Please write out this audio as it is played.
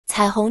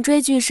彩虹追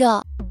剧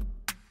社。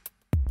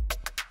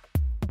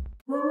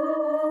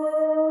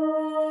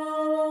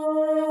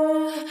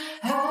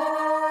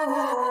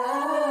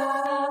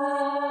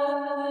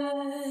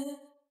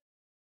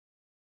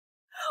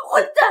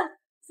混蛋，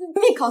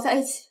密考在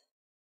一起。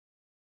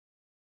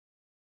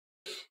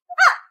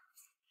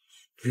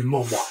云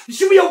默默，你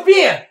是不是有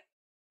病？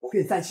我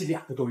跟你在一起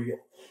2个多月，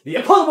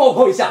连碰都不我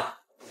碰一下，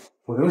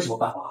我能有什么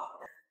办法？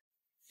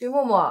云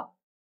默默，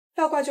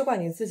要怪就怪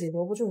你自己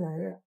留不住男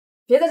人，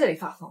别在这里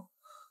发疯。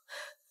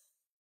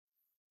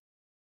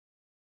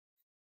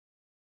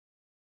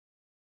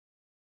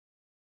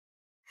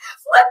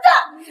混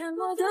蛋！看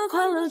我的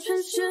快乐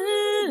全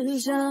是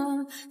假，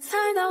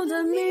猜到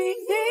的秘密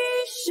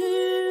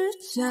是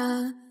假。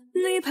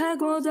你拍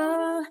过的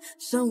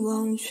向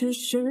往全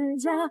是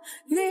假，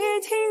你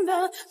听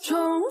的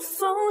重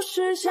逢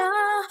是假。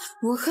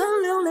我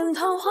很留恋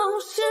桃花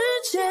世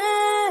界，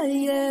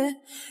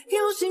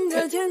有新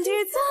的天地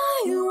在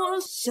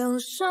我向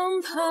上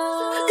爬。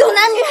狗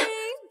男女！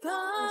我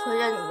会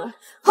让你们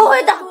后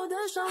悔的。我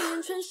的少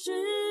年全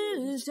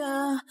是假，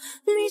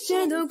你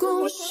写的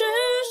故事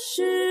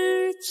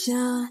是假，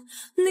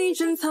你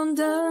珍藏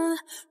的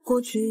过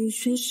去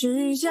全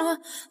是假。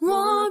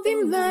我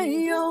并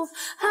没有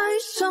爱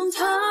上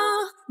他，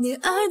你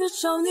爱的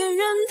少年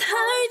人太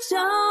狡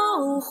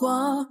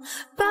猾，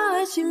把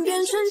爱情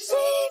变成欺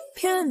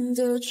骗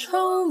的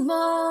筹码，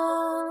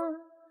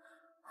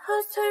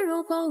而脆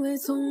弱堡垒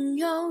总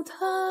要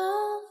塌。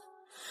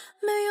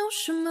没有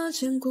什么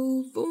坚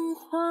固不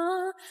化，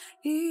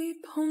一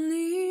碰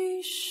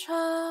你傻。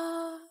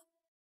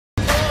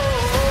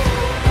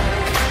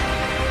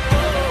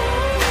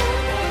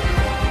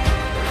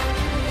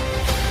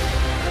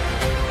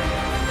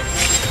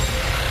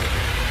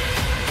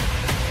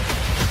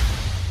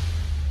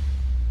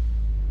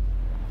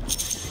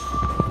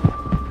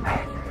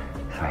哎，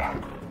少爷，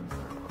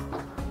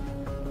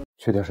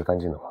确定是干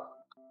净的吗？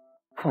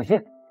放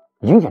心，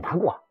已经检查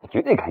过，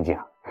绝对干净。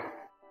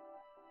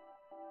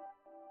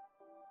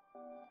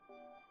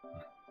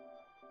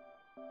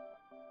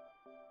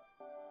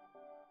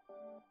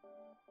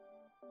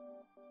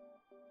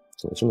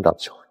怎么这么大的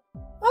酒？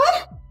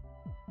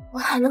我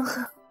还能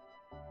喝。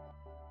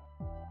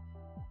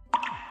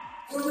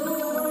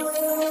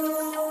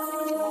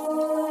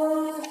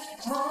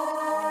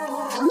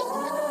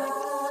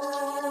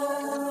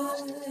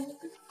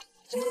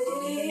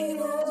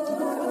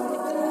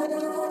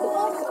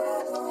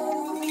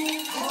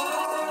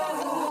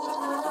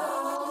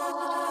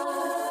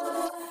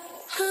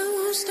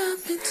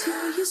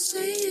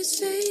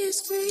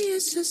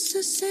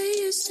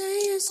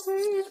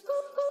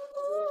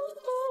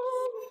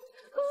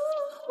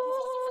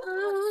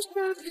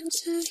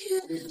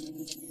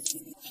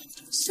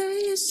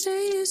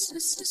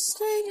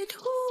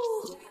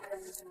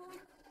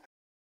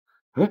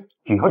嗯，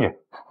许小姐，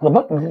怎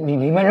么里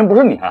面人不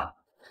是你啊？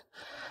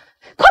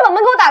快把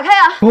门给我打开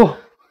啊！不，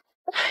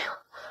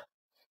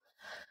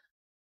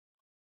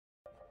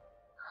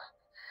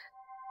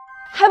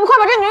还不快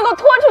把这女人给我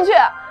拖出去！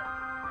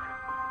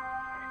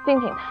盯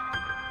紧她，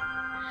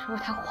如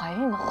果她怀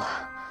孕的话。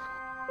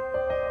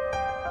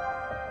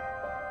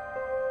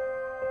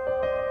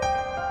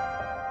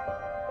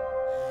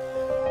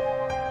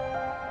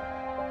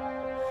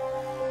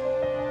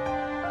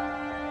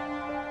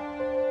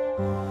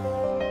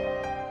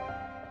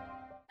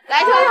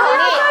来，这个口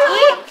令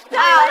，1、2、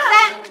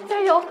3，加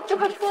油，就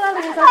快出来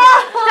了，李小姐，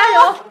加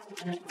油，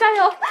加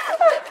油，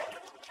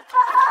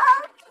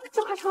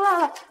就快出来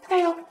了，加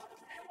油！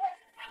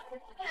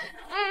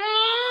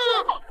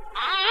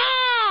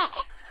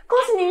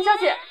恭喜你，李小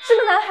姐，是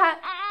个男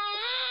孩。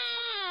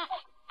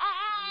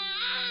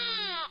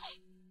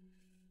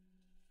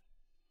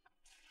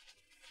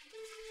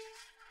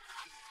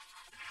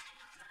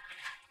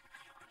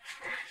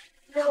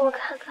让我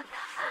看看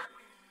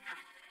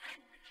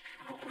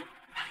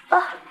他。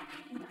啊，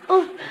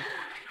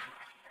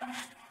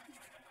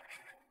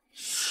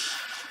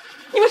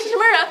你们是什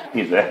么人？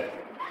闭嘴，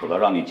否则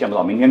让你见不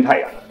到明天太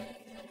阳。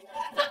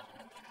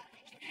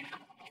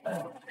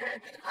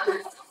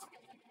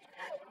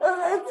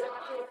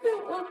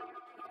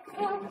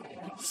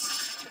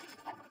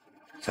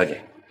小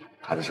姐，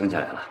孩子生下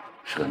来了，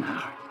是个男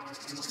孩。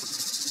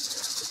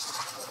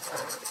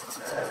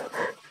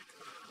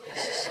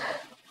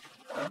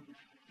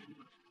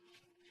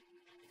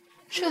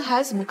这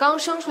孩子怎么刚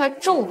生出来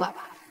皱巴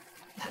巴，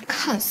难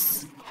看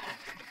死！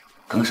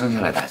刚生下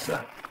来的孩子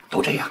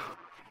都这样。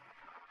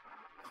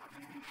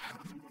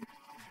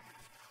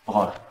不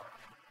好了，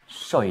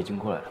少爷已经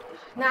过来了。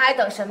那还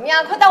等什么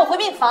呀？快带我回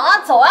病房啊！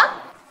走啊！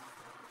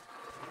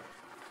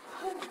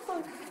孩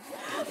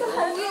子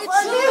还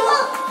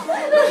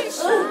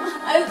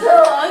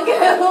给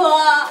我，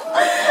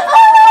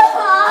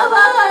爸爸，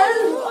孩子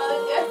还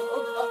给我。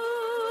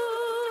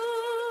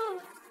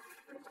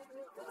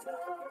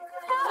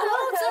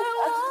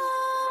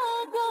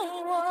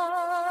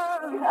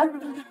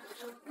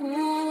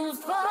无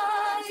法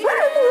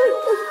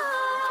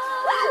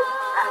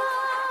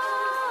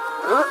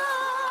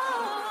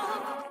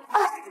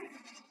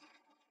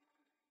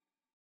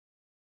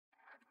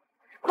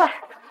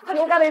快给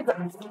我盖被子。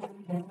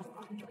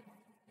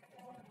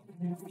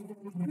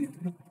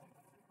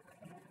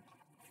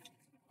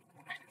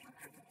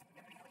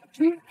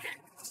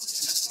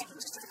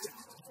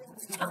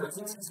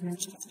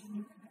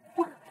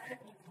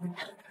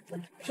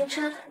天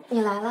琛，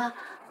你来了。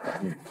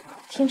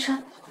天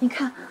琛，你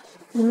看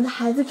我们的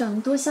孩子长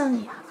得多像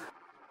你啊！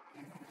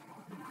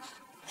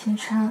天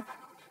琛，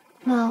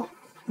那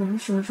我们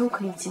什么时候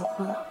可以结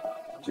婚啊？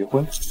结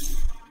婚？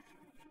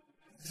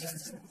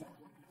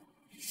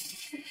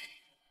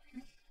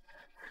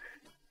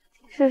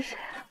是谁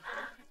啊？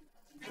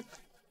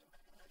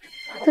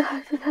我的孩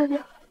子他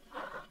娘，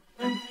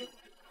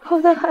我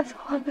的孩子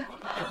还没有。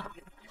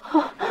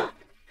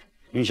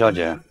云小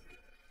姐，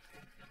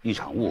一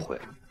场误会，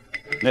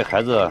那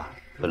孩子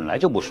本来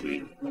就不属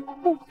于你。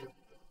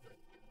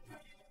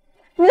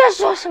你在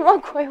说什么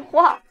鬼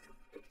话？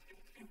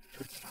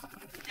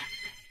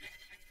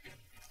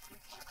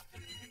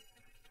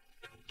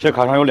这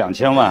卡上有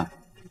2000万，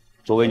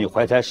作为你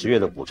怀胎10月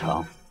的补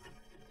偿，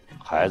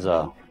孩子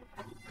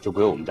就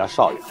归我们家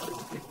少爷。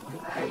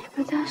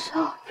我家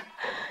少爷，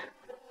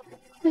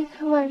那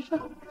天晚上，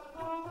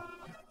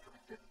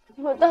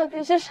你们到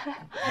底是谁？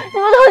你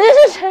们到底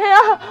是谁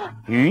呀？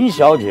云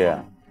小姐，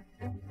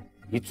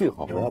你最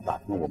好不要打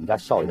听我们家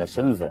少爷的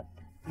身份，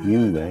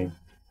因为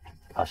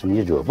他是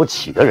你惹不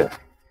起的人。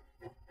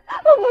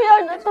我不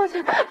要你的东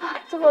西，把孩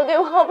子还给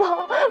我好不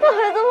好？把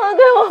孩子还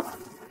给我，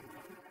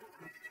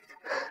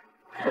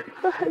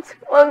把孩子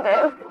还给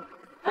我。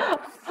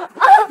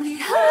你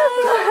还有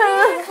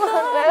遗憾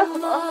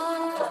吗？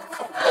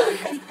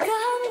你敢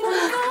不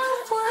敢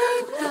回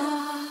答？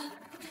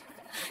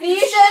李医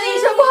生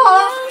不好了，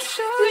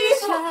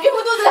孕妇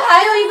肚子里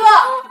还有一个。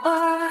偶尔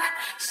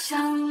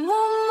想我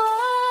吗？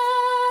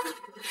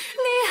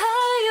你还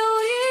有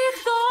遗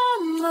憾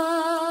吗？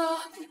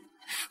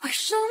为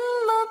什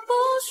么不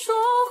说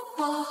话？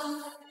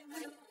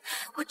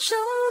我真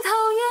讨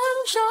厌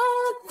长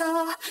大，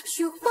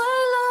学会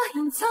了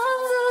隐藏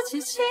自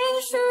己情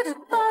绪的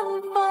办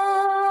法。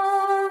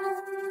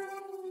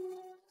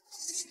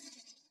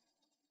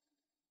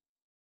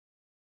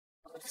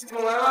我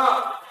来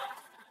了，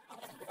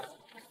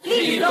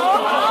李总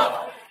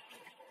好，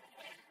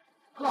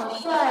好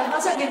帅，好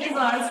想给李总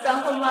儿子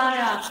当后妈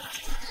呀！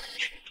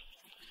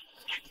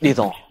厉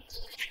总，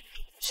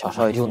小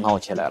少爷又闹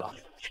起来了，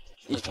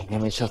一整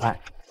天没吃饭，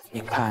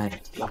您看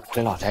要不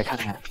回老宅看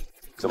看？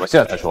怎么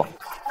现在才说？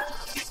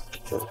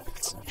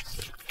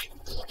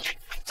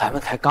咱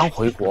们才刚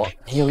回国，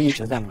您又一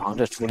直在忙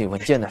着处理文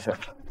件的事，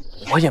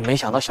我也没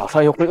想到小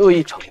少爷会饿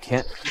一整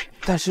天。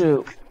但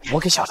是我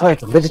给小少爷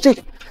准备的这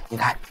个，您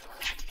看。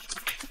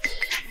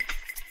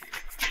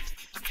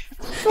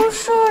叔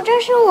叔，这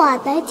是我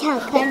的巧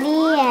克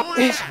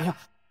力。什么呀？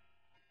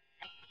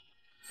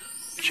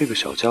这个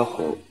小家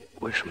伙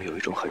为什么有一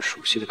种很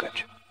熟悉的感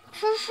觉？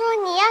叔叔，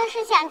你要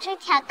是想吃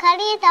巧克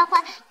力的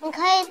话，你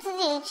可以自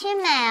己去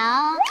买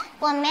哦，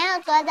我没有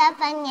多的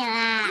分你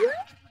啦。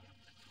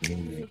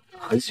你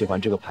很喜欢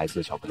这个牌子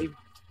的巧克力吗？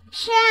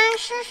是啊，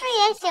叔叔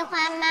也喜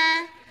欢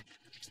吗？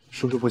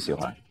叔叔不喜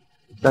欢，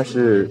但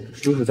是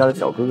叔叔家的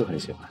小哥哥很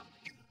喜欢。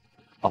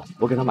哦，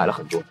我给他买了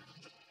很多。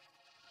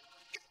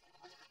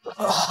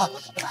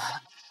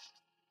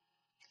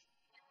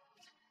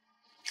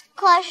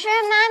可是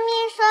妈咪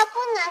说不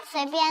能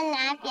随便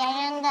拿别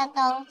人的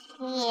东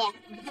西。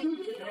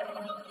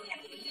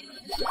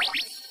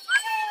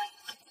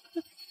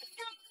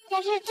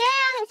就是这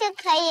样就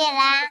可以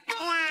啦。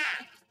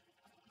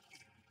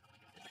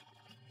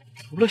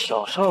除了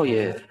小少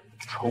爷，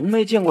从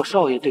没见过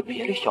少爷对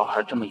别的小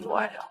孩这么有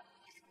爱啊。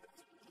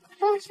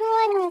叔叔，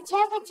你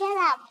缺不缺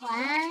老婆啊？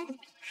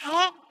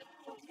哎。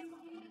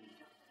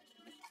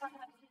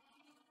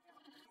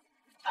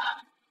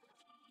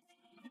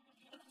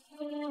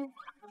你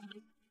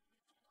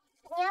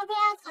要不要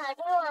考虑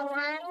我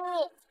妈咪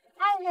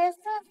？24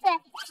岁，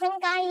身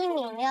高1.63米，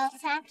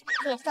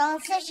体重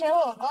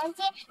45公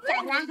斤，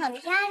长得很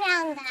漂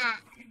亮的。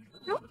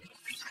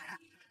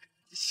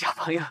小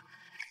朋友，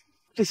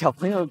这小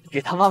朋友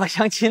给他妈妈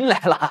相亲来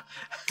了。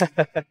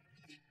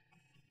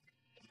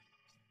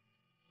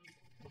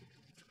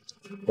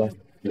乖，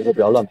以后不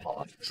要乱跑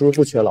啊！叔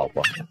叔不缺老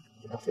婆，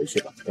快回去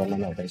吧，不要妈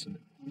妈担心。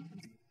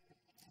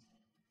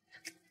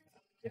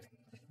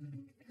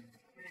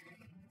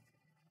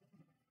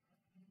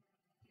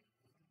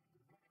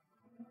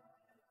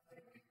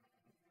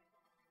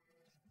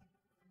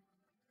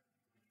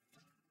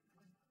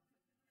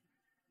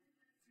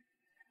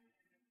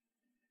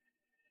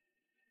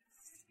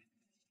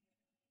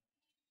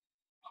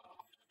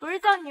不是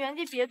叫你原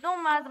地别动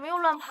吗？怎么又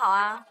乱跑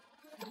啊？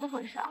怎么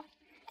回事啊？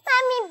妈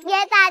咪，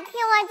别打，听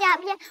我讲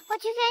片，我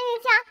去给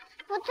你抢。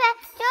不对，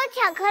只有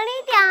巧克力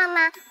掉了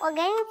吗？我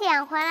给你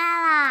捡回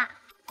来了。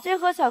这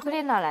盒巧克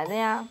力哪来的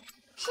呀？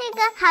是一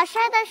个好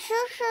帅的叔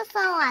叔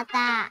送我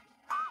的。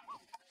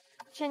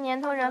这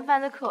年头人贩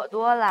子可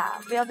多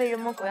了，不要被人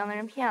模狗样的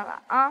人骗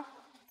了啊！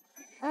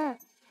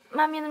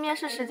妈咪的面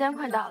试时间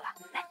快到了，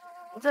来，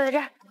你坐在这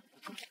儿，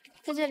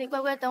在这里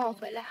乖乖等我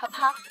回来，好不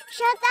好？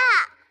收到。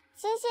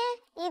星星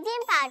一定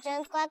保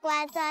证乖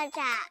乖坐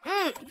着。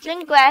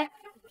真乖。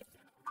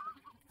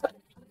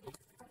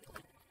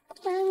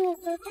妈咪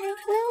都待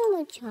那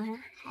么久了，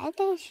还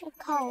得是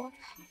靠我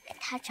给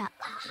她找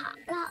个好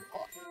老公。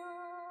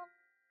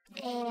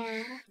哎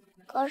呀，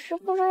可是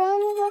不知道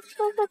那个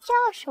叔叔叫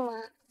什么。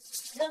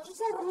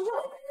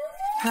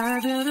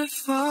海边的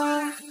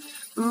风，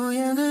无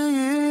言的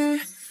雨，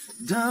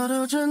兜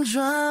兜转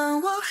转，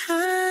我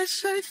还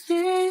是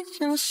一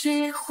样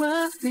喜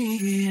欢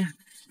你。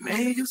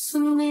每个思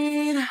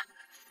念，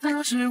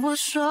都是我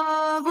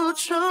说不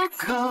出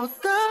口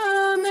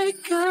的每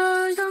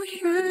个犹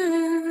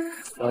豫。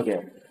小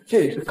姐，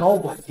这里是高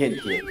管电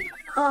梯。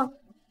哦，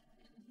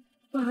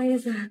不好意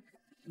思啊，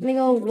那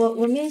个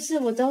我面试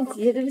我着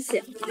急，对不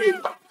起。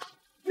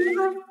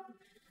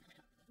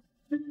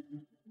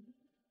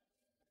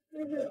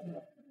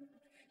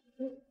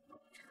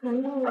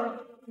传到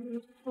了，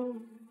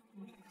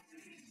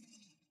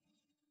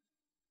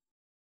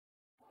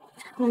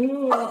传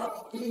入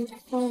了，这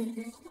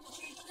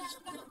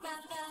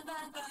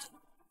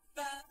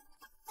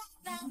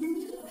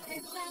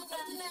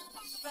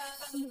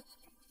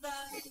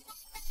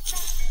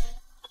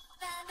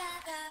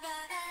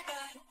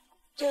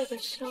个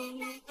声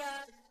音。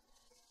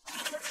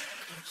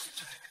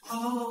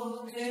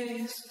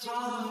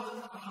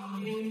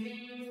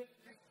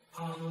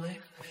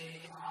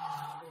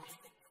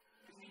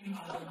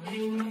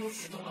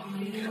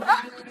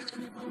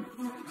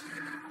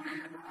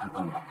还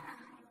干嘛？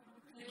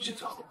现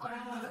在后悔来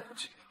得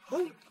及。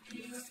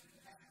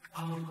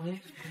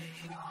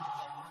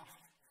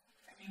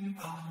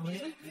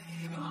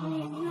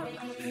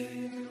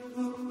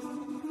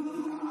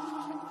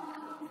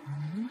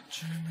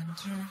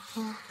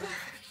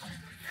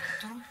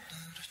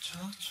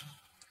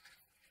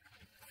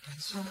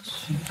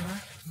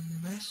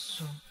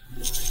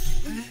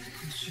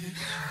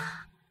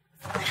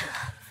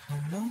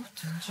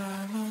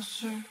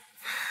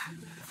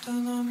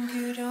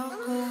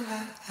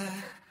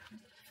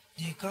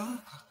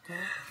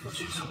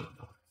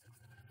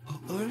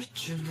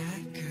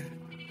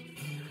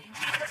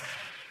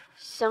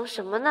想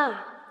什么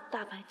呢？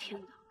大白天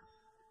的。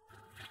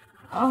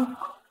哦，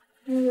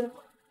那个，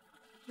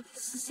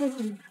谢谢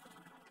你。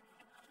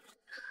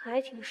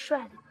还挺帅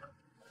的。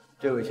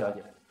这位小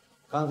姐，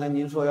刚才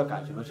您说要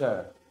干什么事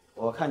儿？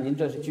我看您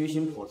这是居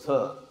心叵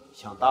测，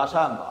想搭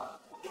讪吧？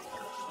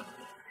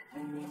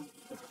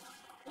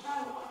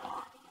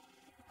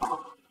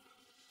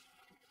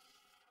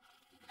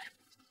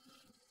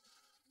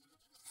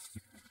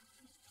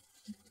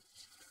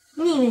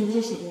你以为你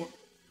是谁呀？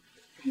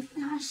还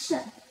搭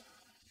讪？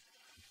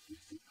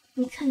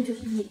一看就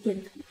是夜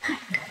店的派，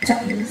找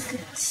人色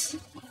情。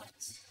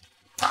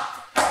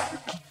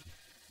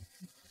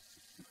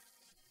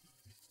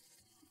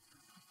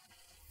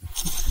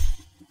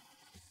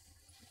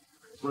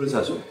夫人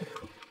下去，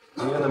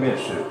今天的面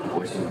试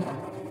我请你。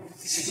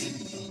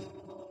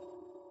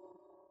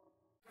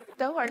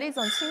等会儿厉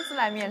总亲自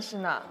来面试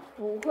呢。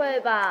不会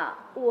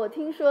吧？我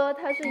听说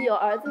他是有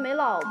儿子没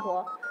老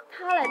婆，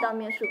他来当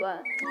面试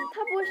官，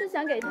他不会是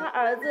想给他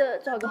儿子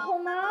找个后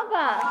妈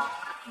吧？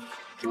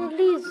这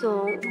厉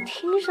总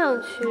听上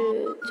去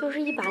就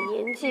是一把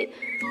年纪，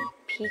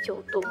啤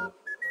酒肚，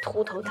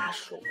秃头大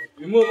叔。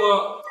于默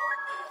默，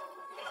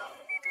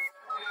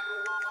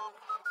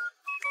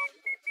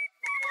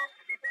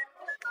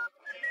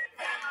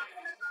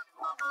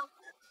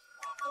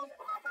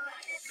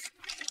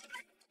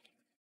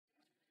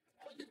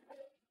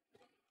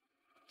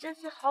真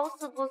是好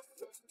死不死，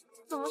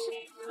怎么是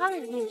他来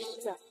面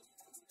试的？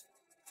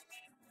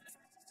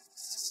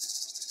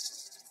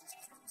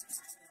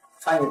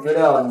看你资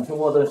料，你是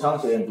沃顿商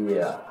学院毕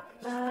业啊？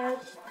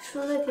出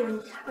了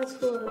点差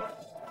错，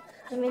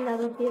还没拿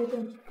到毕业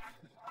证。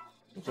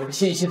你这个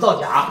信息造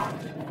假！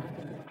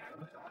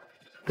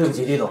对不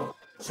起，李总，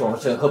是我们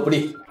审核不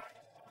力。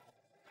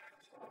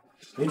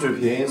你只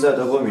凭在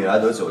德国米莱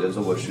德酒店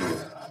做过事，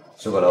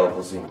是个来我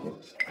公司应聘。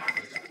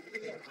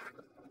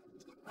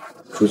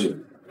出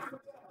去。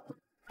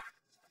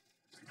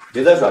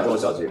别再耍这种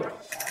小伎俩，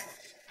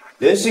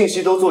连信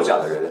息都作假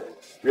的人，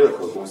任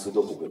何公司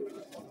都不会留。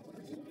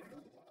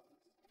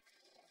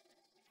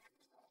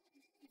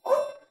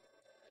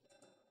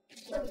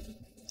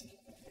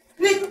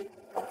你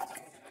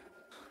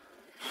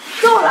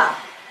够了！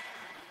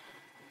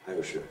还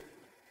有事？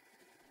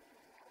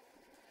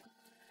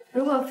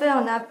如果非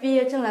要拿毕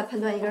业证来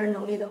判断一个人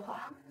能力的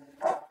话，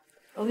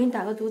我给你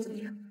打个赌，怎么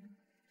样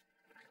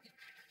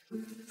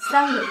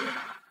？3个月。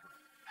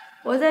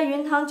我在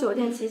云堂酒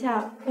店旗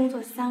下工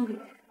作3个月，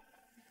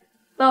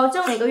保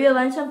证每个月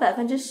完成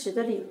10%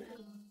的利润。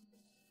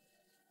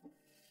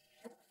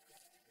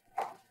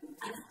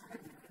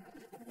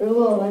如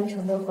果我完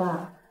成的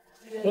话，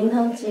云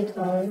堂集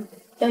团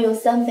要有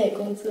3倍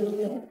工资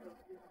利润，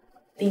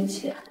并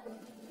且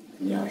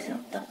你要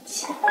向道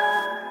歉。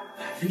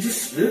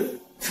10%？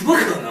怎么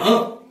可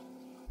能？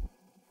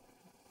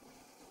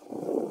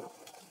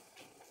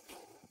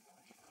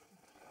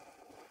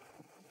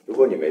如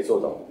果你没做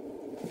到，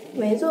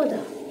没做到，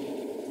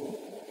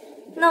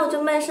那我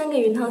就卖身给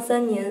云涛3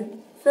年，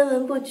分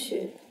文不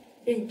取，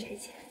任你差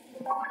遣。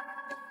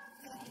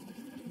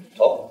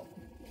好，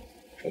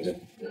成交。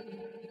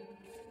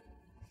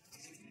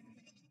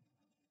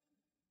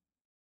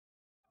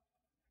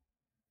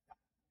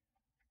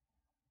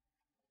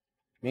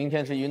明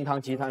天是云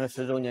堂集团的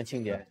10周年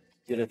庆典，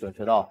记得准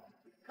时到。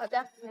好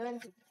的，没问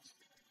题。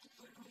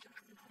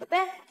宝贝，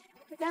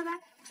回家吧。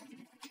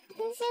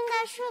星星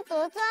的书读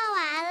做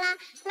完了，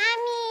妈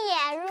咪也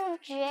入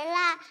职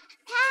了，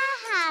太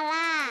好了！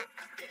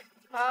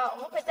好，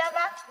我们回家吧。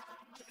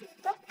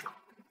走。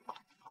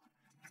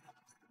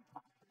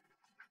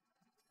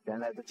原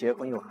来都结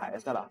婚有孩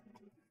子了。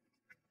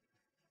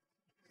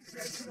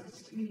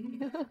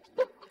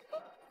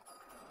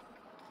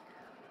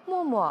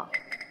默默，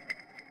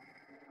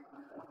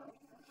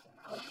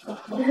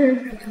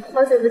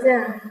好久不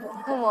见。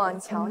默默，你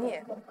瞧你，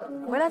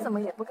回来怎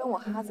么也不跟我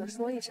和阿泽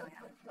说一声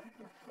呀？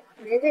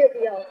没这个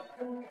必要。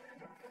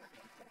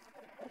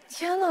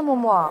天呐，默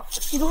默，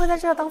你不会在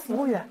这儿当服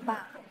务员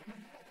吧？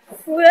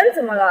服务员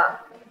怎么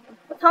了？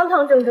我堂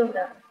堂正正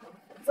的，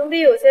总比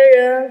有些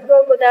人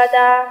勾勾搭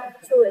搭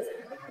去猥琐。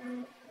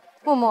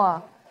默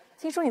默，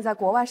听说你在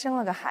国外生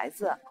了个孩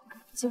子，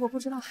结果不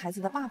知道孩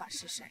子的爸爸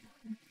是谁，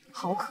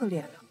好可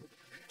怜啊！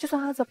就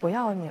算阿泽不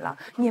要你了，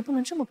你也不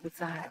能这么不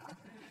在啊。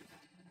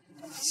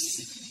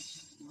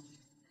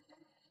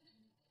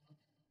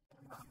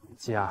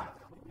姐啊，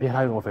别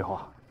太跟我废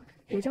话。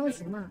别着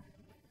急嘛，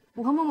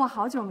我和默默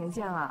好久没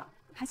见了，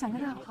还想跟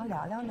他好好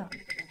聊聊呢。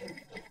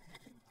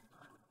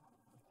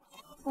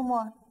默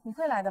默，你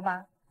会来的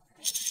吧？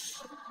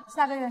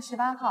下个月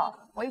18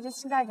号，我一直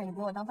期待着你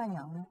给我当伴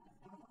娘呢。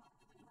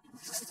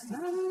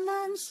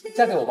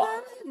嫁给我吧，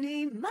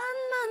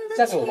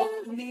嫁给我吧。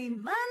你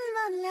慢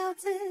慢聊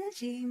自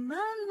己，慢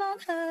慢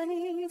和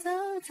你走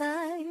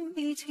在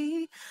一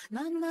起，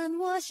慢慢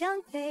我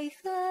想配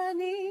合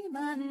你，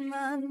慢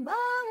慢把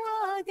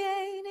我给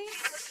你。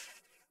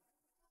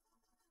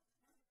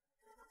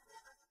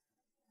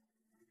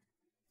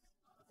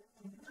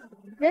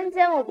人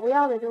间我不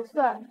要的就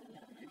算了，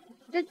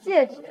这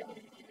戒指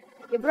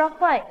也不知道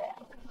换一个呀？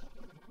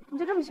你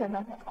就这么喜欢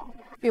当小三？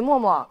雨默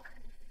默，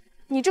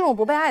你这种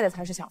不被爱的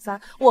才是小三，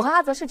我和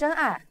阿泽是真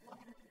爱。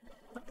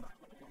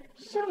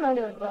是吗，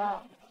柳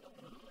泽？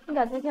你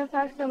敢在天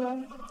发誓吗？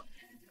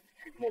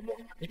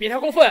你别太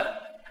过分！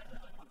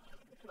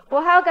我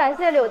还要感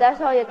谢柳大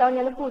少爷当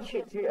年的不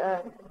娶之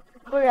恩，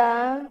不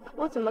然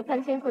我怎么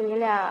看清楚你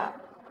俩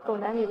狗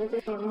男女的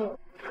真面目？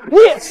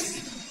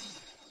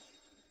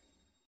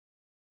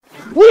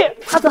你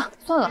阿泽，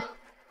算了，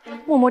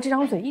默默这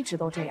张嘴一直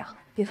都这样，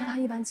别和他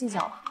一般计较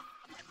了。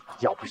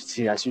要不是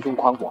欣然心中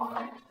宽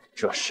广，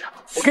这事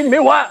我跟你没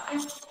完。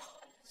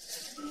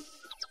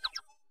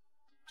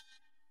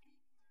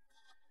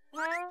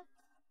哇，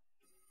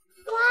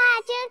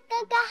这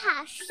哥哥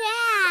好帅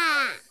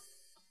啊！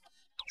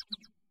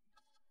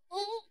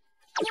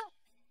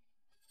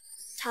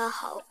他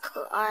好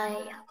可爱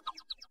呀！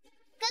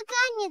哥哥，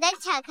你的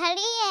巧克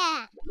力。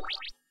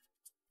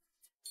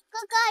哥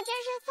哥，这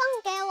是送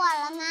给我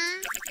了吗？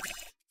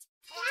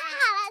太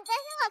好了，这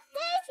是我最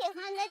喜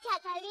欢的巧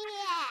克力。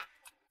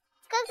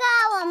哥哥，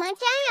我们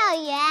真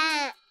有缘。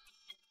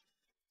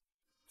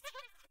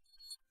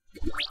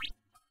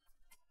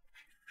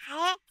哎，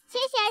谢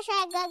谢帅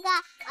哥哥，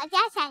我叫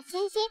小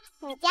星星，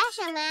你叫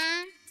什么？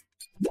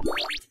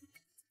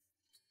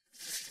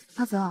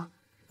阿泽，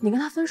你跟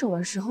他分手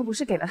的时候不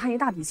是给了他一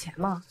大笔钱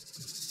吗？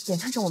眼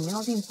看着我们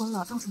要订婚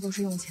了，到处都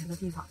是用钱的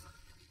地方。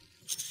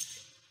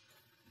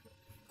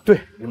对，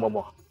林嬷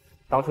嬷，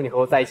当初你和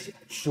我在一起，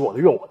吃我的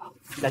用我的，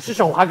但是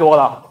生活还给我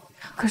了。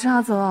可是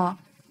阿泽，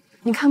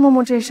你看默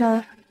默这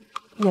身，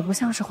也不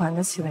像是还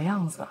得起的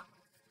样子。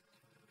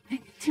哎，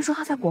听说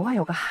他在国外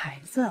有个孩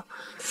子，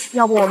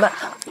要不我们……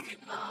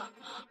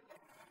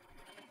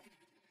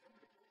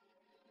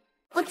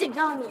我警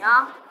告你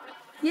啊，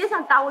别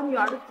想打我女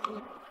儿的主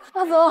意。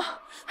阿泽，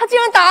他竟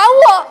然打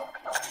我！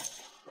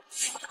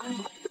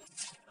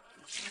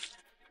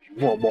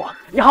嬷嬷，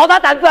你好大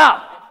胆子！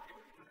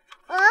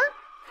哼，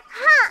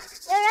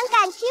有人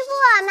敢欺负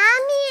我妈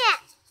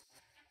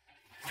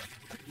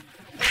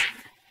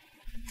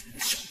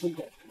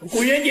咪！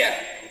滚远点！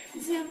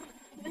星星，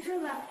没事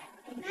吧？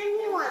妈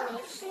咪，我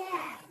没事。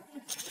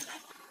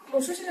我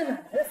说这个哪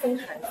来的疯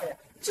孩子呀，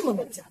这么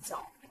没家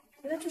教！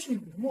原来就是你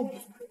们默默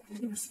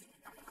这么说。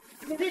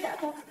你别打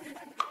他，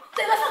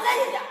对他放干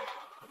净点。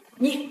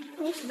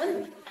你什么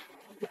你？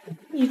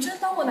你真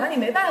当我拿你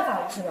没办法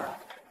了是吧？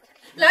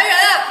来人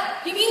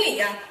啊，评评理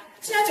呀！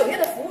这家酒店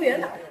的服务员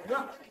打人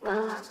了。完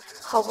了，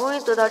好不容易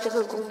得到这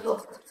份工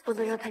作，不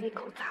能让他给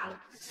搞砸了。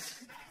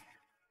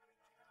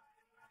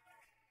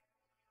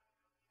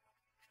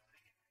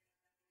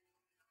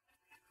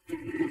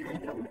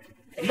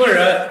什么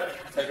人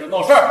在这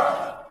闹事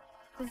儿？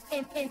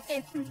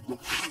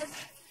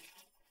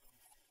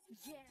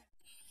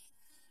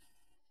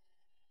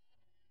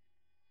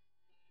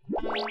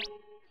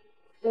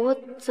我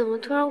怎么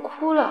突然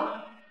哭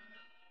了？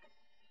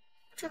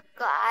这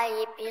个阿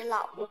姨比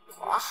老巫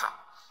婆好，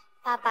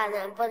爸爸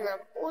能不能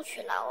不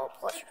娶老我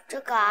婆，娶这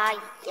个阿姨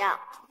呀？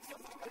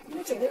你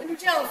们整个都是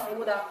这样服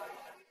务的？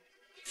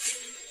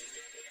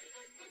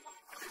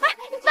哎，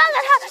你放开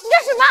他！你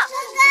干什么？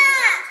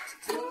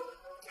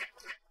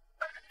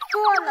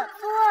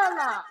错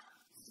了！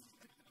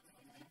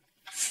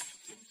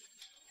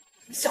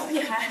小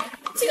屁孩，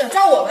竟敢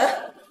抓我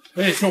们！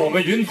这是我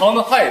们云堂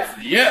的害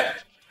子爷。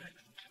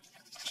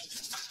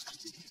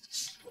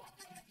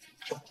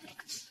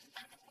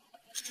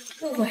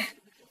误会，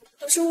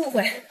都是误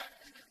会。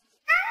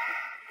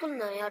不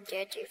能让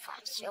爹地发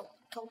现我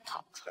偷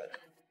跑出来。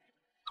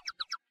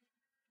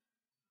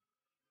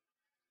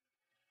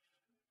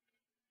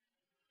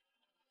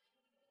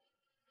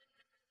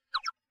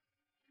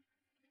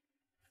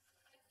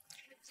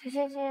小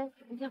星星，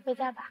你先回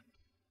家吧。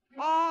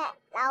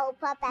老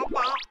婆拜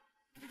拜。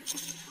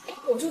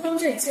我就当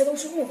这一切都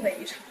是误会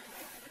一场，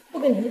不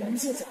跟你一般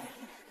计较。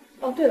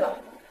哦，对了，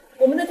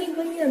我们的订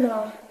婚宴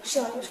呢是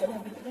要有手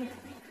两名的。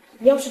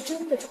你要是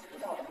真的找不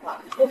到的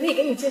话，我可以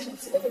给你介绍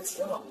几个有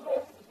钱老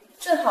头。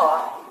正好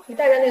啊，你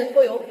带着那个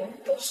拖油瓶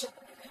合适。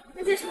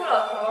那介绍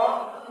老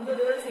头，你就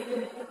留着自己用。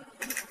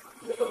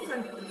我不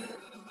看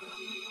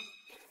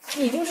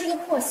你就是个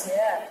破鞋，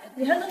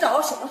你还能找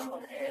到什么好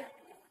男人？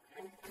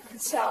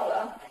巧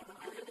了，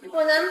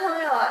我男朋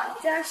友啊，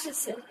家世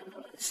显赫，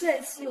帅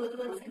气又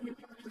多情。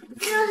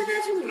要是他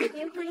去你的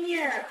订婚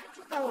宴，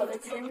那我的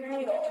前男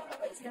友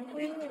和前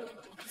闺蜜，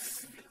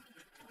是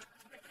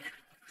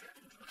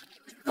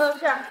啊，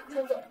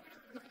先走。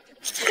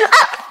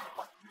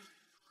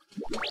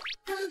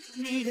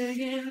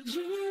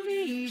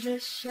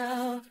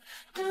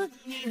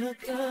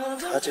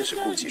他这是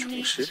故技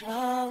重施。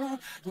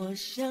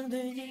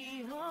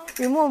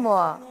于默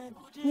默，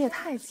你也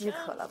太饥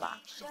渴了吧？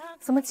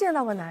怎么见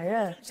到个男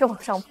人就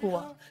往上扑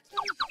啊？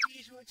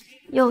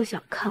又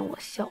想看我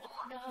笑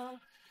话？老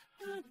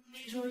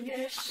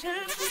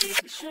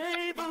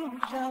公，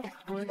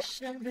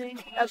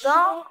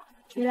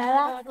你来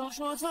啦！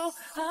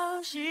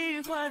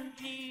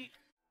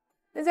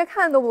人家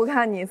看都不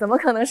看你，怎么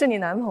可能是你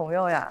男朋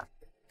友呀？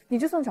你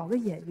就算找个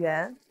演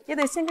员，也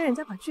得先跟人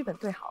家把剧本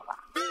对好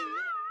吧？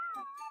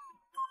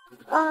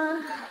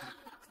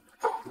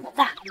老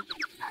大，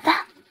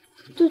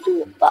救救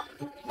我吧！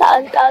大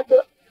恩大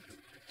德。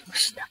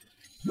是的。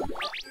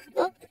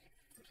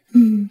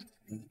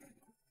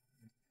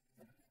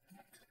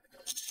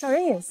找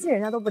人演戏，人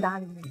家都不搭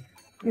理你。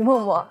于默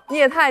默，你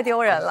也太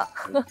丢人了。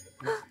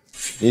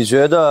你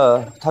觉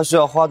得他需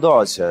要花多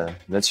少钱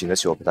能请得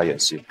起我陪他演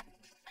戏？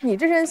你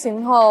这身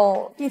行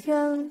头一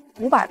天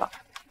500吧，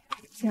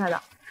亲爱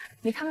的，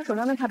你看看手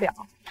上那块表，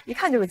一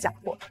看就是假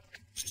货。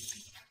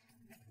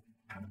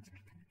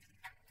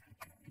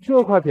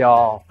这块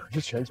表可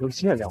是全球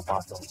限量发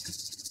售，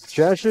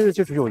全市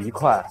就只有1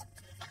块，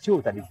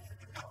就在你。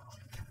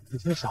你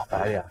这小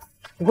白脸，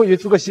不会以为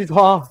租个西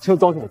装就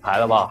装总裁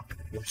了吧？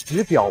我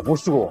识表无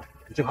数，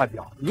你这块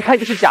表一看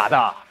就是假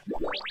的。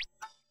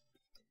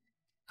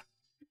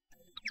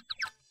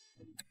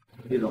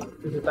李总，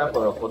这是待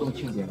会儿活动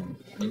庆典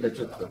您的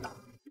致辞。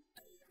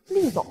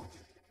厉总，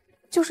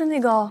就是那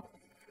个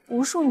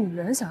无数女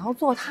人想要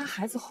做他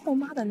孩子后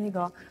妈的那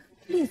个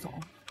厉总。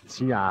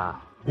既然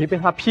你被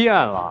他骗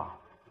了，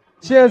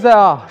现在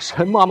啊，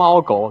什么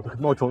猫狗都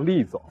冒充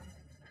厉总。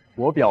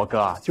我表哥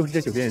啊，就是这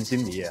酒店的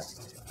经理，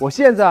我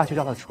现在就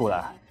让他出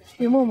来。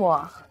于默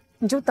默，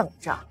你就等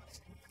着，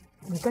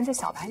你跟这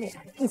小白脸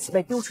一起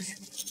被丢出去。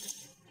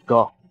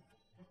哥，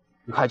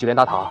你看酒店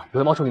大堂有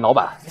人冒充你老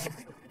板。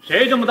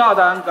谁这么大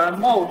胆，敢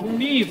冒充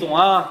厉总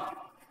啊？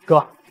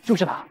哥，就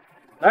是他。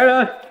来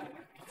人，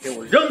给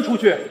我扔出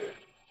去！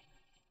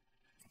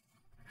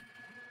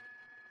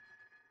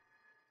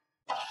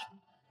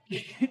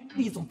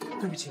厉总，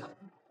对不起啊。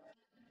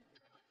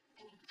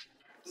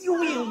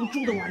有眼无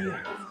珠的玩意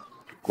儿。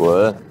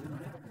滚！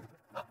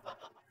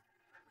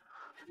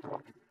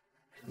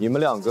你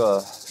们2个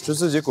是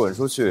自己滚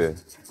出去，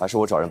还是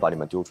我找人把你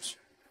们丢出去？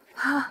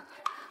啊，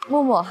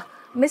默默，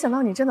没想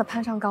到你真的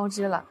攀上高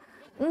枝了。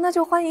那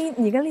就欢迎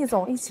你跟厉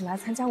总一起来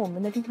参加我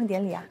们的订婚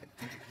典礼啊！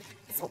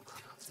走。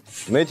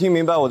没听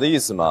明白我的意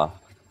思吗？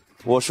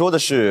我说的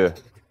是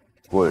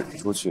滚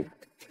出去。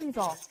厉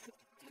总，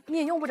你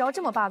也用不着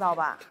这么霸道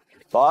吧？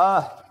保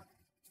安。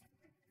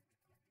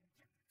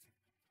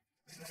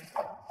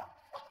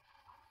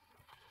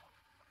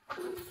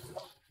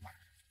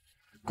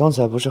刚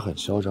才不是很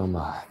嚣张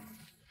吗？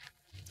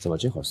怎么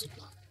这会儿怂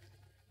了？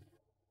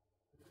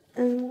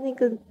那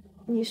个，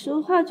你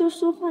说话就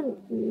说话，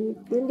你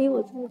别离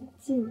我这么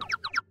近。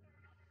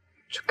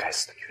这该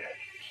死的女人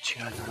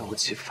竟然能让我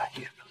起反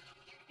应了，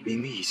明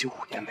明已经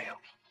5年没有。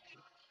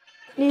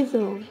厉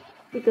总，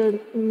那个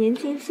你年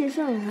轻气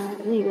盛啊，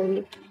那个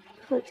你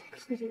客气。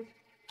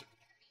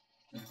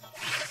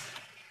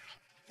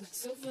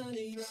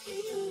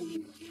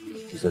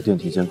你在电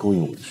梯间勾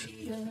引我的事，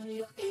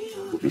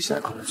不必现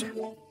在考虑这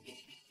个。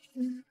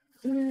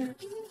那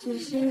只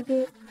是一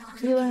个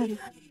意外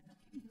吧。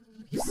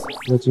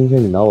那今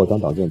天你拿我当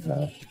挡箭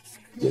牌，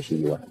也是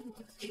意外。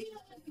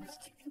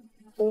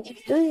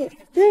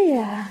对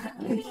呀。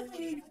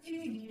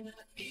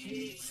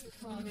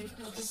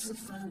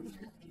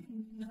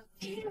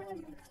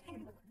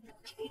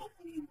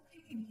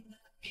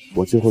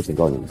我最后警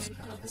告你一次，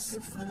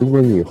如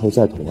果你以后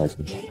再同怀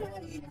情怀，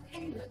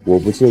我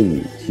不介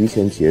意提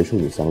前结束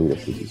你相遇的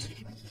实习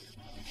期。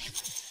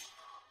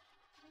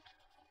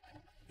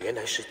原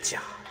来是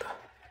假的，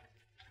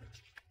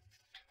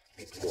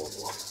默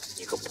默，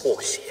你个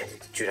破鞋，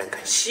居然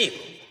敢戏弄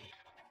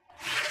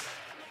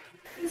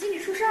我！女经理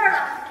出事儿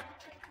了！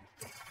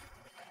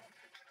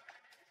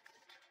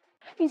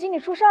女经理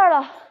出事儿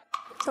了！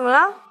怎么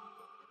了？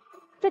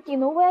这顶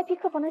楼 VIP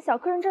客房的小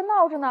客人正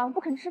闹着呢，不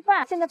肯吃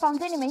饭，现在房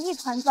间里面一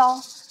团糟，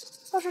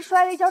要是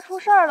摔了一跤出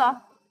事儿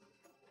了，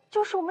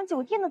就是我们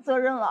酒店的责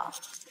任了。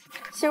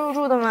新入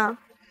住的吗？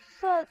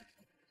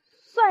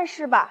算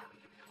是吧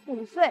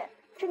，5岁，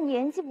这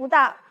年纪不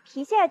大，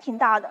脾气还挺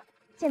大的。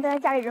现在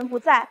家里人不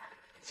在，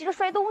急着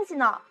摔东西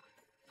呢。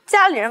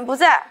家里人不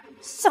在，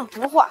像什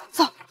么话？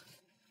走。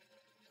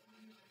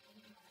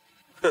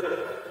哼，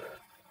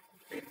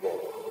默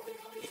默，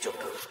你就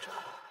等着，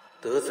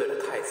得罪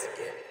了太子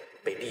爷，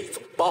被厉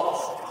总报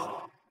复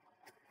吧。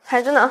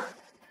孩子呢？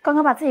刚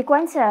刚把自己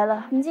关起来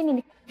了。林经理，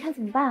你看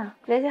怎么办啊？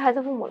联系孩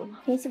子父母了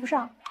吗？联系不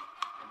上。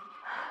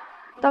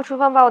到厨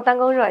房把我蛋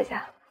羹热一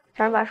下，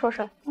找人把他收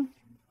拾了。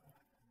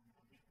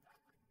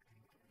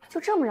就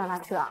这么让他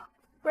去啊？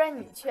不然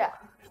你去？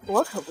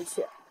我可不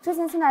去。之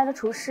前新来的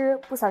厨师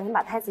不小心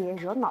把太子爷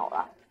惹恼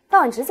了，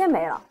饭碗直接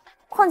没了。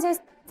况且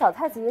小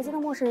太子爷见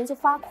到陌生人就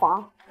发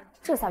狂，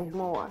这下于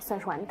默默算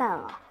是完蛋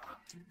了。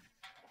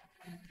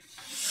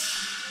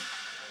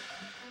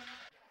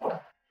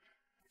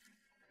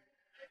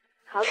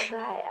好可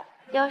爱呀！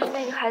要是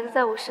那个孩子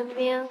在我身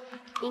边，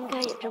应该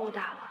也这么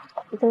大了。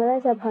怎么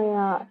了，小朋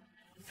友？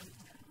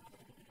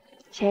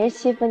谁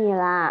欺负你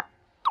啦？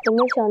我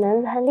们小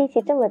男子汉力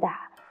气这么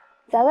大，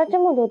砸了这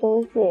么多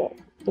东西，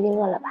一定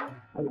饿了吧？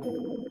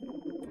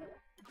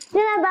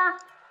进来吧。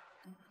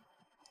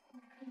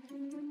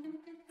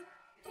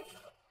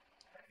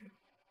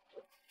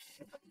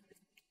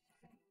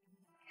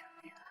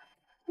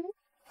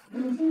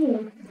林经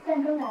理，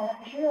蛋糕来了，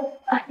还是热的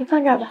啊？你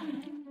放这儿吧。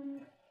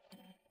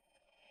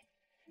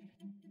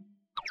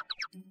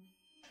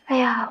哎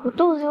呀，我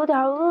肚子有点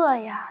饿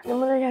呀，能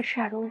不能在这吃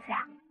点东西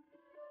啊？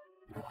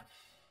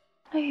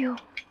哎呦，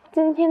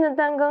今天的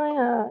蛋羹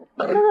呀，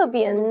特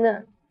别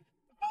嫩。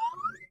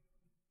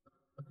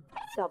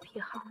小屁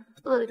孩，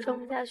饿得装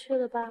不下去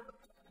了吧？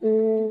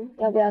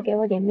要不要给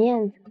我点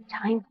面子，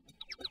尝一口？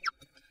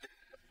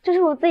这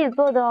是我自己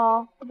做的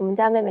哦，我们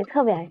家妹妹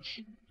特别爱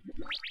吃。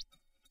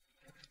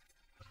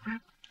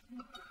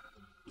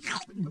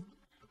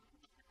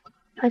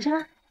好吃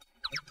吗？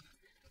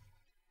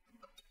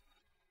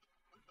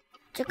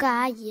这个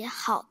阿姨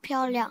好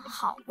漂亮，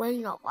好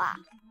温柔啊！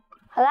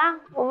好啦，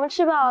我们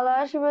吃饱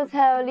了，是不是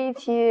才有力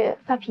气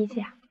发脾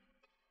气啊？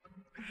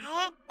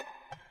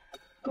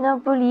那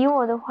不理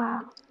我的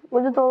话，我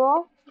就走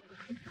喽。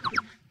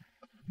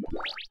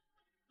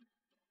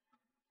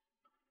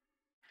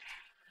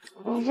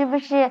你是不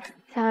是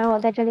想让我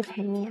在这里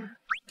陪你啊？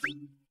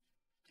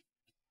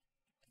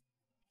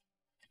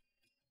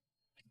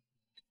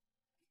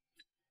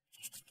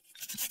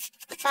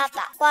爸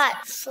爸，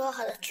话说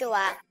好了去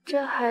玩。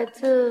这孩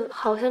子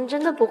好像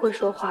真的不会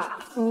说话。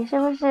你是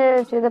不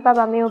是觉得爸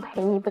爸没有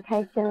陪你不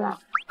开心了？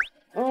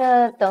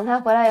那等他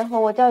回来以后，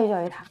我教育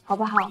教育他，好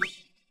不好？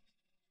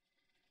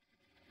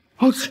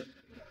好吃。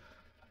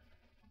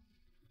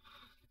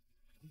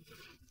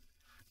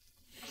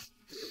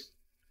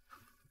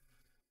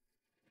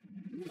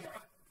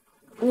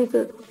那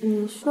个，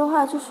说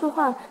话就说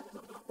话，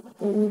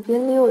你别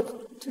离我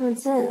这么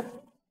近。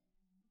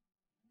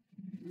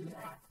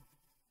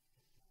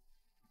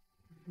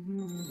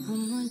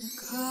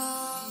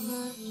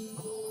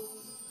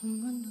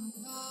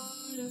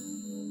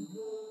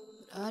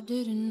I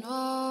didn't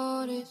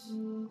notice,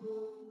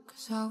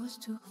 'cause I was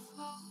too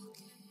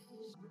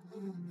focused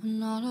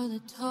on all of the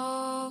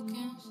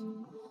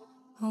tokens.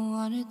 I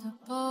wanted the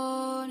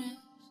bonus.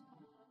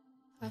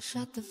 I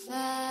shot the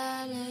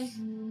valet.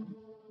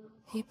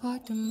 He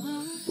parked in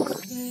my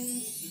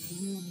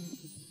face.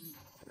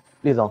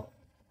 厉总，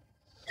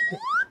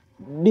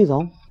厉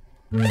总，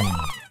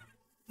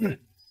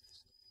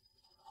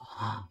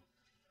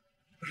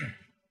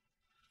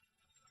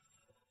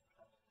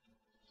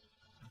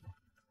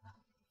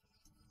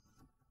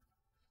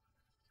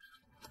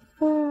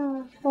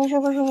你是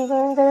不是一个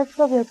人在这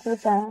特别孤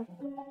单？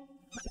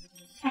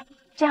哎，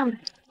这样吧，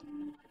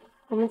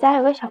我们家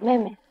有个小妹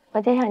妹，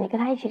我介绍你跟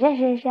她一起认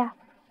识认识啊，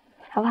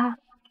好不好？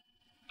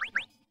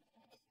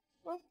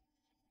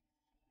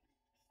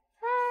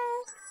嗨，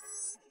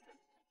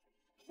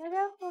大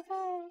家好，嗨！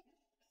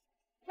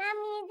妈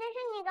咪，这是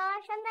你给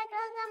我生的哥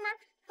哥吗？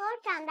和我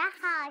长得好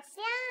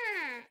像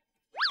啊！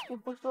你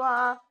不说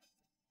啊？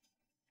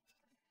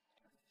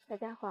小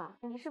家伙，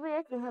你是不是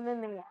也喜欢妹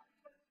妹呀？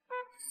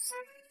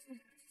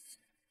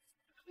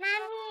妈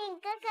咪，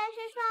哥哥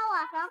是说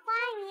我和花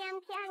一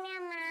样漂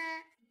亮吗？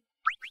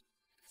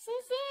星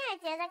星也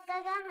觉得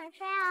哥哥很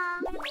帅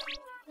哦。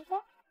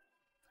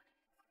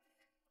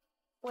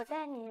我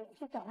带你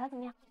去找他怎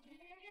么样？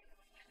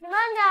你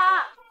慢点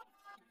儿，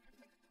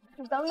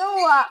你等等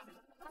我。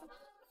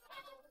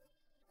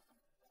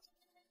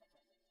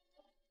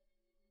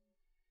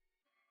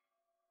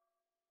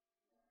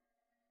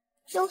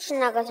就是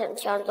那个想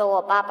抢走我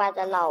爸爸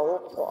的老巫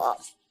婆。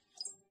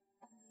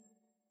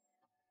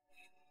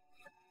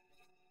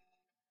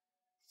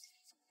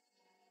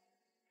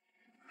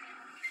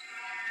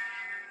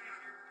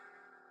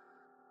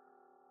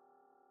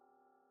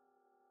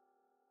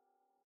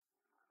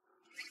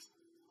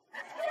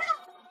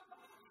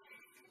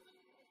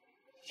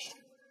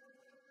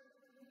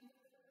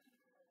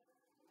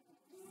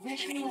没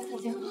事了，小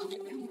静，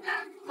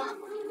啊。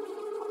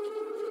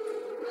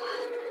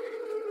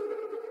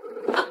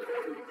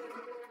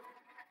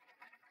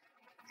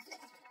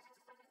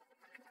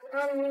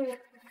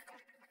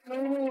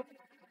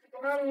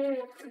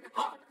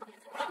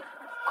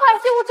快，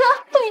救护车！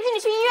送云经理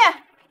去医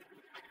院。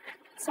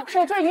小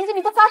帅追着云经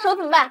理不撒手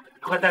怎么办？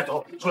快带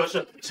走！出了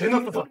事谁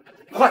能负责？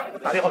快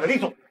打电话给厉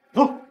总，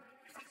走！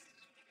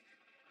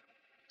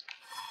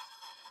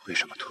为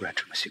什么突然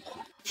这么心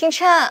慌？廷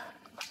琛，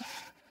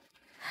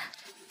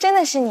真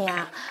的是你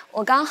啊！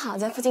我刚好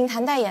在附近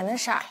谈代言的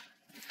事儿。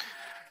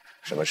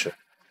什么事？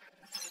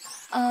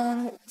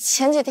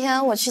前几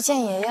天我去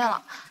见爷爷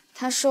了，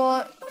他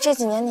说这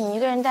几年你一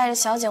个人带着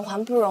小锦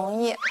环不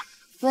容易，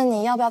问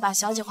你要不要把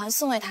小锦环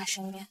送回他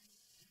身边。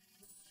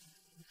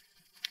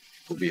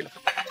不必了。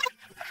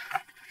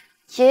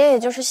爷爷也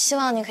就是希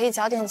望你可以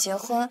早点结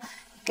婚，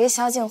给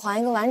小锦环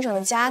一个完整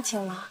的家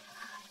庭嘛。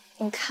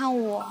你看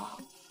我，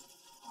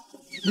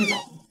厉总，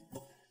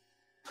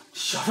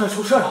小帅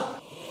出事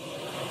了，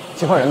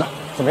接换人呢？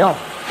怎么样了？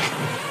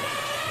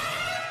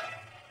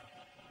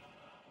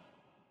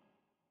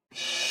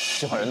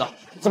接换人呢？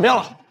怎么样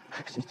了？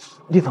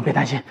厉总别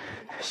担心，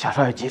小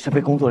少爷及时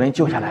被工作人员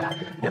救下来了，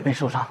人没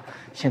受伤，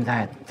现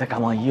在在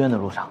赶往医院的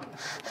路上。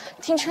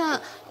廷琛，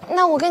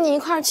那我跟你一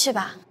块儿去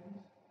吧。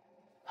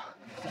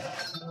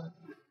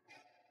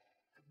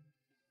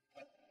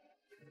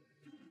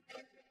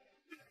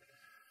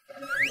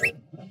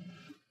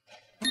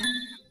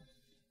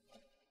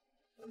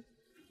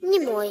一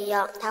模一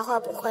样，她会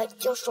不会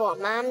就是我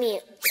妈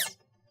咪？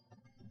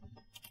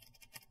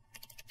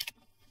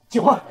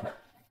锦环。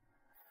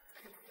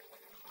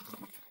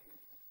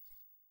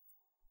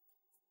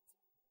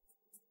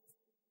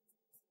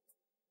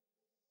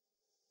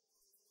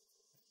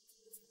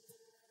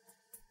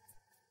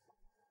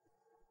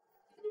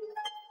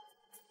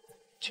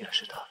既然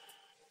是她，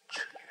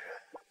这女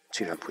人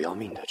竟然不要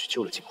命的去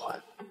救了锦环。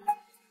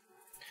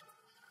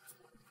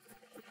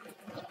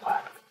锦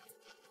环，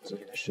今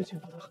天的事情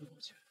花了很多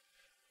钱，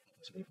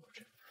我向你保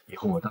证，以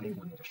后我答应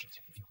过你的事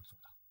情一定会做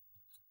到。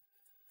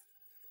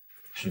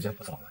时间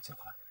不早了，锦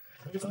环，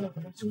你早点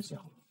回家休息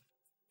好了。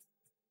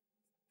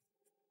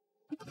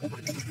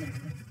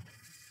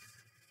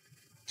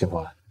锦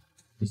环，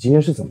你今天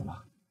是怎么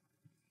了？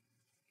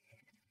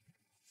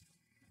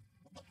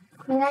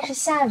应该是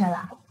吓着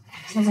了。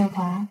小锦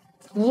环，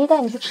姨姨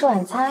带你去吃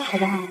晚餐，好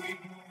不好？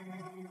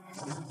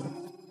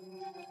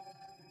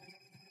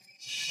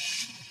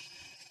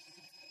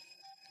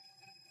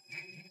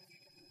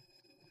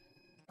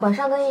晚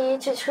上跟姨姨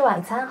去吃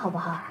晚餐，好不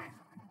好？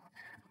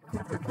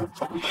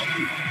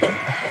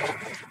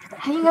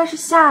还应该是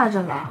吓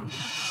着了。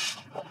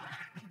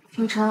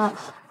廷琛，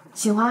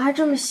锦环还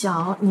这么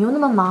小，你又那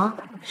么忙，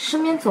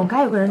身边总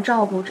该有个人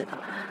照顾着的。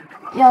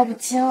要不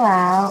今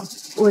晚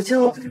我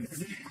就……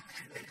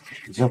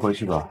你先回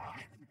去吧。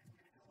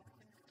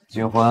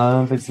锦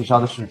环被刺杀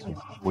的事情，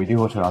我一定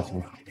会调查清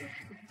楚。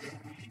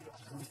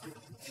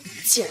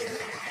贱人，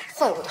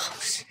坏我的好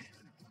事！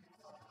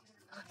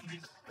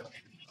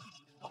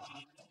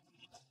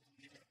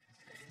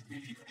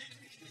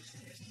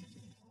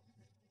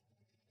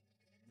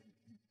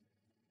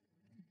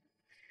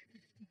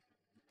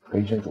和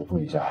医生嘱咐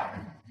一下，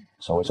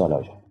稍微照料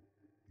一下。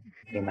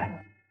明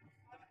白。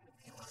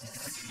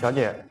小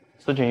姐，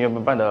事情原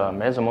本办的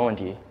没什么问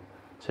题，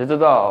谁知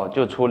道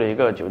就出了一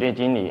个酒店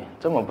经理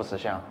这么不识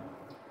相。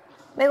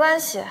没关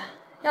系，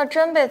要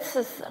真被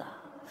刺死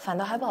了，反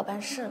倒还不好办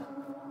事呢。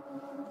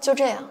就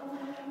这样，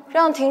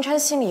让廷琛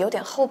心里有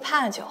点后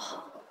怕就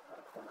好，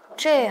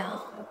这样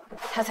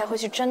他才会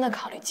去真的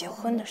考虑结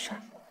婚的事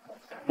儿。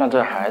那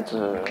这孩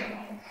子，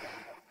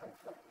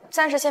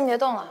暂时先别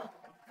动了，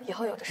以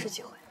后有的是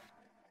机会。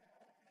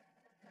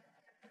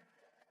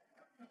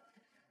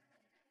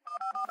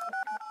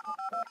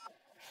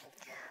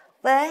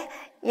喂，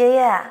爷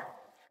爷。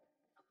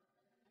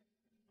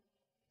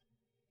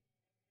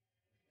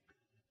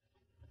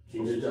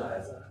听着这孩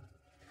子，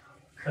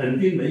肯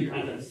定没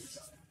看上死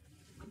相。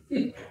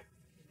哼，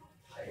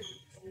还是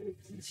足有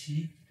夫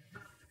妻，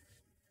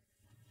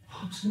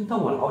真当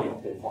我老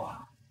眼昏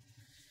花。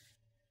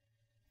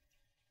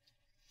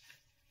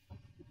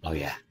老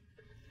爷，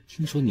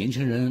听说年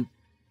轻人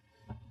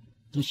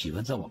都喜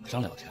欢在网上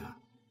聊天。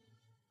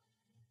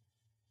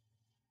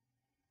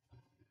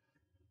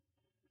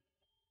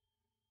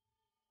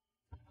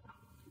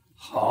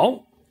好，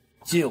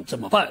就这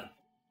么办。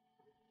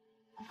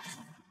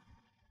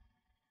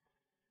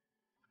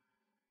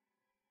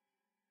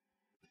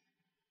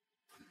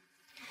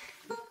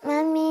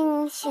妈咪，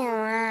你醒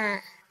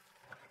啦？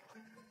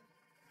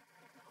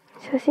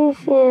小星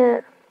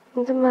星，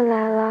你怎么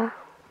来了？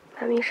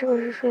妈咪是不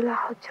是睡了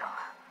好久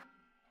啊？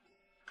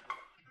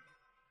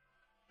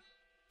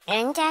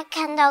人家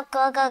看到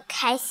哥哥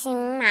开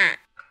心嘛，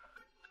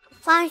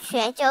放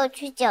学就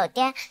去酒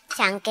店，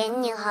想给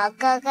你和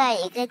哥哥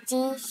一个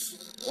惊喜。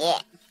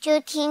就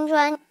听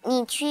说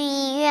你去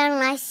医院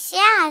了，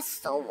吓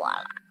死我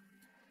了。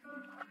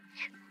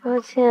抱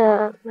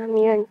歉，妈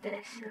咪让你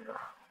担心了。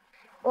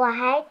我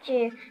还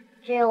指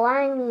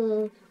望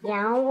你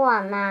养我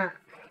呢。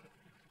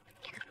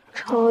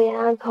臭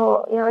丫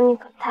头，养你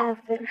可太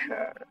费事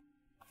了。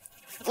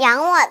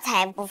养我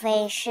才不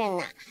费事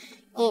呢。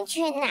你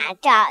去哪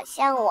找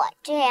像我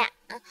这样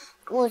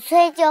5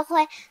岁就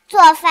会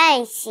做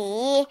饭、洗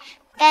衣、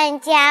干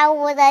家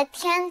务的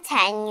天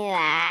才女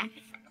儿？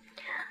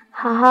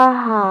好好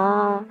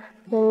好，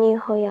那你以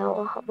后养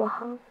我好不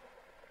好？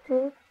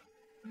嗯。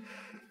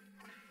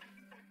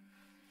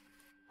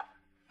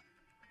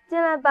进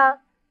来吧。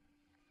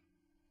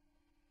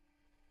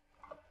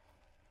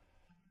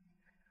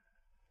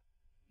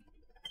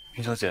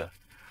云小姐，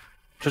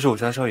这是我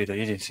家少爷的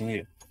一点心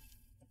意。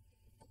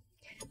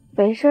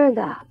没事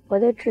的，我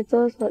的职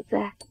责所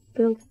在，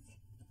不用客气。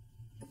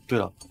对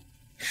了，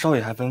少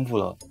爷还吩咐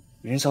了，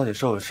云小姐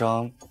受了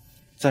伤，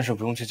暂时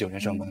不用去酒店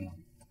上班了。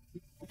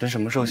等什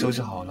么时候休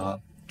息好了，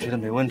觉得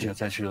没问题了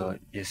再去了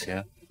也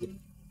行。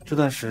这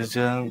段时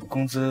间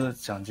工资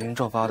奖金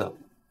照发的。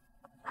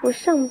不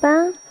上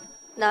班？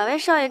哪位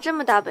少爷这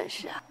么大本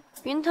事啊？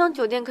云堂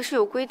酒店可是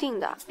有规定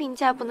的，病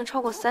假不能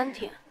超过3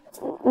天。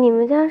你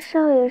们家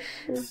少爷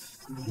是？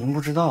您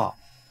不知道，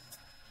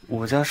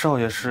我家少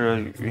爷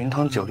是云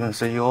堂酒店的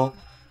CEO，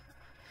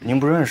 您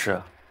不认识？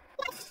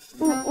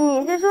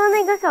你是说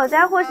那个小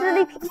家伙是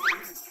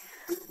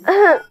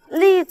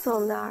厉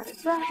总的儿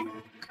子？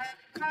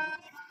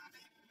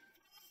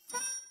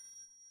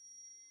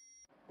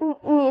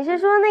你是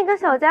说那个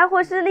小家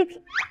伙是厉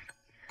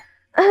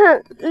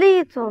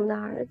总的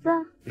儿子？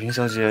云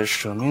小姐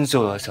舍命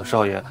救了小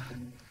少爷，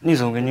厉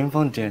总给您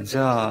放点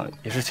假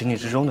也是情理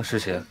之中的事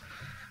情。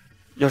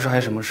要是还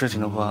有什么事情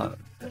的话，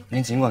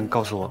您尽管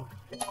告诉我。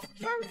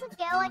上次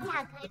给我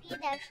巧克力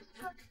的叔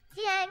叔，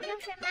竟然就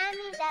是妈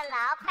咪的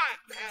老板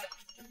啊！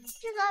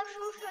这个叔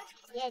叔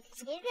也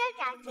急着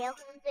找结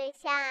婚对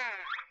象啊！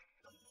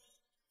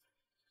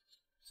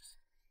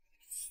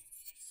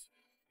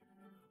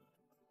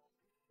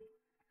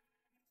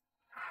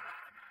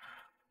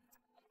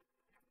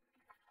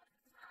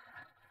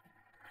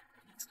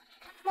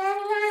妈妈，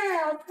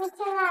我出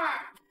去了。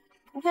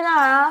你去哪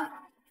儿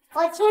啊？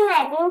我去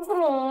买冰淇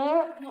淋。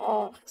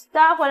哦，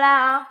待会儿回来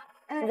啊。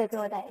记得给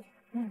我带一个。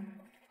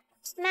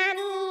妈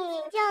咪，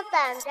就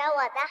等着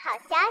我的好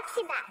消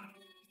息吧。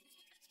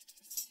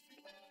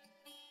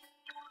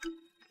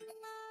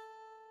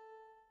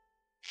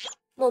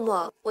默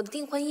默，我的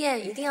订婚宴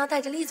一定要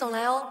带着厉总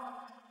来哦。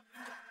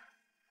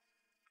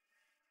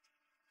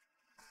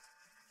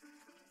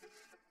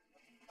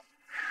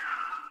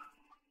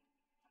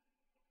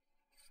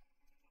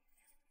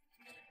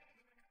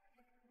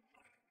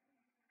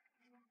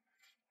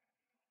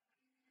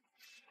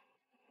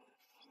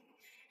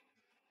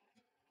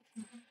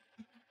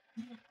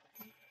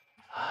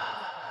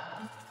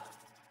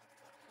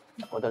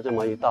我都这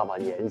么一大把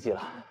年纪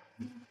了，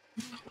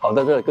跑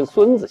到这儿跟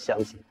孙子相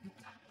亲，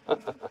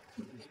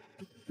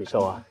你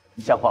说啊，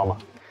像话吗？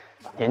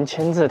您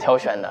亲自挑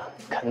选的，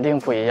肯定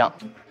不一样。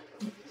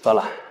算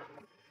了，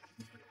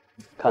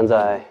看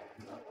在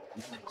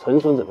存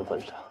孙子的份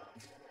上，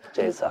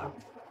这次啊，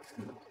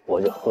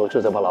我就呵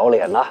斥这把老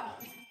脸了。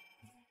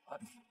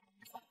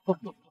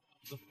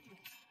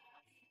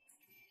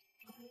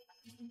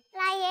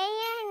老爷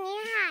爷你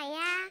好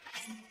呀。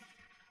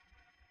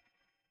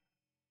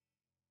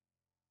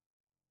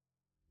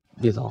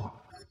厉总，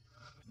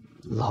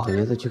老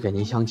爷子去给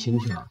您相亲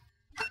去了。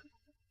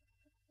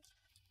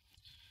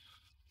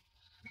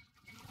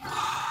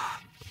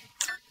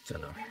在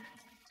哪儿？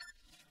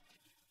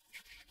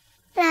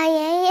老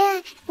爷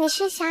爷，你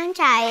是想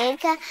找一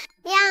个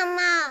样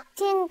貌、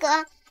性格、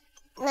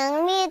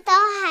能力都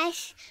还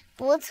是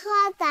不错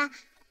的，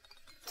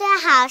最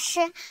好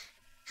是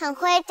很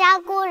会照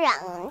顾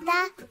人的，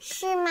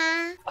是吗？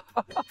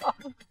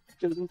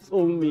真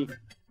聪明。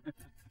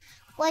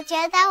我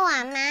觉得我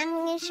妈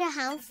咪是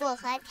很符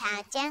合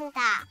条件的。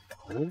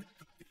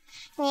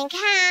你看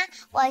啊，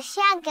我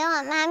需要给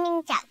我妈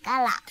咪找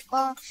个老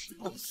公，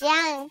你需要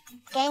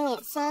给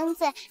你孙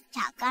子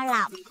找个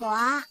老婆。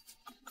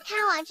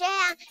看我这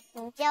样，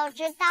你就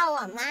知道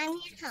我妈咪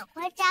很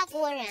会照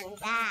顾人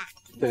的。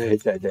对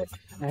对对，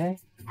哎，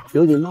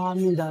有你妈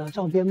咪的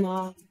照片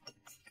吗？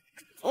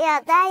有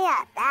的，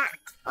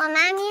我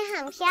妈咪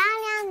很漂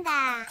亮的。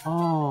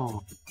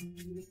哦，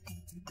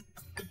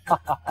哈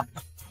哈哈。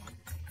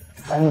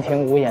3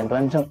庭五眼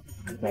端正，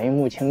眉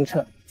目清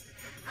澈，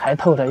还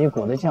透着一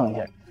股子犟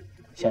劲儿。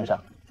先生，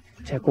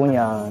这姑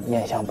娘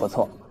面相不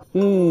错。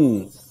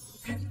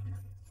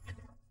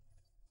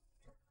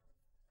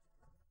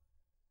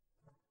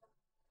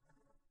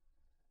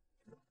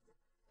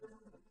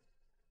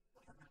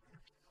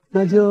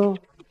那就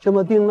这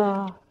么定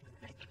了。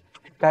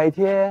改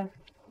天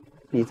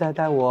你再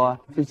带我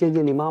去见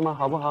见你妈妈，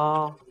好不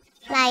好？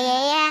老爷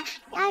爷，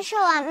要是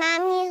我妈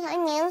咪和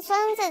您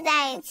孙子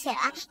在一起了，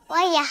我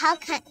以后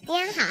肯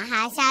定好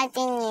好孝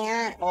敬您。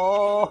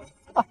哦，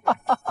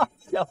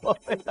小宝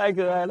贝太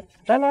可爱了！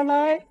来来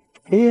来，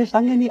爷爷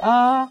赏给你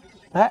啊！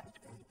来，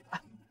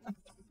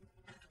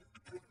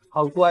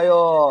好乖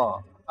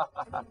哟！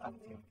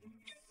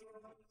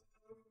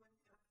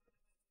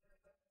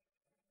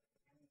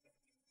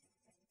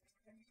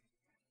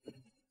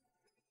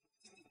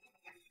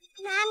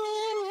妈咪，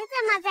你怎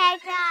么在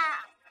这儿？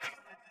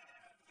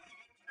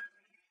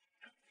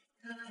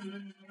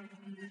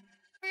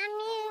妈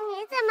咪，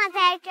你怎么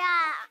在这儿？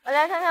我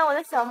来看看我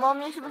的小猫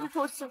咪是不是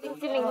偷吃冰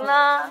淇淋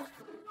了。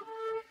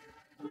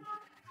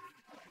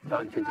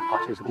要你这句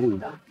话谁是故意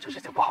的，这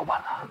事就不好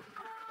办了。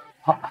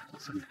好，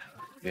送你。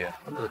爷爷，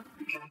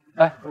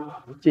哎，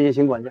谢谢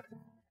邢管家。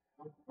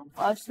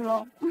我要吃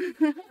喽。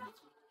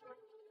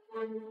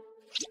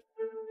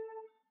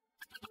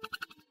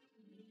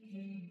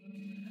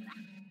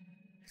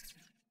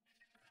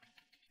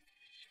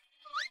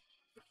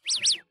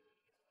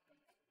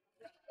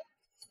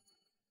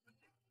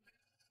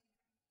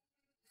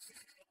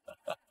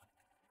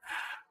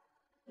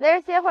在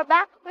这歇会儿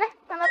吧，来，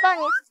妈妈抱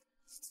你。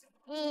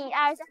1、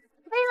2、3，飞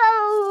喽！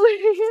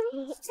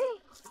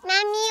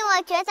妈咪，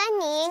我觉得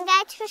你应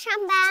该去上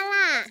班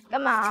啦。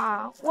干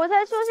嘛？我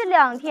才休息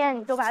2天，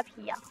你就把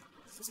皮呀？妈咪，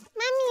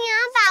你要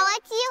把握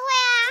机会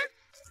啊！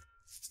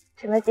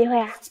什么机会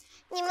啊？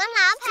你们老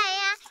板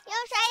呀，又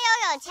帅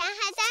又有钱，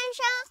还单身，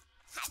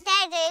还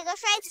带着一个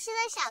帅气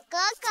的小哥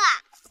哥。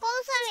公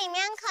司里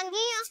面肯定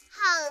有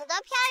很多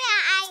漂亮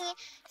阿姨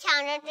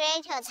抢着追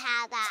求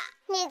他的。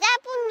你再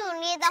不努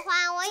力的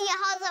话，我以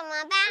后怎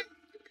么办？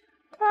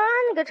啊，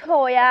你个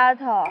臭丫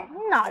头，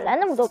你哪来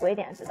那么多鬼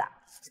点子的？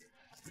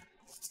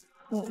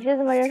你是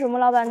怎么认识我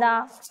们老板的？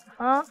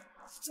啊，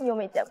你又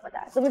没见过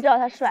他，怎么知道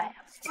他帅呀？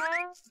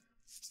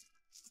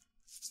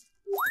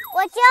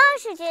我就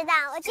是知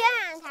道，我就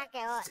让他给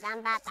我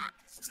当爸爸。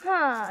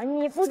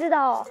哼，你不知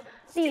道，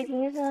厉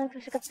庭生可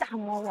是个大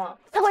魔王，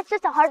他会吃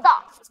小孩的。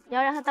你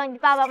要让他当你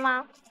爸爸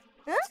吗？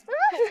叔叔，这里。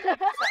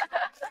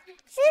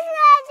叔叔，这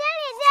里。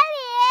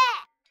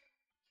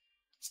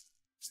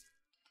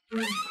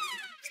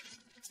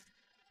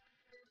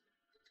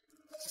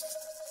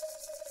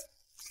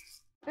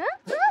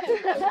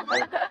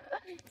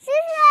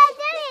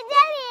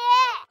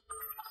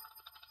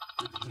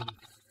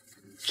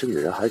这女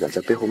人还敢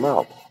在背后骂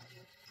我，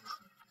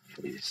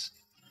有意思。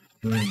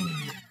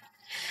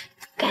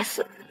该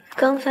死，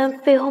刚才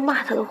背后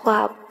骂他的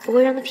话不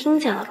会让他听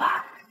见了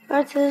吧？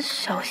而且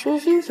小星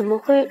星怎么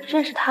会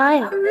认识他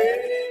呀？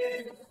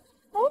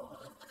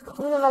你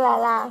怎么来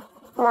啦，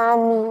妈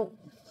咪？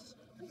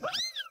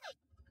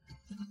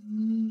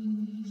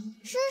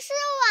叔叔，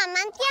我们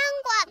见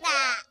过的。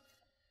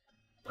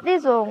厉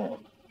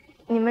总，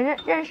你们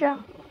认识？妈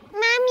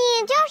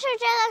咪，就是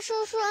这个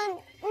叔叔，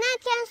那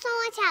天送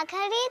我巧克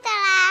力的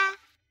啦。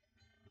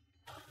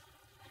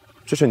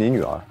这是你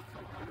女儿？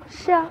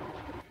是啊。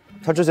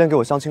她之前给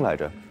我相亲来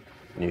着，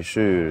你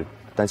是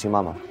单亲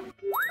妈妈？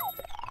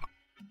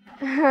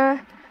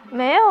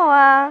没有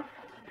啊，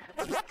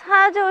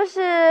她就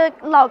是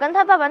老跟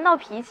她爸爸闹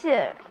脾气，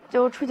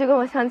就出去跟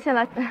我相亲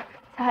了。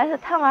小孩子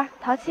贪玩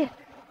淘气。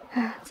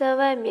在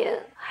外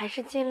面还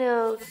是尽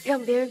量让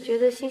别人觉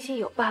得星星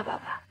有爸爸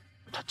吧。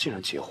她竟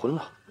然结婚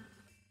了！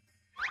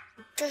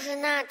这是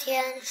那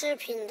天视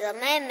频的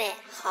妹妹，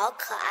好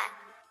可爱。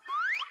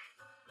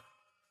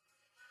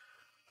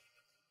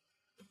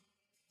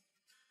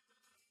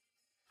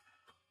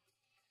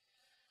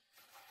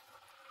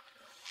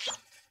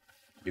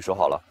你说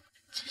好了？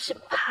真是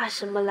怕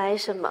什么来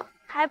什么，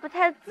还不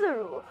太自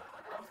如。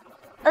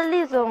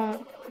厉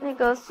总，那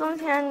个松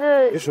前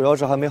的，你手要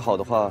是还没好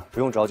的话，不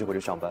用着急回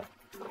去上班，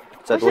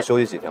再多休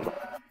息几天吧。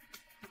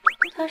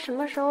他什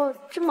么时候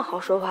这么好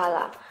说话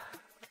了？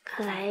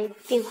看来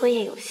订婚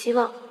宴有希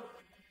望。妈咪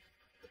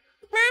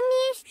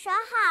说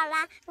好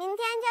了，明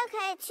天就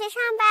可以去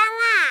上班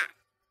啦。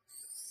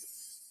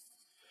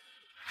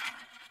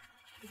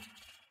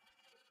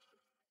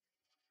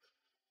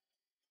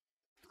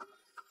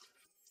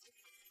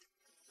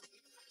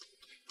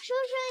叔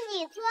叔，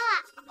你坐，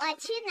我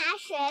去拿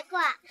水果。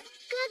哥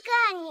哥，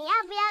你要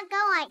不要跟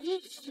我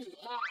一起？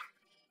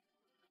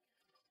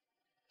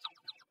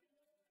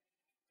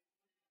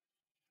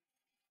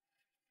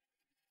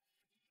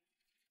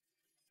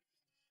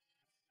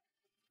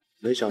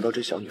没想到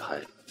这小女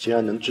孩竟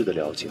然能治得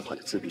了进化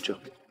的自闭症。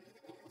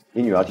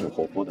你女儿挺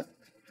活泼的。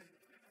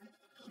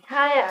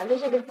她呀，就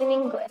是个机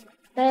灵鬼，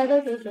大家都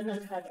挺喜欢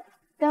她的。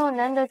但我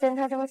难得见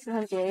她这么喜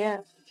欢别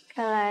人，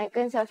看来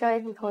跟小少爷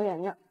挺投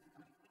缘的。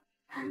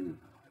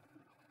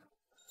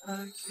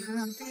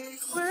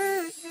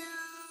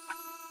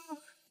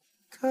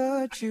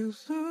Could you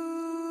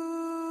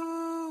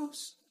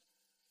lose?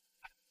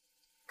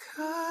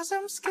 'Cause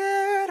I'm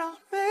scared I'll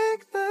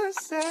make the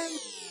same.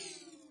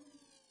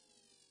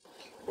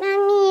 妈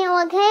咪，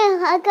我可以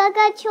和哥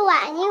哥去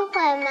玩一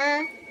会儿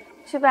吗？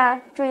去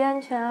吧，注意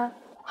安全啊。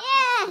耶！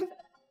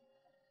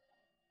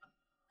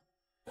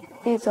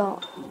厉总，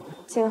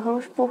景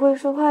恒不会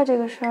说话这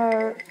个事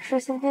儿是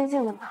先天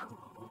性的吗？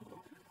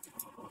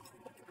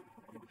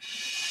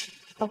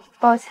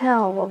抱歉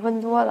啊，我问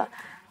多了。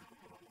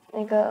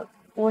那个，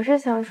我是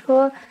想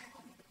说，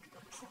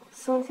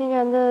宋欣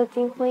然的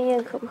订婚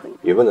宴可不可以？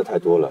你问的太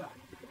多了，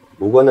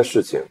无关的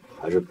事情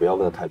还是不要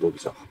问的太多比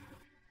较好。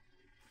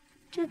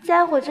这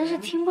家伙真是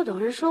听不懂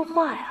人说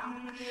话呀！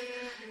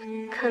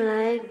看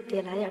来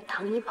得来点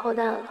糖衣炮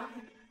弹了。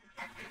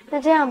那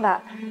这样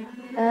吧，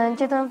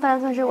这顿饭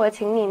算是我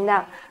请您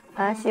的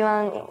啊，希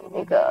望你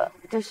那个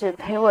就是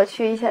陪我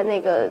去一下那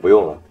个。不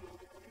用了，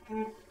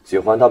景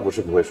欢他不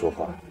是不会说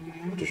话，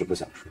只是不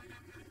想说。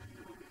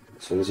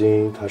曾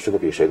经他是个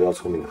比谁都要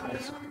聪明的孩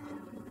子，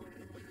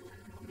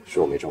是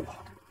我没照顾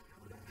好。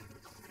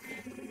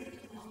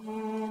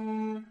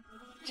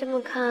这么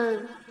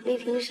看，厉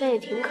庭生也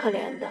挺可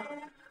怜的，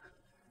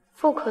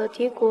富可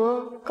敌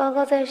国，高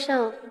高在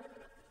上，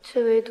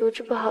却唯独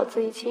治不好自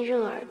己亲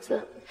生儿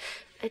子。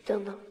哎，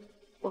等等，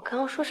我刚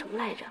刚说什么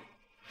来着？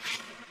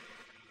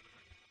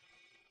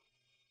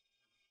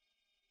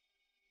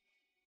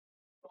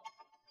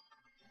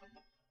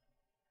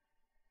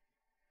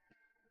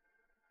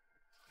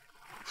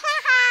哈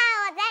哈，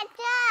我在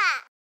这。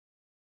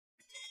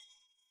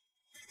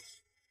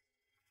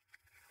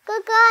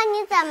哥哥，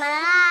你怎么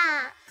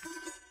啦？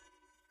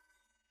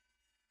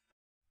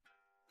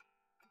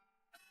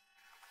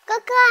哥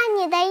哥，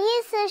你的意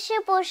思是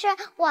不是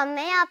我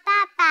没有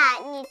爸爸，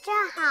你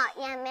正好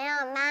也没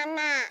有妈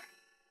妈？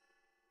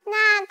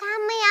那他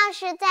们要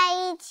是在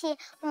一起，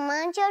我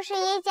们就是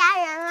一家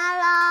人了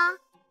咯。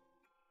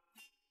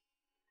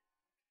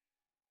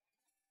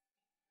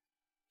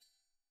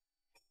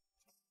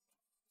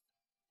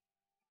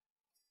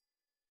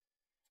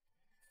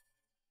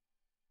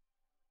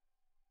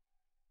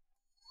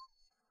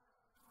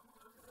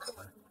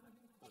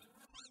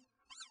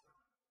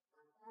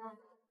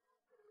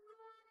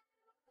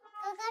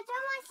哥哥这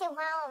么喜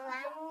欢我妈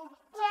咪，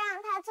就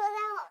让他坐在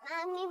我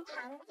妈咪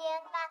旁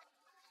边吧。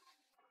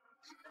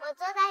我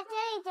坐在这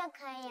里就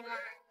可以了。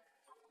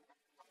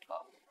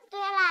对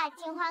了，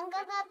景欢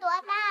哥哥多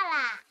大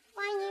啦？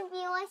万一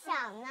比我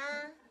小呢？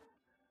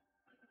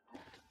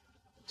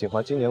景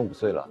欢今年5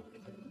岁了，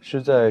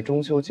是在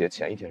中秋节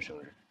前一天生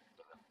日。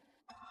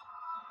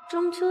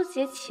中秋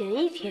节前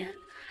一天，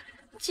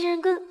既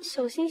然跟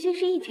小星星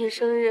是一天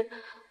生日，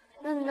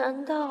那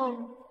难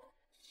道……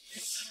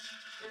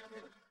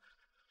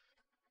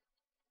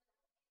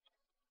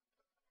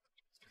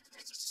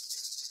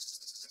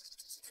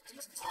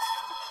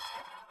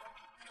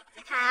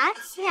好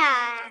巧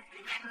啊！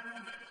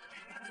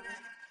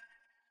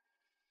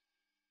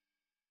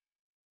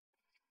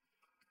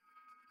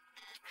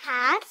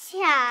好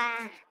巧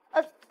啊！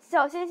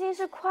小星星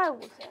是快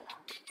5岁了。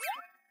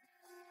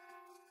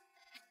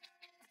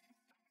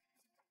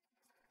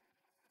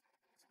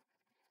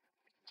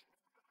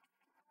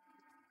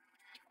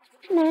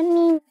妈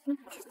咪，你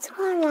记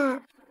错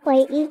了，我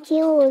已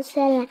经5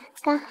岁了，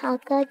刚好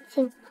跟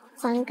景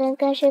欢哥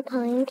哥是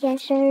同一天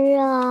生日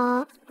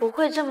哦。不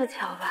会这么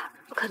巧吧？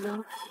不可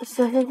能。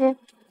小星星，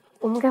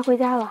我们该回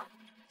家了。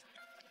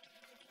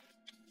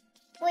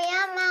不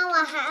要嘛，我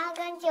还要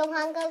跟景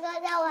欢哥哥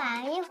再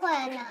玩一会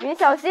儿呢。别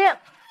小心！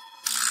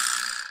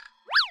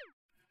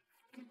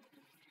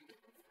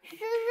叔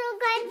叔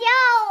快救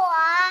我！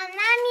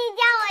妈咪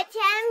叫我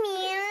全名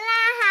了，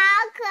好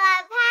可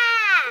怕！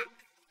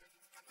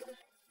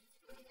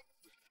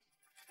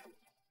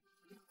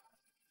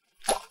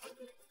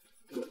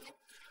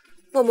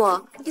默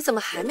默，你怎么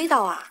还没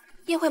到啊？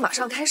宴会马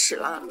上开始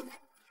了。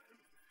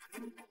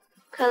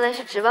看来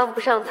是指望不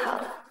上他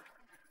了。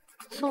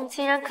宋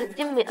清然肯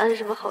定没安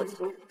什么好心，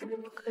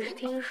可是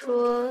听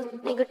说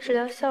那个治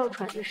疗哮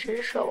喘的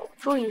神手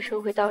朱医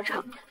生会到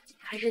场，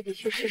还是得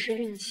去试试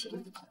运气。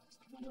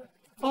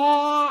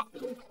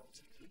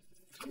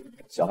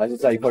小孩子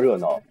在一块热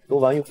闹，多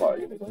玩一会儿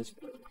也没关系。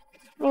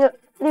那个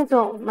厉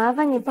总，麻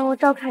烦你帮我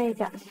照看一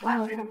下，我还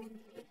有事儿。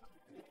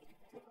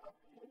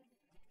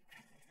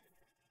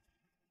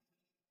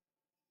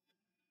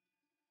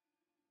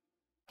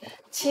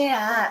清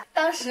然，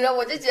当时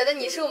我就觉得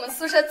你是我们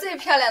宿舍最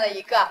漂亮的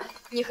一个，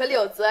你和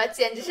柳泽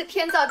简直是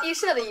天造地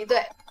设的一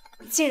对。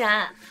竟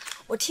然，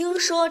我听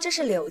说这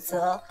是柳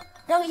泽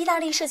让意大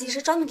利设计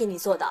师专门给你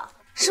做的，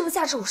是不是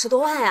价值50多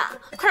万呀？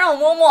快让我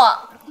摸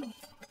摸。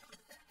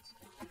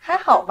还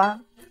好吧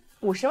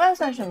，50万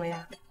算什么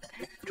呀？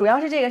主要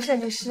是这个设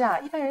计师啊，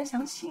一般人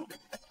想请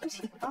都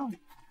请不到呢。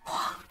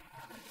哇，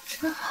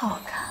真好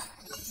看！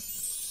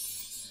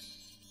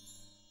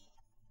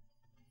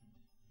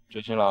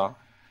追新郎，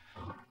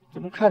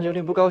怎么看着有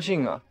点不高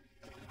兴啊？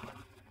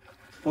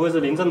不会是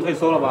临阵退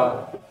缩了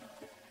吧？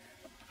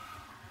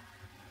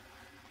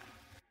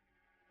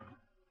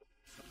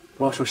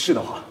我要说是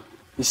的话，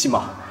你信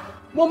吗？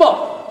默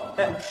默，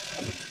哎，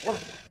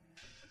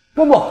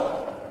默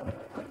默，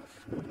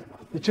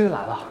你真的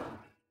来了？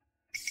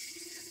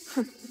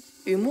哼，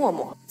于默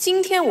默，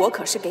今天我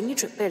可是给你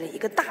准备了一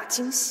个大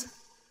惊喜，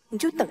你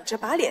就等着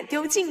把脸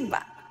丢尽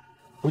吧。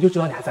我就知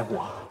道你还在乎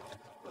我。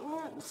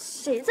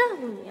谁在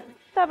乎你？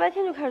大白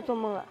天就开始做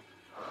梦了。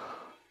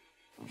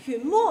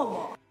云默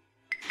默，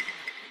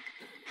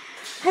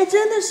还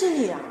真的是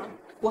你啊！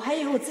我还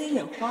以为我自己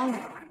眼花了。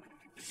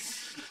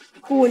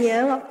5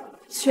年了，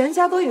全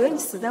家都以为你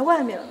死在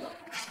外面了。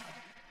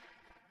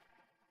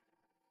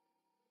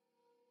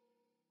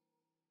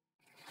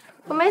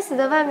我没死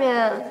在外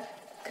面，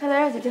看来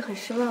让姐姐很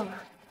失望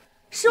啊。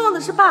失望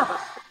的是爸爸，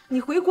你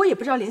回国也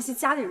不知道联系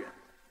家里人，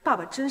爸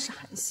爸真是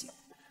寒心。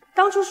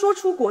当初说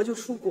出国就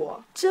出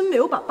国，真没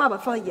有把爸爸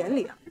放在眼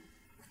里啊。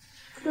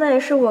那也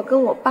是我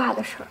跟我爸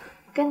的事儿，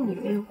跟你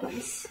没有关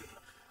系。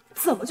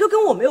怎么就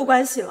跟我没有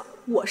关系了？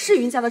我是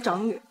云家的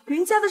长女，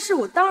云家的事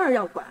我当然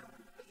要管。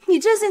你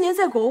这些年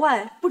在国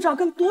外，不知道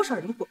跟多少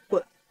人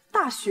混，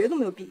大学都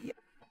没有毕业，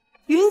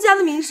云家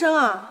的名声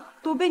啊，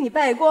都被你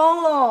败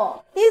光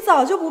了。你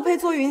早就不配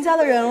做云家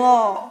的人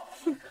了。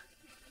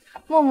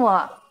默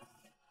默，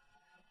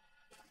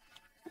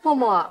默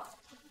默，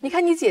你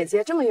看你姐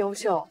姐这么优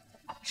秀，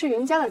是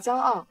云家的骄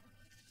傲，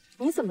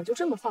你怎么就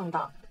这么放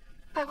荡，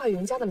败坏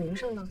云家的名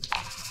声呢？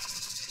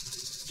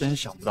真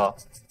想不到，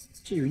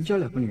这云家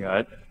2个女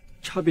儿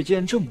差别竟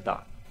然这么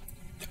大。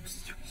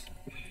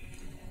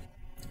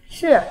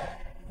是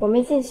我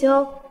没进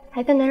修，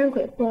还跟男人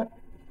鬼混，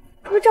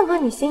不是正合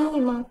你心意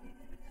吗？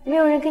没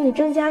有人给你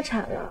争家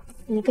产了，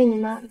你跟你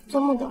妈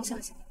做梦都要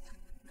相信。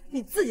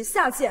你自己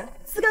下贱，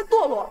自甘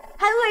堕落，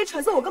还恶意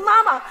揣测我跟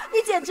妈妈，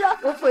你简直……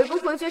我回不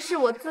回去是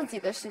我自己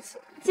的事情，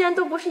既然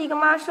都不是一个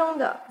妈生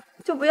的，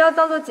就不要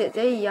当做姐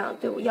姐一样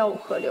对我吆五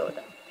喝六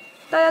的。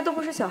大家都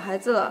不是小孩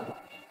子了，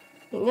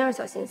你那样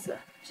小心思，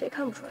谁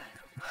看不出来？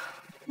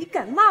你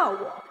敢骂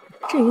我？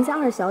这云家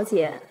2小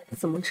姐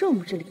怎么这么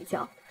不知礼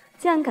教，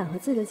竟然敢和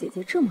自己的姐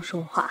姐这么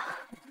说话，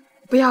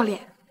不要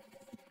脸！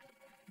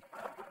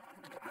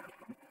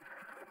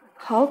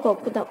好狗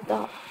不等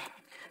到。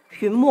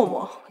云默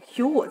默，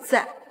有我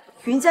在，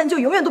云家你就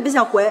永远都别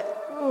想回。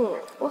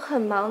我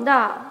很忙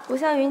的，不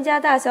像云家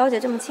大小姐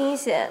这么清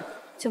闲，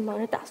就忙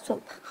着打算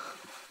吧。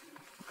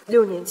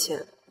6年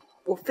前，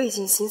我费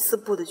尽心思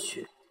布的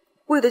局，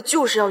为的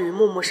就是让云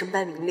默默身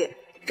败名裂，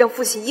让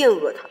父亲厌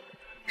恶他，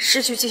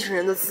失去继承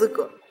人的资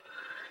格。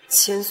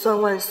千算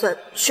万算，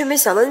却没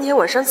想到那天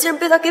晚上竟然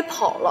被他给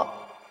跑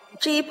了。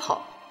这一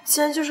跑，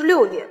竟然就是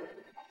6年。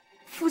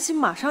父亲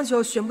马上就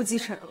要宣布继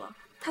承人了，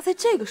他在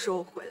这个时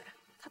候回来，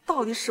他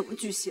到底什么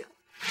巨蟹？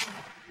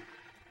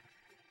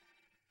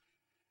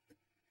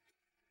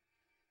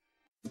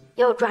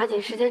要抓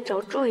紧时间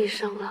找朱医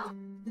生了。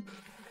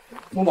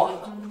默默，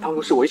当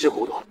初是我一时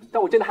糊涂，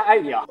但我真的还爱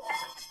你啊！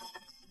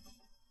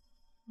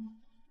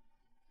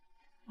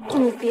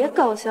你别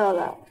搞笑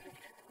了，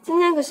今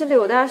天可是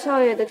柳大少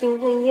爷的订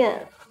婚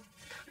宴。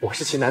我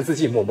是情难自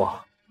禁，默默。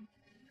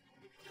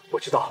我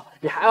知道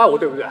你还爱我，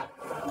对不对？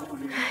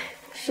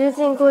时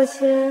近过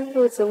千，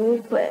落子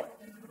无悔。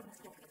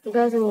我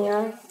告诉你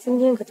啊，今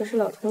天可都是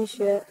老同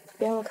学，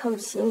别让我看不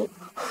起你，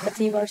把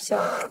自己玩笑。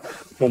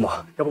默默，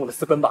要不我们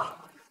私奔吧？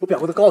我表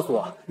哥都告诉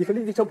我，你和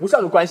厉地成不是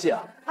那种关系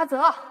啊。阿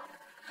泽，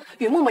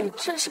云默默，你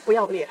真是不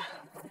要脸！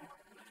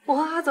我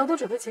和阿泽都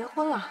准备结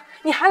婚了，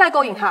你还来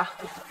勾引他？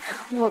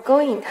我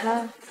勾引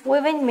他？我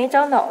以为你没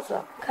长脑子，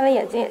看来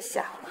眼睛也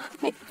瞎了。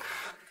你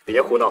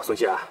别胡闹，孙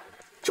茜，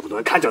这么多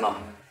人看着呢。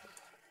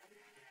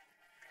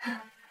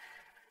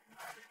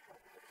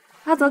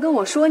阿泽跟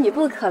我说你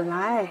不肯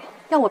来，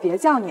要我别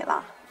叫你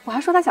了。我还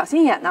说他小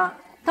心眼呢。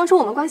当初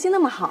我们关系那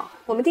么好，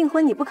我们订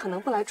婚你不可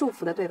能不来祝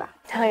福的，对吧？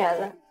当然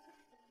了。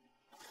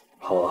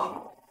好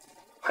啊，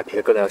还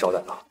别跟人家招待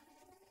了。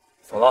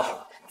走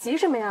了。急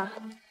什么呀？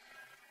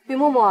云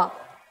默默，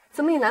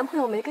怎么你男朋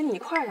友没跟你一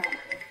块儿来？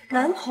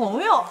男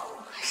朋友？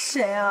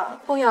谁啊？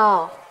风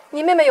瑶，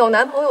你妹妹有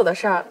男朋友的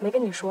事儿没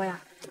跟你说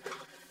呀？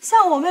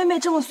像我妹妹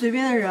这么随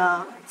便的人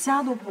啊，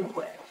家都不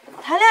回。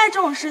谈恋爱这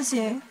种事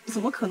情，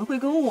怎么可能会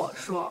跟我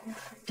说？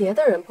别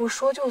的人不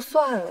说就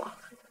算了，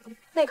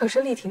那可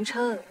是厉廷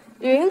琛，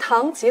云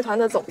堂集团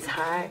的总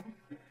裁。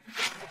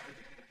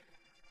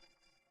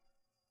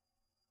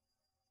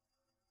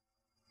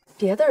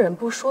别的人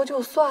不说就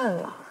算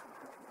了，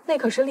那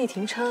可是厉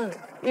廷琛，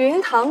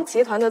云堂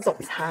集团的总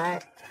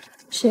裁。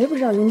谁不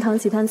知道云堂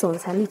集团总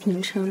裁厉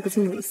廷琛不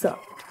近女色？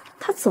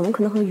他怎么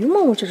可能和于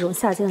默默这种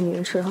下贱的女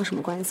人扯上什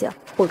么关系啊？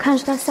我看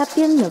是他瞎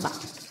编的吧。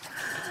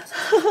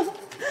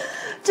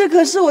这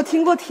可是我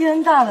听过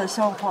天大的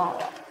笑话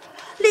了。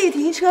厉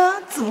廷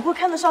琛怎么会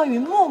看得上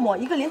云默默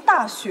一个连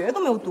大学都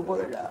没有读过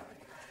的人？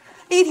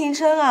厉廷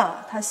琛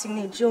啊，他心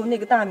里只有那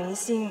个大明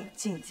星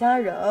景家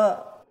人。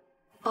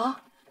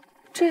啊，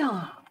这样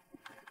啊？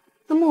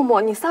那默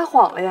默你撒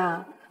谎了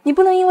呀！你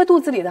不能因为肚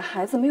子里的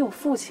孩子没有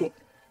父亲，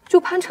就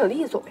攀扯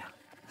厉总呀！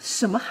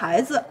什么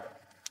孩子？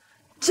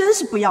真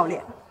是不要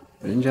脸！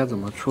人家怎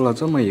么出了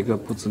这么一个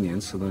不知廉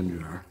耻的女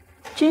儿？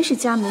真是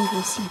家门不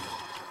幸。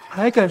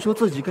还敢说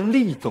自己跟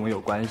厉总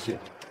有关系，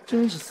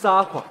真是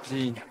撒谎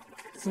精，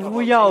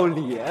不要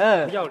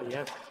脸！不要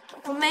脸！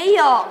我没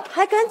有，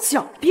还敢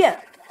狡辩！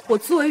我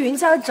作为云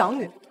家的长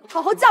女，好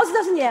好教训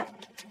教训你。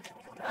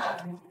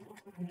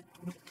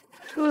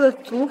除了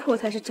族谱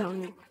才是长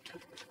女，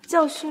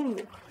教训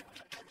我，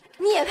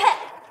你也配？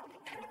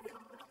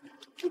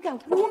你敢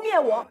污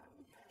蔑我？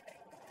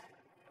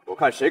我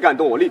看谁敢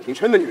动我厉廷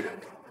琛的女人。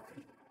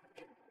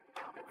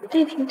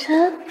厉廷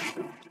琛，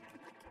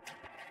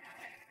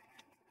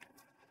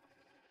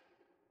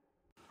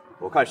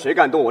我看谁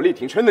敢动我厉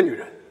廷琛的女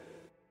人。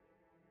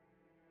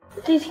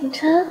厉廷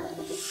琛，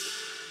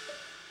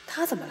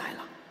他怎么来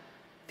了？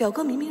表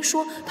哥明明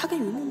说他跟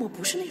于默默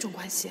不是那种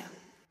关系。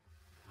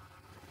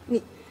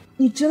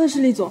你真的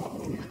是厉总？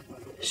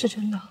是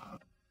真的。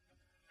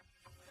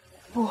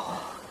不，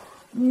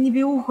你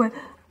别误会，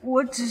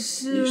我只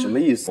是……你什么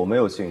意思？我没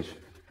有兴趣。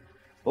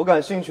我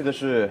感兴趣的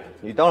是，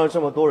你当着这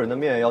么多人的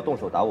面要动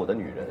手打我的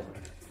女人，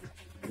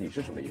你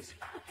是什么意思？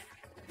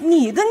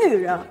你的女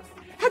人，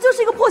她就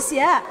是一个破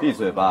鞋。闭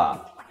嘴吧！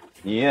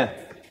你，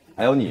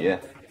还有你，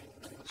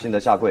现在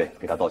下跪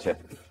给她道歉。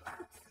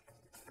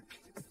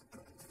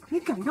你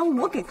敢让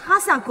我给她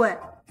下跪？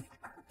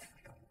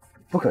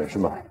不肯是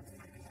吗？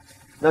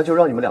那就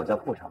让你们两家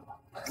破产吧。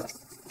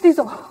厉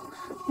总，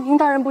您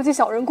大人不计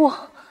小人过。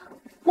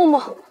默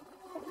默，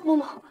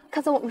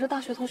看在我们是大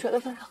学同学的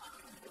份上，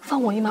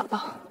放我一马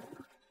吧。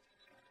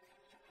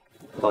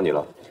到你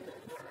了。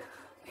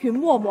云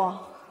默默，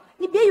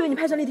你别以为你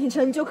拍上厉廷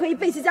琛，你就可以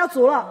背弃家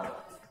族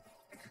了。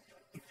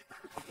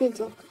厉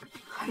总，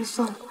还是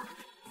算了。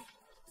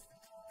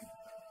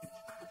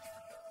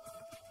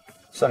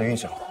算你运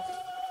气好。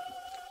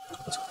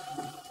不错。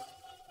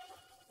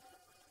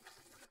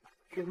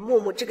云默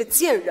默这个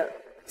贱人，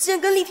既然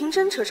跟厉廷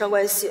琛扯上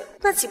关系，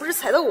那岂不是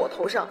踩到我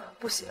头上？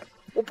不行，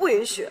我不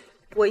允许，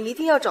我一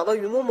定要找到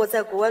云默默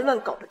在国外乱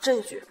搞的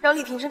证据，让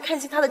厉廷琛看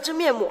清他的真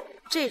面目。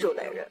这种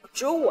男人，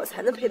只有我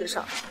才能配得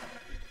上。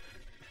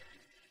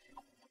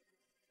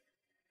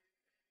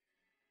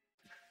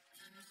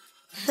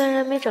虽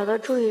然没找到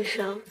朱医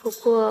生，不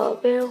过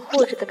被人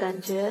护着的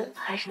感觉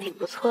还是挺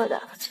不错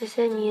的。这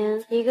些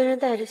年，一个人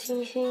带着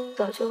星星，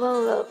早就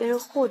忘了被人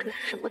护着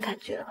是什么感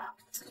觉了。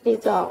厉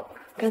总，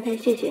刚才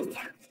谢谢你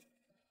啊。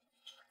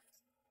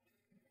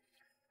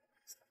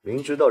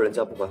明知道人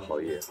家不怀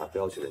好意，还非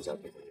要去人家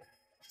边缘。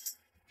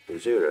你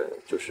这个人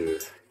就是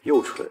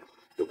又蠢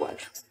又不安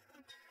生。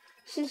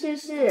是，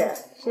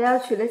谁要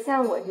娶了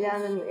像我这样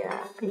的女人，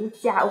可以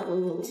家无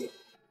宁日。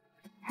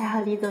还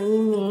好李总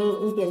英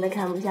明，一点都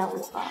看不上我。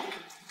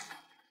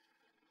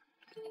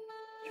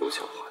油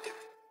腔滑调。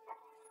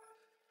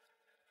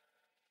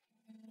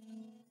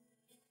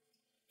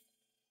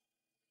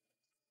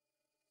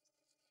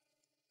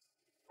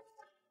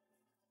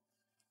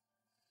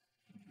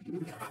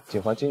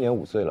景华今年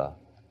5岁了，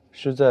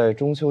是在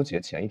中秋节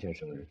前一天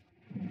生日。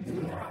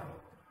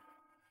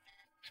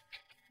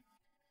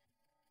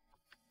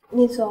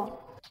厉总，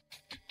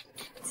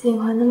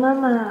景华的妈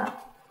妈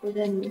不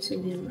在你们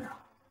身边吗？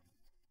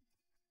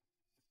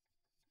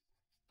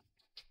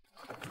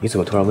你怎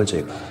么突然问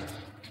这个？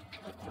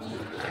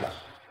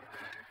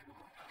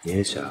你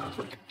也想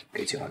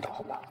给景华当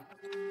后妈？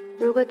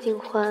如果景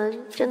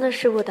环真的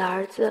是我的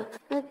儿子，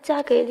那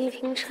嫁给厉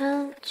廷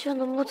琛就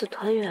能母子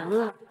团圆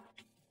了。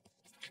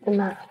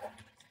妈，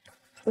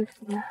不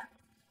行啊，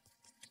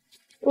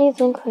厉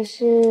总可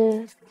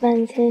是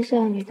万千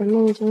少女的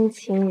梦中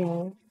情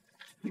人，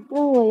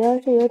那我要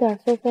是有点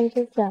非分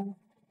之想，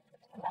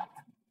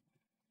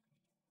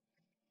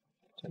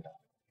真的？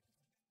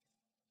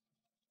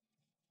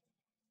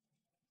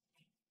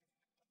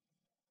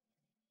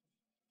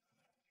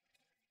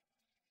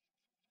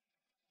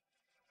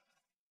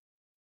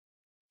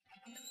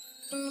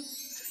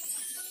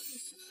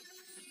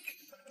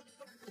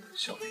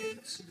小骗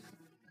子，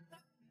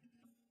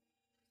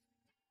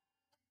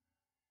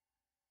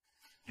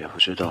也不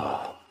知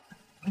道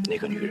那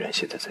个女人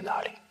现在在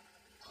哪里。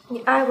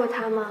你爱过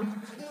她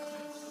吗？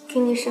给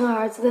你生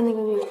儿子的那个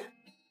女人。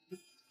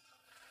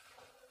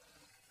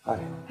爱？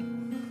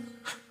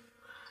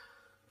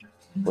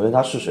我连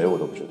她是谁我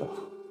都不知道。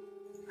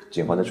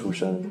景环的出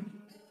生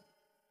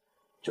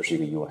就是一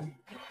个意外。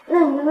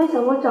那你没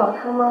想过找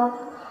她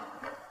吗？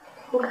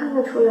我看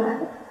得出来，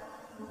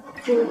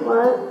景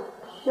环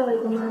需要一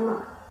个妈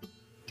妈。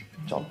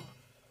找了，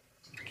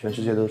全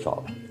世界都找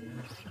了，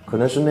可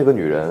能是那个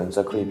女人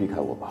在刻意避开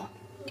我吧。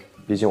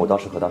毕竟我当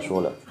时和她说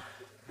了，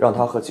让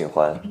她和景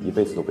环一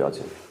辈子都不要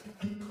见面。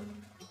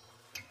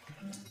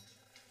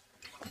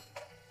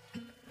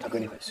她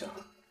跟你很像，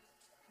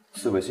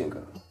刺猬性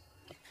格，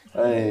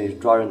爱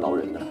抓人挠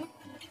人的。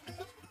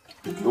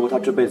如果她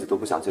这辈子都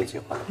不想见景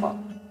环的话，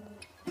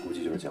估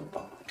计就是见不到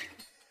了。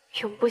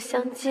永不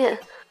相见。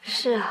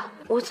是啊，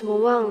我怎么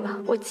忘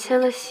了？我签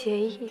了协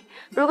议，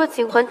如果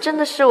景环真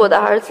的是我的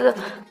儿子，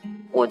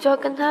我就要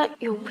跟他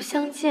永不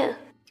相见。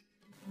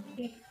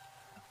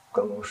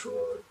跟我说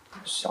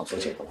想做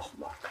景环的后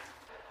妈。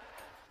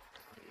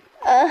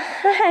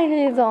嗨，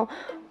厉总，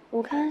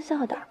我开玩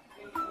笑的，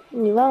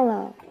你忘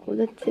了我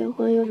都结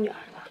婚有女儿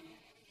了。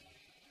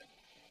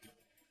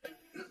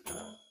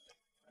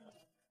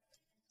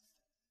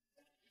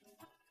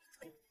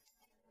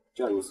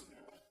这样意思。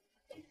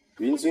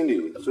云经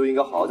理就应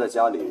该好好在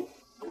家里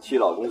替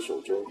老公守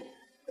贞，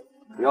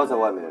不要在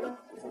外面。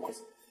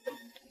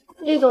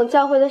厉总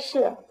教诲的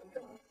是，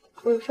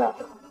我有事儿。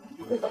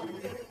厉总。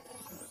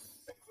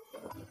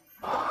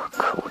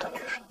可恶的女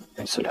人，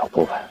每次聊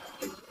不完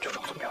就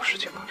装作没有事。事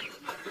情发生。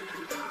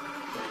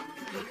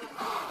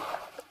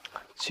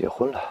结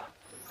婚了，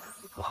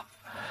很好。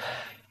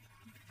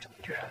这个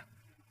女人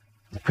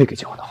不配给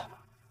结婚的号码。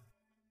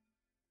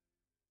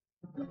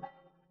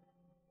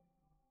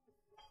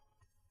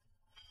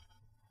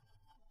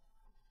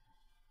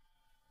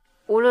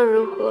无论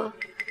如何，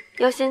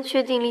要先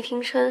确定厉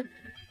廷琛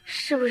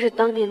是不是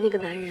当年那个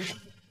男人。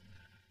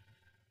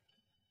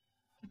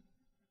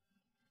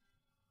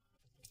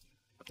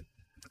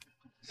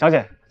小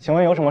姐，请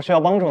问有什么需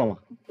要帮助的吗？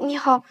你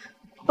好，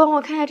帮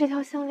我看一下这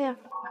条项链。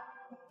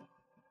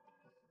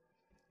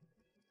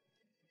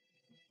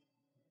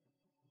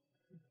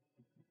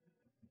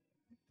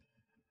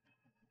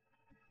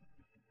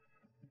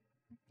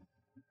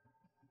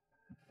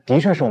的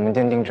确是我们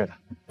店定制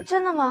的，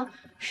真的吗？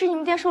是你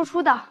们店售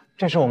出的？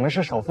这是我们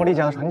市首富厉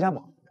家的传家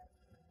宝。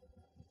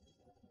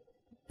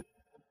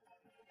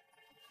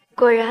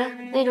果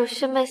然，那种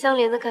血脉相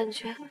连的感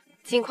觉。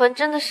景宽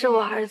真的是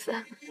我儿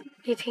子，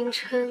厉廷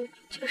琛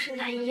就是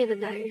那一夜的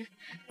男人，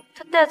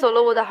他带走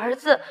了我的儿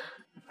子，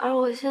而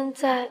我现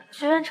在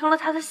居然成了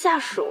他的下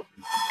属。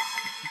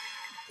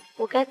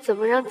我该怎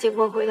么让景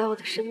宽回到我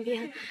的身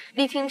边？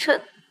厉廷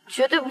琛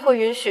绝对不会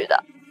允许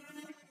的。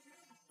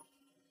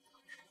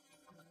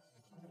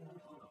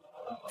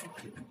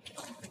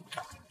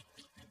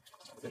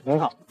您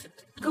好，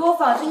给我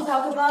仿制一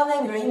条跟刚刚那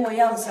女人一模一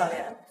样的项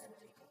链。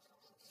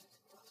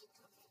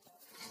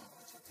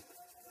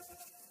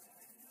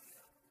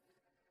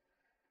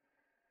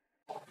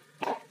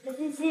小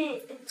西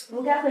西，我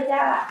们该回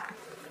家了。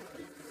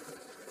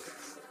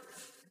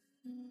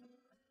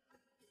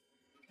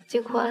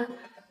景宽，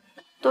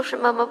都是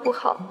妈妈不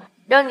好，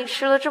让你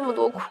吃了这么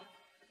多苦。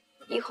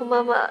以后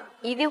妈妈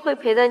一定会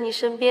陪在你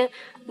身边，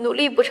努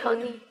力补偿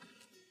你。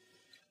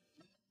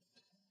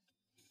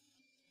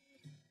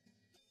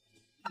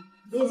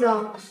李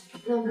总，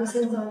那我们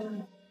先走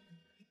了。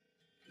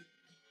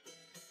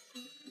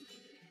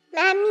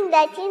妈咪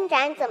的进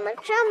展怎么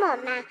这么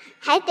慢？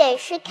还得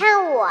是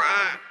看我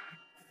啊！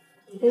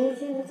林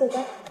欣，你走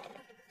吧。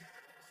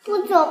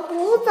不走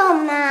不走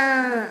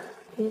嘛！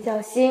你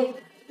小心，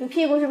你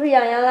屁股是不是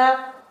痒痒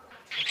啦？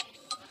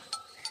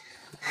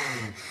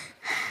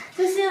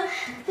小新，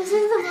小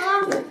新怎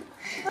么了？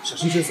小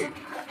心身子。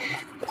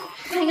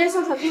他应该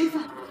哮喘病发，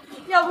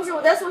要不是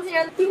我在宋欣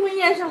然的订婚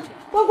宴上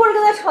光顾着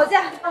跟他吵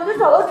架，我就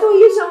找到朱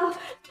医生了。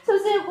小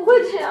新也不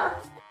会这样。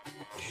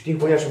去订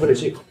婚宴是为了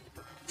这个。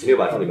今天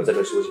晚上你们在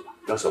这休息吧，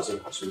让小新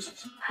好好休息一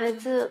下。孩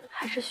子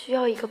还是需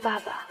要一个爸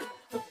爸。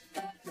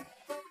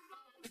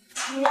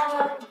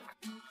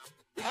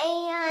哎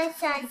呀，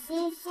小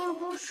星星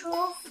不舒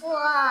服，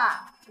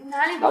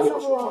哪里不舒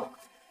服？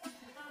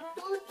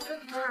肚子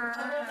疼。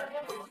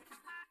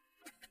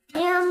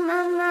让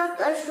妈妈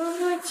和叔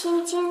叔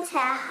亲亲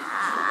才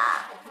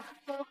好，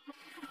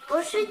不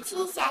是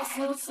亲小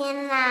星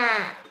星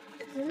啦。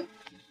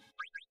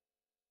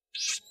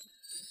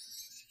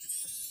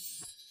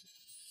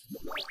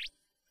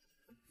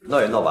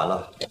闹也闹完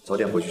了，早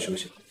点回去休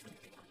息吧。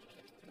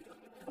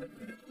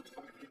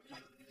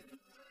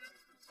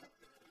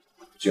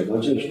景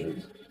欢这是什么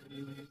意思？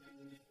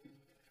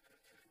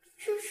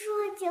叔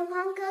叔，景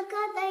欢哥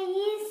哥的意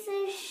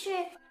思是，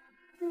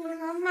你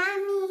和妈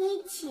咪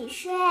一起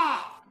睡。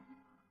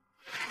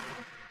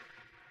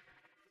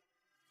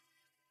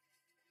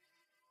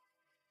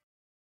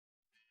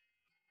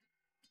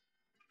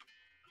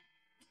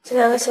这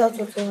两个小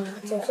祖宗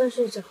啊，总算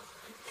睡着了。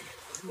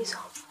你走，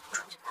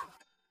出去吧。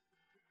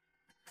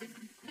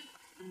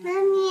妈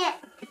咪，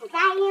我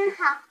答应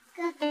好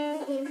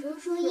跟李叔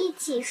叔一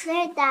起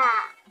睡的。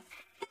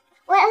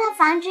为了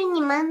防止你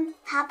们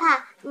逃跑，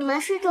你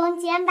们睡中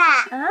间吧。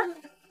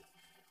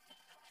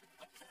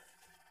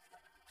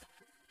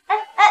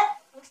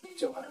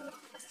景欢，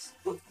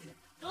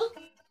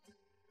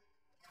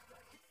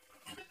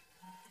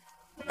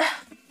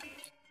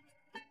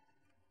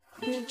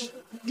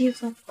李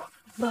总，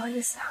不好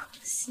意思啊，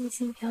星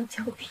星比较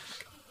调皮。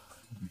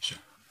没事，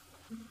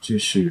这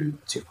是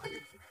景欢。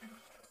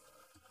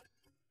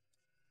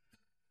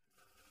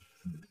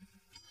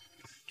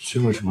这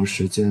么长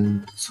时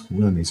间从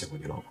来没见过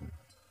你老公，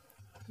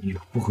你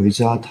不回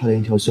家，他连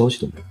一条消息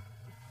都没有，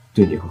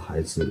对你和孩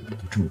子都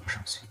这么不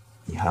上心，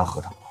你还要和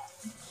他好？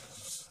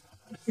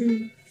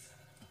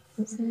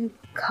我在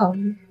考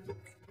虑。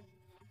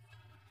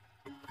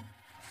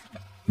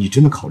你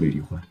真的考虑离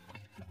婚？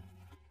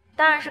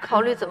当然是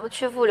考虑怎么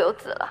去父留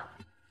子了。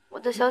我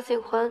的小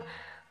景欢，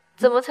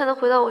怎么才能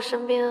回到我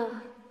身边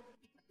啊？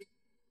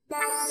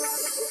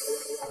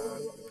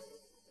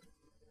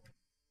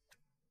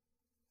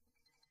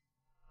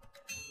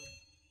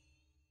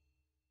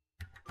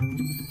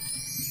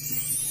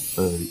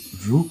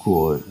如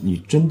果你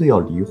真的要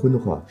离婚的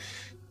话，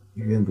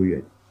你愿不愿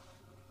意？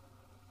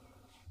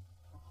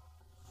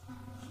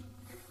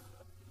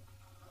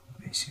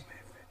没心没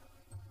肺。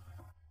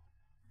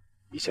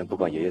以前不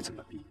管爷爷怎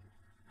么逼，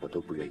我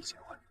都不愿意结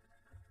婚。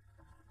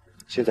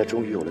现在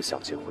终于有了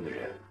想结婚的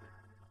人，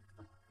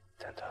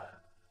但他……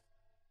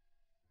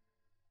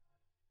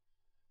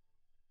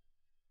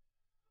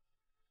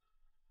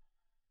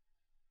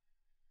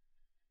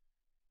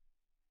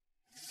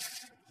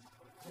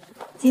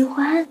锦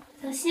环，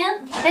小心，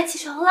该起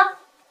床了。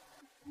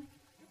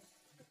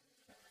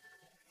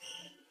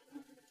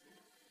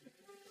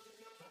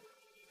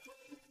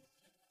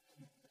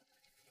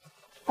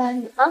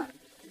班宇啊，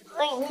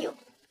哎呦，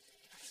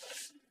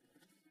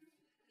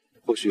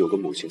或许有个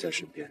母亲在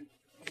身边，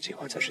锦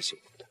环才是幸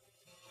福的。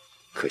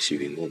可惜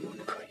云默默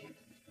不可以。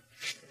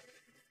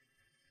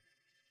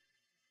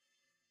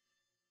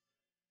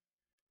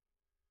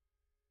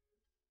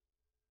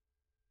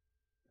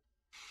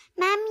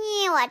妈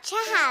咪，我吃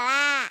好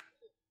啦。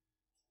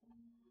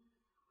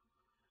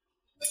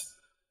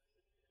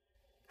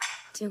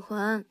锦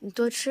环，你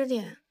多吃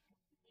点，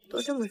都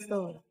这么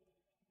瘦了。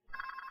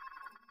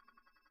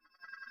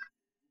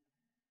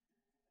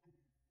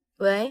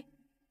喂，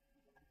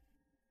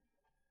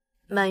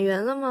满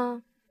员了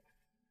吗？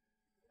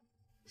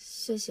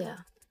谢谢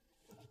啊。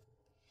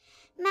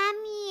妈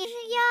咪，是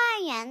幼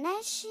儿园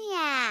的事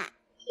呀。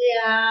是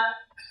呀，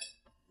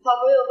好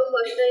不容易有个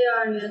合适的幼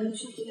儿园，你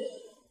去不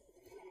了。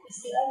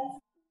行。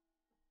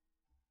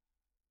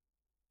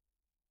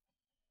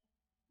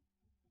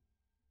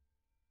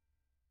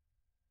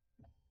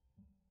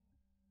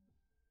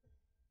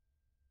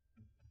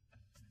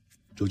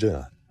周震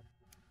啊，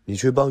你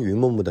去帮云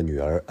默默的女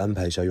儿安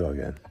排一下幼儿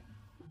园。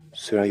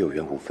虽然有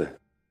缘无分，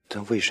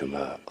但为什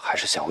么还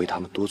是想为他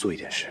们多做一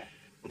点事？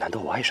难道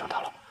我爱上他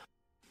了？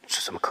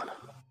这怎么可能？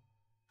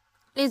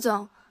厉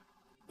总，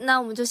那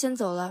我们就先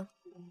走了。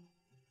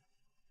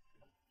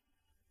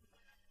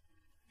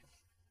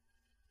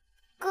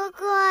哥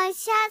哥，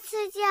下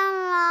次见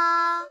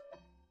了。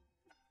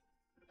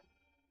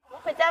我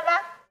们回家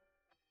吧。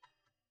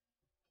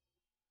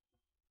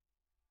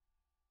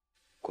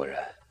果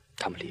然，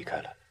他们离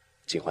开了，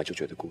锦环就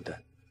觉得孤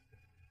单。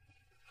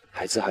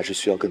孩子还是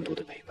需要更多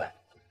的陪伴。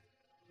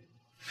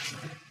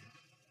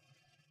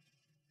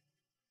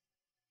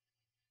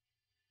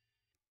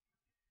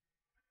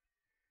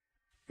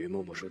云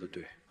默默说的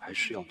对，还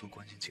是要多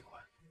关心锦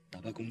环，哪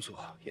怕工作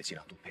也尽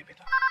量多陪陪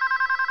他。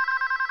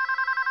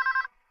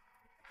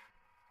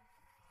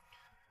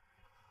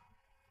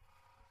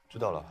知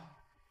道了，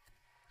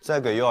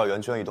再给幼儿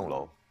园捐一栋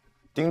楼，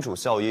叮嘱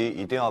校医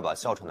一定要把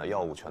哮喘的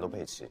药物全都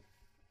备齐，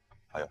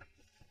还有，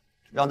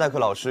让代课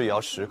老师也要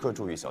时刻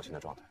注意小新的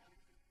状态。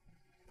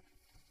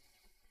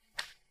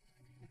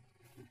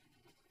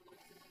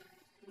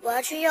我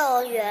要去幼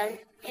儿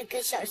园，要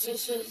跟小星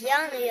星一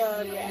样的幼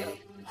儿园。锦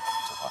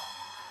环，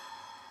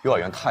幼儿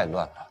园太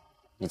乱了，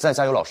你在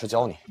家有老师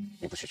教你，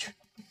你不许去。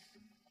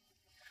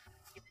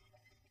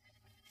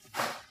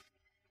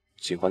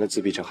锦环的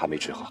自闭症还没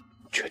治好。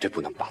绝对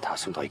不能把他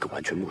送到一个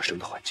完全陌生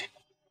的环境。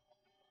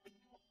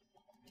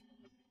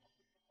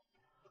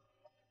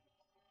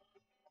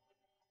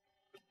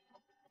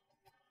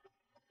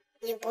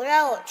你不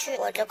让我去，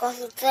我就告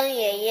诉曾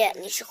爷爷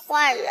你是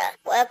坏人，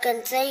我要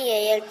跟曾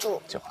爷爷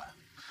住。锦环，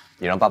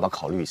你让爸爸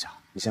考虑一下，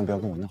你先不要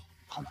跟我闹，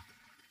好吗？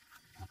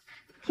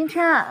听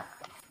琛，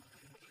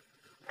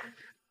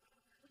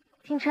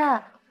听琛，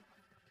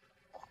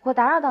我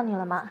打扰到你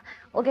了吗？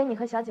我给你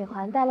和小锦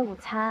环带了午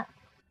餐。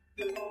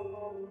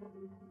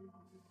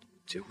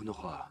结婚的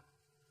话，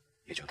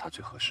也就他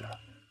最合适了。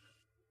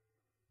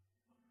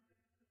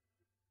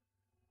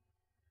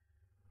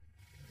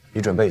你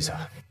准备一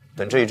下，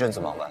等这一阵子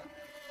忙完，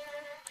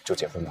就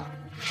结婚吧。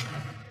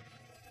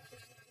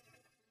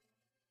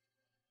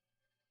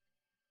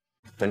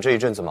等这一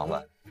阵子忙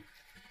完，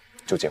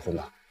就结婚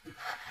吧。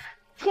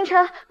听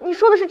琛，你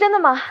说的是真的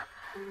吗？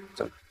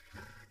怎么？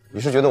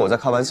你是觉得我在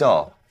开玩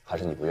笑，还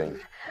是你不愿意？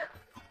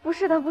不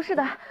是的，不是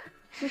的，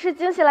只是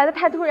惊喜来的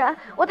太突然，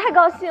我太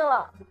高兴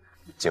了。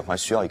锦环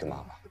需要一个妈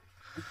妈，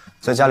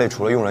在家里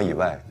除了佣人以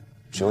外，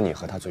只有你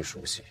和她最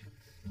熟悉，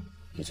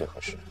你最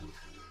合适。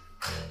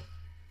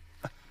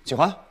锦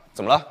环，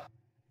怎么了？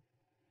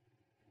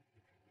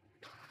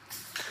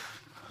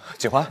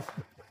锦环，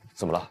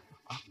怎么了？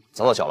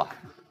砸到脚了？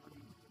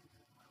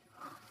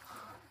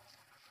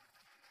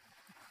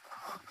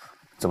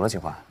怎么了，锦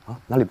环？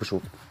啊，哪里不舒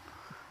服？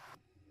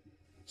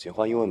锦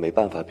环因为没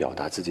办法表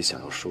达自己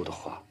想要说的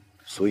话，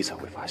所以才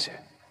会发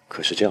泄。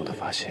可是这样的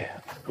发泄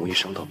容易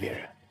伤到别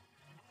人。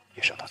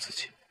也伤到自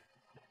己。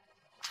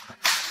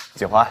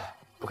锦环，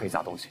不可以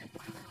砸东西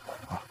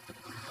啊！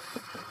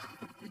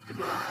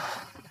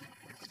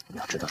你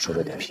要知道收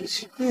着点脾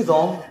气。厉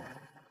总，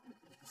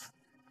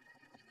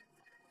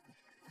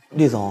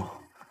厉总，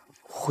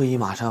会议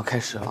马上要开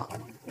始了。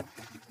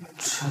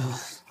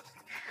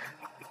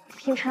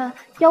听琛，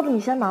要不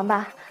你先忙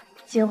吧，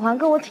锦环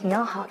跟我挺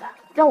要好的，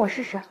让我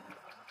试试。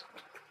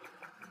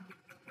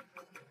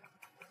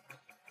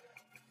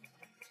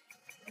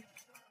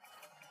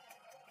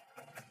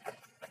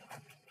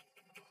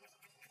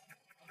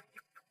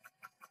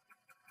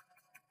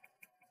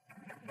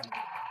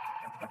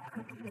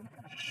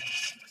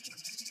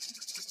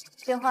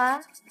锦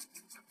环，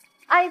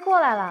阿姨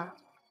过来了。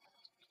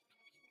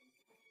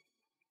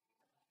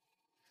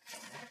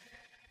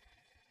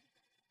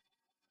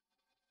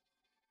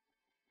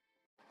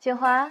锦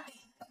环，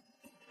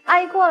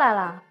阿姨过来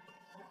了。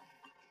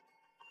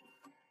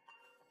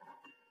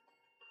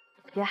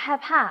别害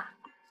怕，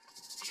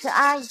是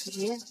阿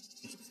姨。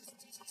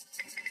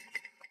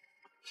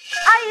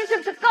姨是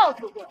不是告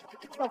诉过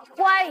你，要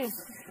乖一点，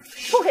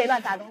不可以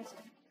乱砸东西？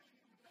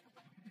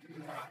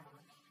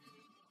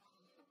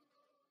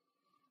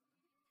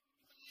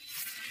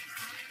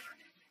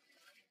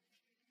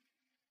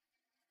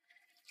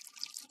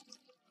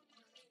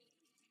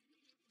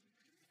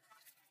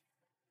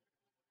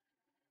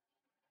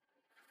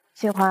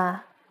锦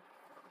欢，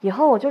以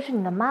后我就是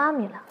你的妈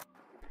咪了，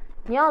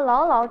你要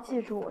牢牢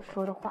记住我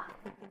说的话，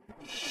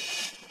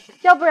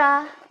要不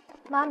然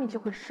妈咪就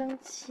会生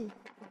气。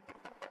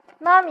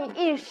妈咪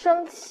一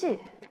生气，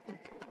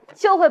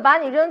就会把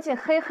你扔进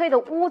黑黑的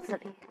屋子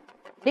里，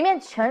里面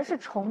全是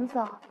虫子。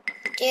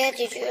爹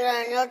地居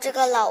然让这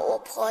个老巫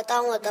婆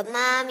当我的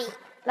妈咪！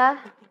来，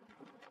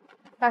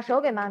把手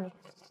给妈咪。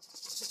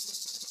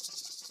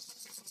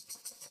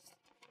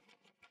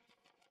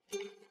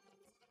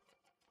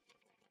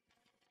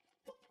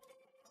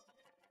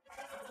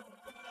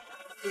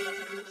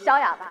小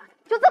哑巴，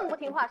就这么不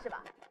听话是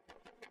吧？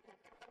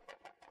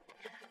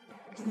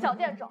小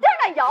贱种，竟然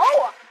敢咬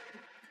我！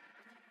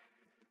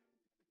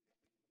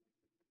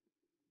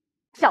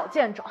小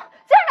贱种，竟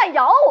然敢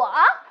咬我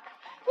啊！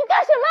你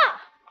干什么？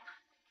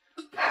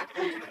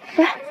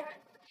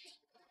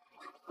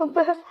宝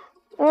贝，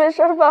你没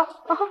事吧？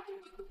啊，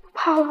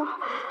怕了。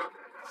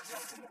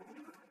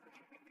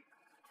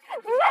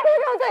你为什么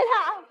这么对他？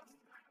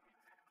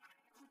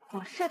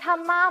我是他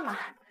妈妈，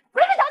不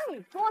是想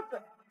你作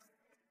死。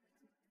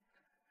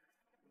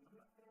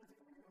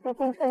你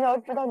今天要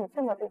知道你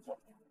这么对我，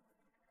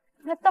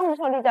你还当得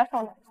上厉家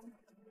少奶奶吗？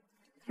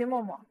徐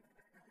默默，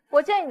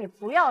我建议你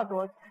不要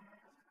多嘴。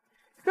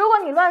如果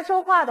你乱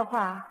说话的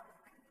话，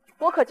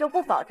我可就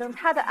不保证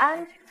他的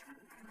安全。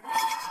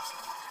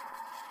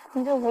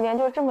你这5年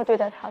就是这么对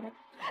待他的？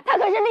他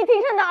可是厉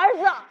廷琛的儿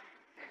子。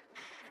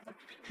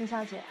林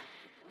小姐，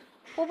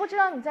我不知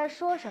道你在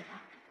说什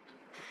么，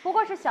不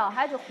过是小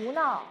孩子胡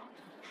闹，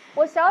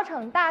我小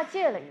惩大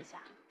戒了一下。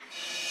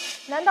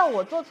难道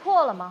我做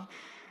错了吗？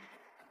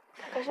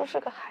他可就是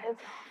个孩子，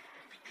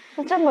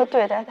你这么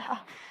对待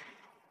他，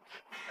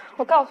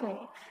我告诉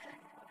你，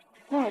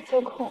那有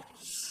监控。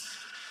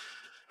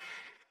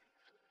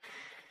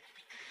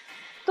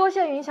多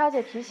谢云小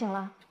姐提醒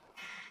了。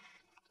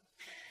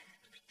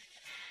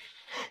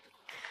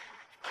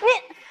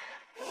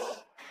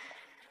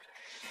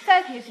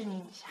再提示你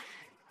一下，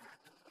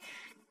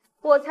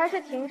我才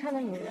是廷琛的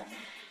女人，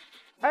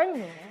而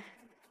你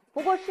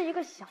不过是一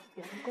个小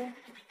员工。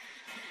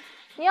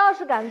你要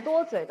是敢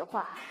多嘴的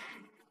话，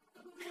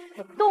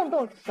我动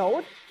动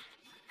手指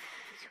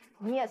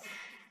就捏死你。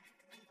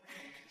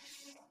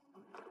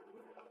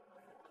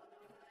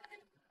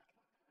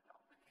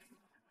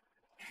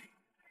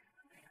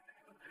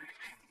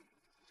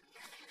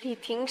李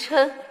廷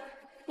琛，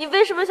你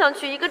为什么想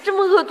娶一个这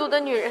么恶毒的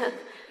女人？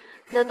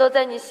难道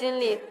在你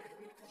心里，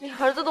你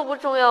儿子都不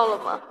重要了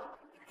吗？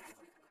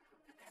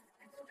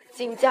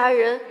景家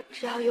人，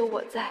只要有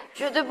我在，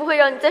绝对不会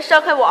让你再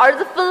伤害我儿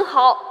子分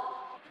毫。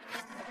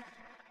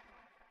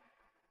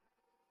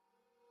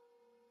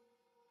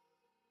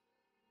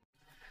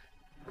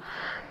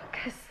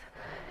该死，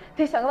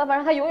得想个办法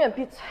让他永远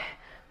闭嘴。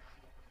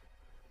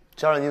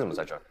家人，你怎么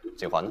在这儿？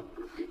锦华呢？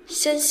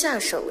先下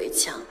手为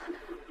强。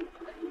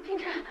廷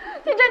琛，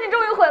你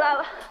终于回来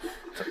了。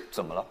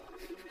怎么了？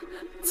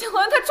景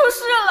华他出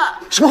事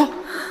了。什么？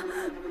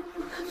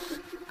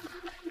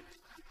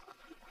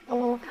让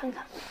妈妈看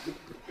看。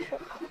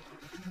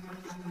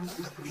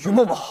于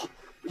默默，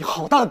你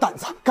好大的胆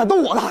子，敢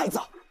动我的孩子！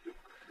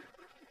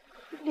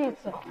栗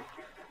总，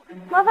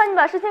麻烦你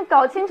把事情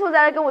搞清楚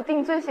再来给我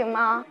定罪行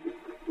吗？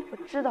我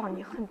知道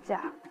你恨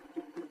家，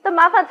但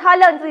麻烦擦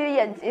亮你自己的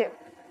眼睛，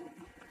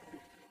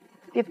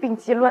别病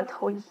急乱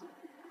投医，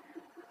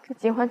给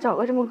景欢找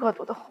个这么恶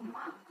毒的后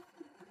妈。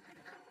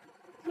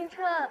廷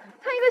琛，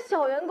他一个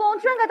小员工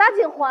居然敢打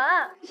景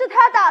欢，是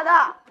他打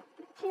的。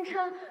廷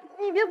琛，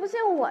你别不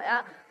信我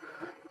呀，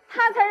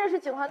他才认识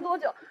景欢多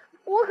久？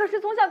我可是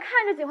从小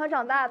看着景欢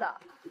长大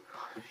的。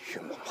于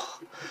默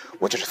默，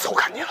我真是凑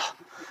看你了，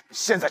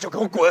现在就给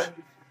我滚！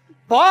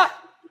保安！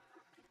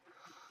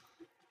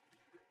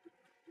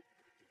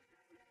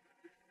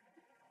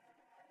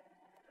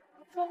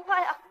说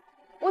话呀！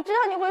我知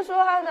道你会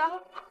说话的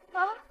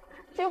啊！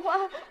景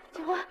欢，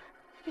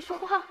你说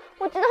话，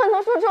我知道你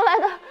能说出来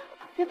的，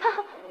别怕，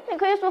你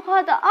可以说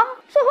话的啊！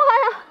说话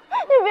呀！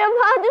你别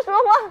怕，你说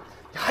话。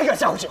你还敢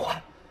吓唬景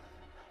欢？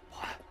保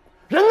安，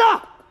人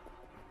呢？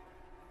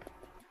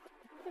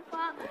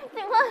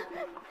景欢，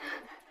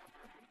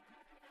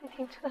李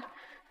廷琛，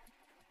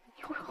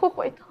你会后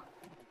悔的。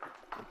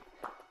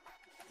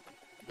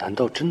难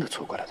道真的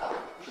错怪了他？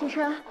廷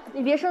琛，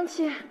你别生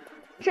气，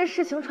这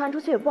事情传出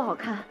去也不好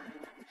看，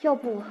要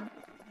不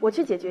我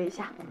去解决一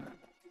下。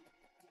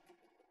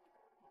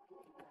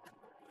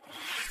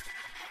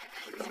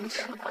廷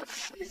琛，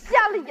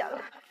瞎了眼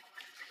了。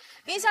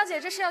林小姐，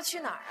这是要去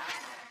哪儿啊？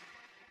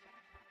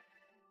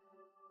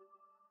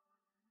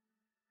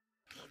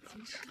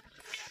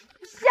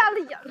瞎了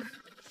眼了。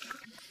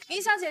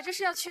林小姐，这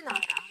是要去哪儿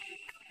啊？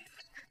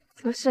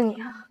怎么是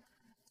你啊？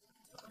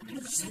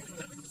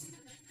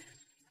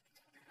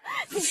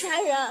你杀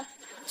人！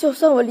就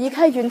算我离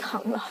开云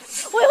堂了，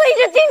我也会一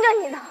直盯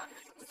着你的，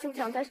经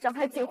常在伤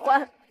害景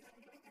欢。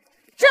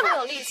这么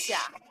有力气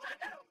啊！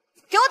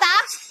给我打！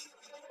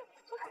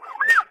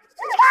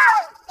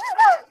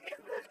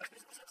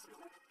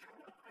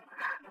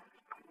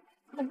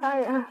本大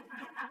人，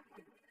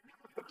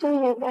真以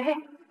为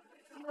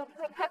我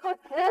会开口指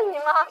你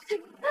吗？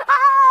啊！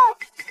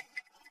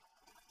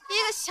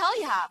一个小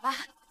哑巴，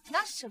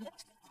拿什么？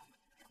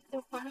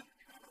景欢，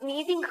你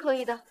一定可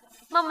以的，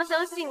妈妈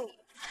相信你。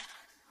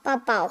爸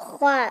爸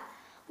坏，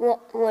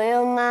我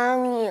要妈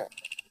咪。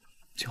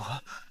景欢，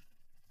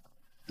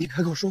你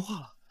开口说话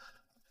了。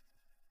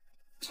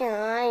景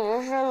阿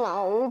姨是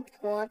老巫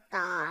婆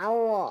打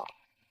我。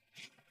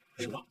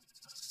什么？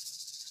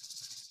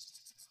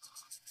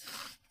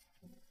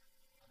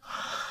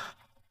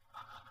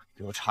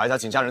给我查一下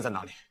景家人在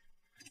哪里。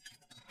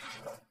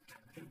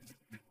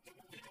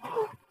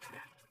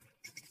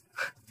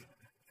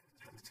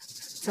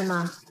怎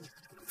么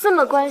这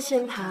么关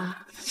心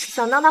他，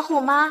想当他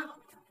后妈？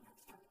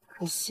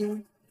可惜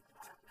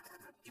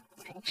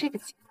没这个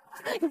机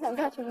会。你想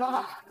干什么？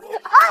啊！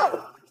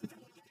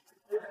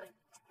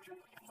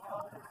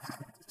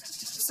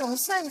总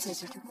算解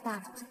决这个大麻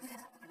烦，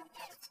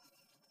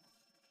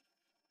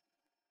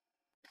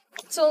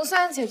总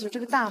算解决这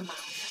个大麻烦。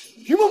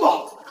于嬷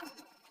嬷，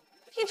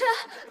廷琛，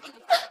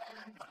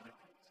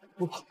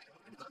嬷嬷，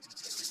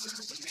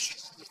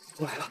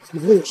我来了，你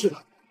不会有事的。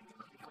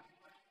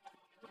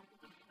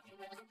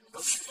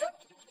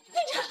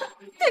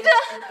廷琛，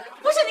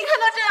不是你看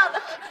到这样的，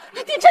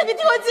廷琛，你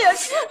听我解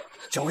释。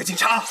交给警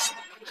察。廷琛，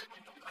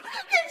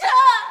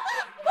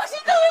我是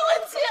对不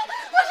起，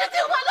我是景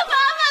欢的妈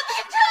妈，廷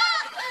琛，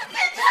廷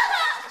琛，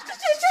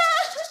廷琛。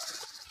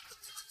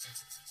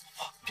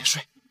别睡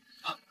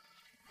啊！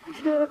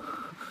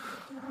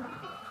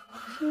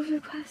是不是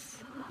快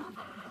死了？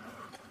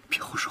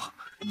别胡说，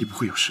你不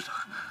会有事的。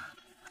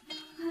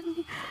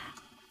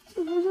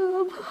你不是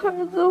能把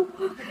儿子还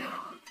给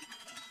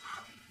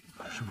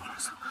我？什么儿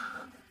子？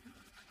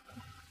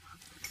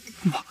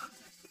嬷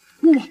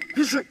嬷，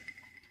别睡，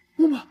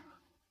嬷嬷。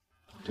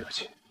对不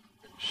起，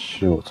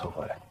是我错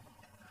怪了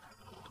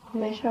你。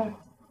没事儿，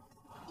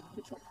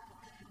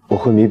我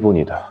会弥补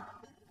你的。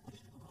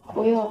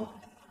不用，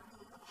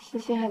西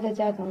西还在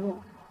家等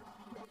我。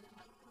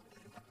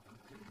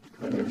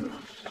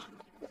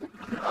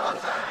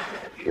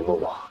于嬷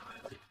嬷，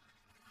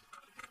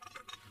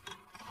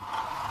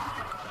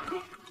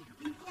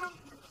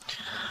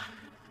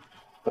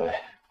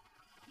对，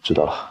知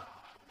道了。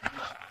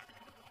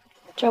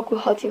照顾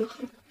好景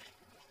和。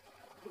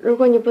如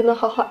果你不能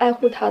好好爱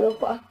护他的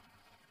话，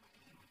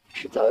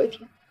迟早有一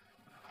天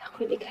他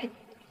会离开你。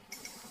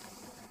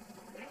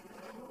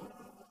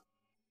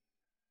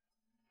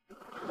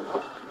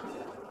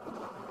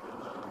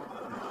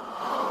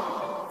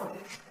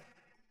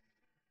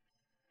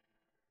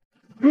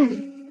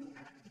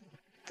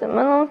怎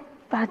么能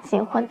把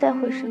景欢带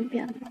回身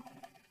边呢？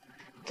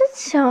这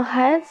抢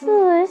孩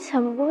子也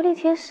抢不过力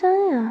贴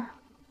身呀。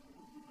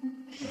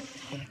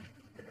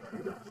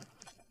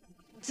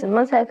怎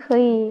么才可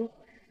以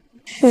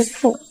去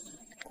父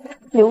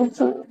留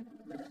子？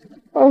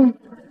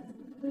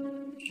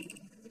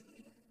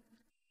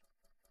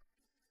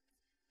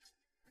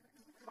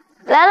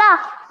来了。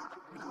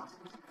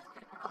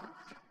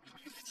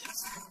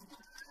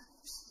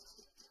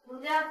我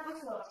们家不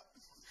舍。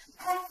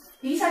哎，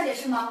云小姐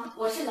是吗？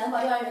我是蓝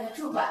宝幼儿园的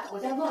主管，我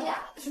叫诺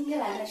亚。今天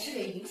来呢是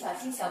给云小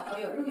新小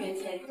朋友入园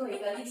前做一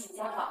个例行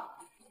家访。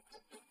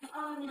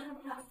啊，你好，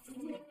你好，请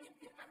进。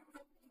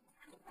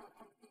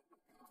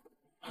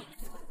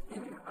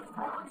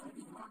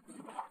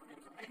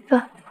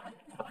哥，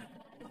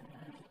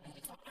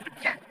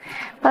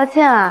抱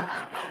歉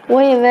啊，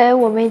我以为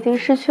我们已经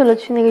失去了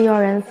去那个幼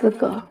儿园的资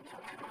格。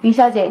云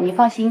小姐，你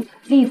放心，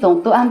厉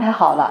总都安排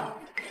好了。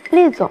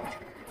厉总。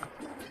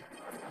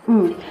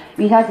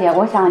云小姐，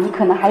我想你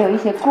可能还有一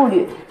些顾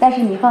虑，但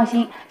是你放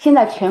心，现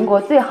在全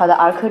国最好的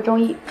儿科中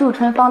医祝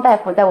春芳大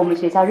夫在我们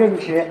学校任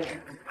职。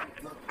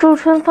祝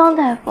春芳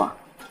大夫，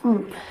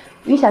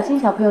云小新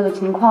小朋友的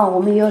情况我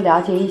们也有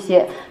了解一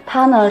些，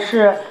他呢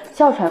是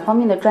哮喘方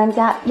面的专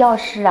家，要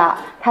是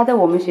他在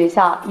我们学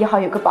校也好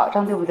有个保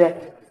障，对不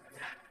对？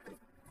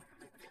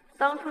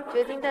当初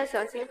决定带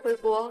小新回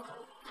国，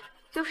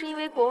就是因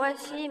为国外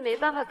西医没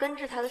办法根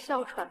治他的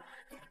哮喘，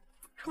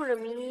冲着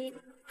名医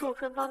祝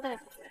春芳大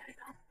夫回来的。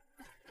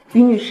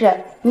于女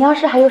士，你要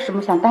是还有什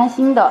么想担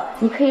心的，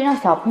你可以让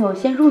小朋友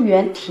先入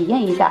园体验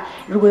一下，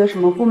如果有什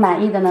么不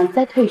满意的呢，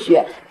再退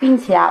学，并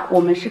且我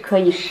们是可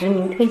以实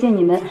名推荐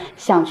你们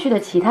想去的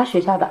其他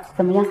学校的，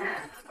怎么样？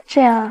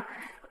这样，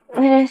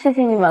那就谢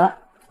谢你们了。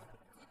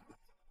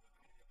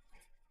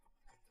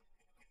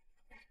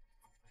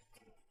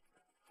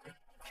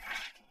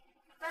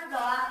慢走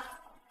啊！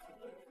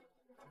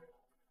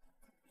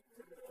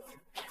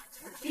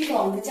李总，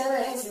我们交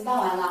代的事情办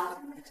完了。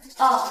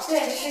哦，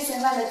对，是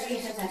先办的注意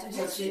生产区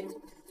社区，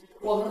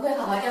我们会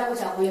好好照顾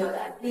小朋友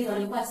的，李总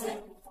您放心。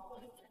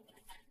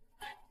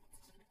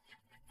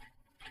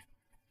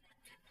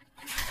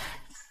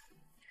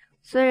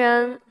虽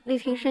然厉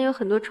庭生有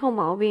很多臭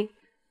毛病，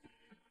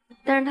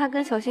但是他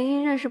跟小星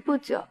星认识不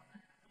久，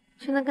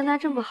却能跟他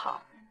这么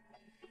好，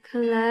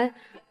看来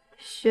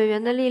血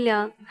缘的力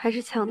量还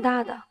是强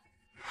大的。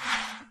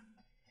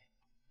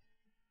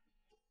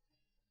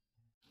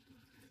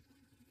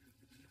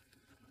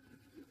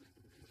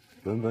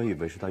原本以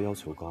为是他要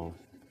求高，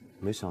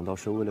没想到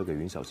是为了给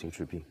云小新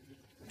治病。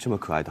这么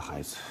可爱的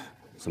孩子，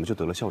怎么就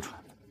得了哮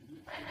喘？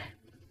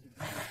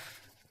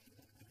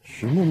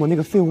于默默那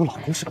个废物老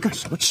公是干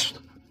什么吃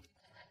的？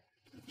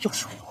要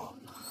是我，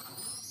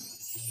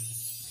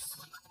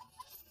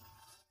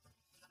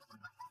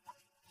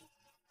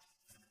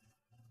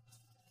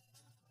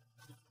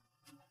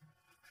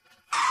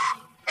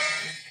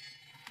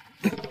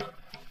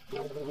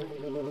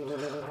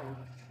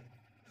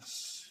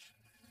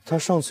他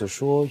上次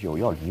说有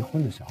要离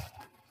婚的想法，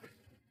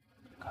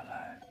看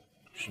来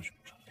是什么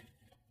证据？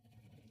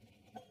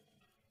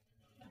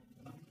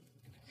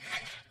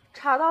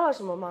查到了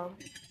什么吗？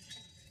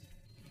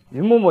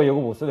云默默有个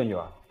5岁的女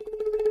儿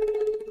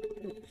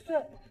5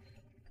岁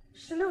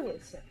，16年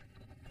前，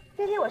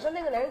那天晚上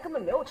那个男人根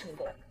本没有成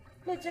功。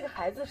那这个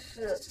孩子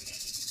是？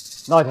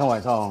那天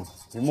晚上，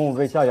云默默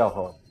被下药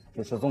后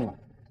就失踪了，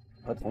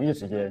而同一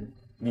时间，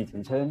厉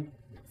廷琛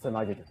在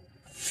那就。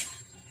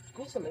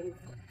你什么意思？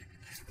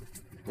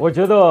我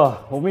觉得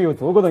我们有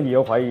足够的理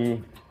由怀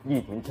疑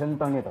厉廷琛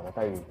当年找的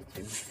代孕母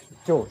亲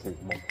就是云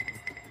默默，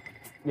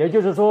也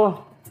就是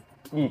说，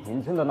厉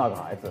廷琛的那个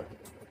孩子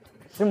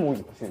是母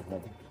也是云默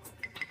默。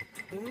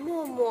云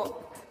默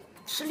默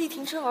是厉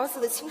廷琛儿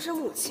子的亲生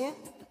母亲，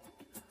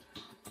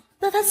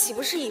那他岂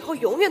不是以后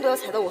永远都要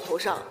踩到我头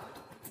上？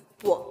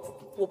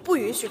我不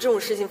允许这种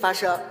事情发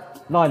生。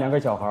那2个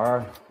小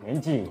孩年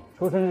纪、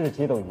出生日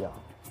期都一样，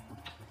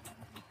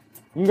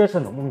应该是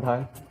龙凤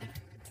胎。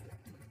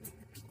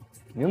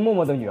云默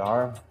默的女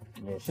儿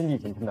也是厉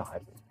廷琛的孩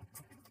子，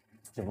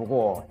只不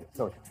过有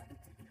哮喘，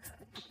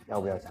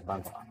要不要想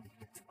办法？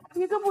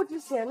一个不值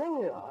钱的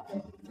女儿，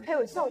还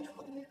有哮喘，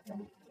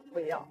不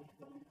要，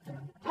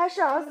还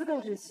是儿子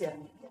更值钱。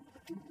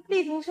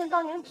厉廷琛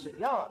当年只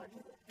要儿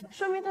子，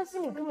说明他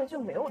心里根本就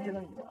没有这个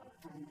女儿。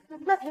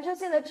那廷琛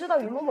现在知道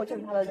云默默就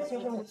是他的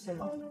亲生母亲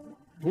吗？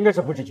应该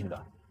是不知情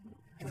的，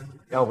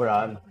要不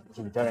然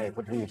紧张也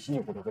不至于稀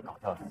里糊涂的搞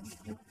掉了。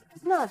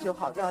那就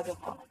好，那就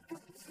好。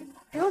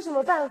有什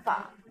么办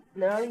法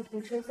能让厉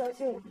廷琛相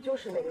信我就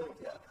是那个女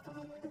人？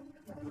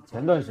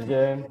前段时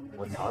间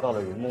我查到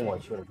了云默默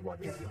去了珠宝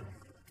店，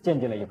鉴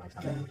定了一盘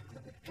项链，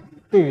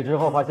对比之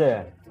后发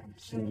现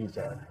是一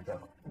姐儿还在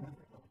口。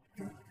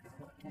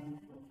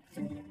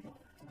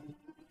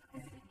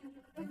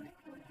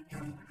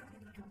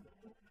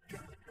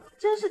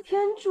真是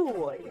天助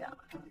我呀！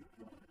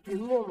云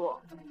默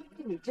默，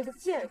你这个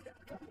贱人，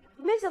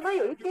没想到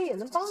有一天也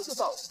能帮助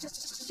到我，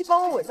去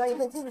帮我伪造一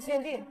份精子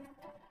鉴定。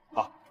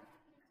好，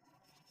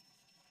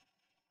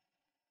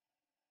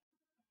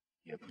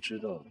也不知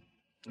道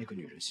那个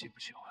女人喜不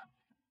喜欢。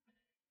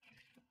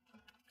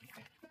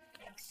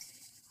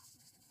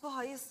不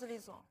好意思，厉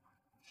总，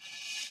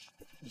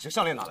你这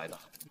项链哪来的？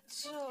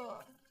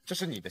这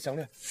是你的项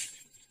链？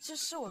这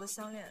是我的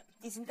项链，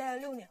已经戴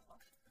了6年了。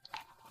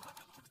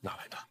哪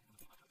来的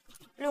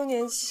？6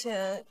年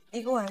前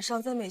一个晚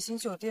上在美心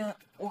酒店，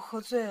我喝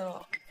醉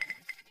了。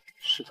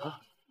是他？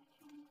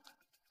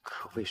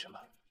可为什么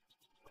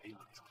没有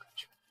那种感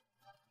觉？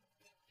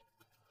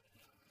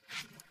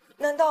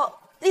难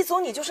道厉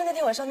总你就是那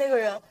天晚上那个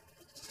人？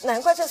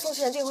难怪在宋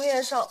熙然订婚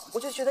宴上，我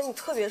就觉得你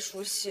特别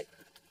熟悉，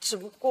只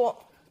不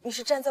过你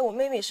是站在我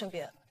妹妹身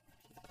边。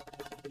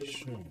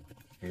是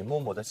云默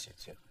默的姐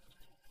姐。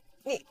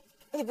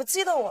你不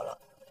记得我了？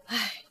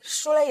唉，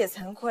说来也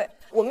惭愧，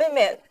我妹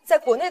妹在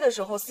国内的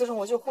时候私生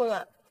活就混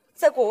乱，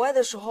在国外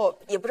的时候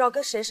也不知道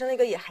跟谁生了一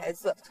个野孩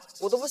子，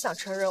我都不想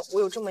承认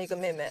我有这么一个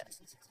妹妹。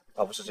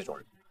她不是这种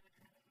人，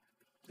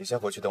你先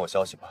回去等我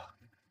消息吧，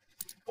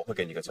我会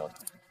给你一个交代。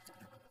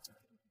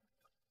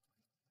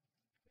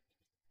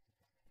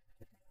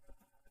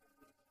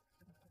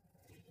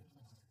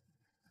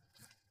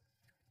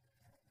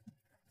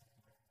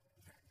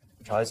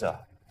查一下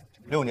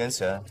，6年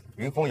前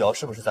云峰瑶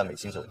是不是在美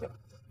心酒店？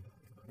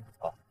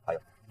啊，还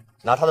有，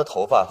拿她的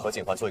头发和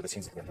警方做一个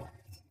亲子鉴定。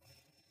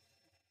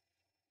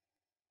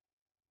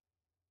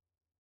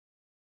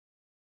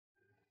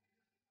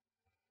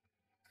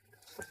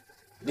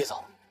厉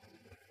总，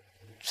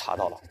查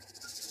到了，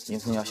林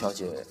凤瑶小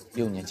姐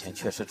6年前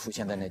确实出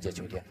现在那间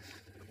酒店，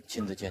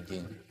亲子鉴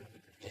定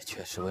也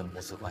确实为母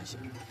子关系。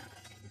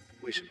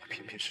为什么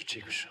偏偏是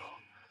这个时候？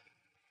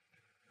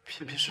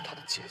偏偏是她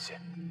的姐姐？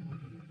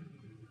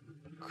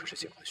可是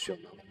警官需要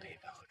那么陪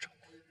伴和照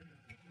顾，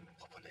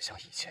我不能像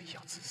以前一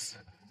样自私。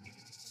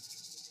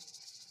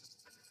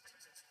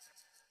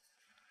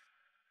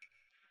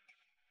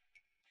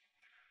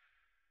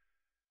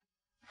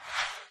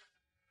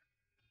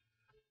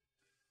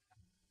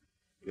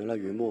原来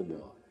云默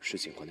默是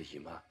警官的姨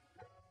妈，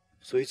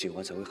所以警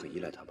官才会很依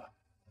赖她吧？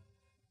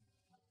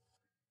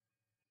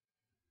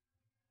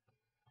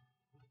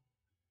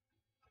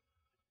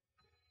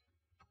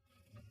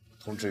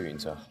通知云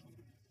家，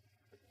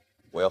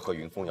我要和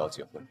云凤瑶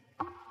结婚。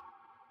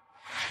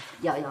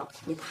瑶瑶，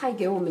你太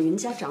给我们云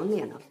家长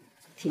脸了。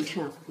廷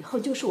琛以后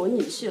就是我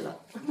女婿了。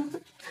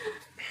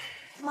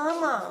妈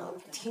妈，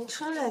廷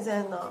琛还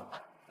在呢。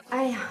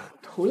哎呀，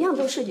同样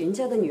都是云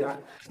家的女儿，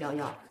瑶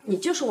瑶，你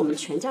就是我们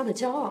全家的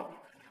骄傲，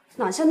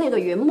哪像那个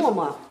云嬷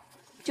嬷，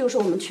就是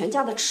我们全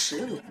家的耻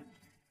辱。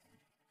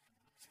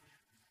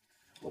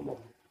嬷嬷，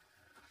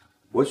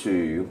我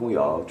娶云红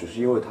瑶只是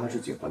因为她是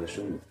景环的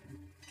生女，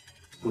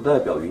不代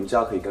表云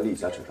家可以跟厉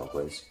家扯上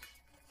关系。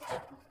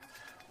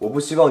我不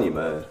希望你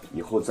们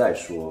以后再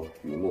说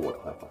云嬷嬷的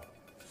坏话。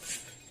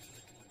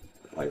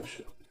还有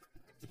事。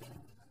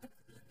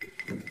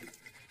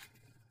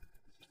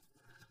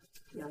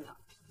瑶瑶，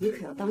你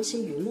可要当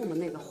心云嬷嬷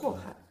那个祸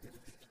害。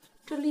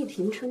这厉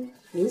廷琛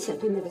明显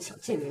对那个小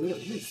贱人有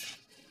意思。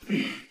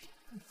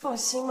放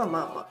心吧，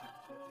妈妈。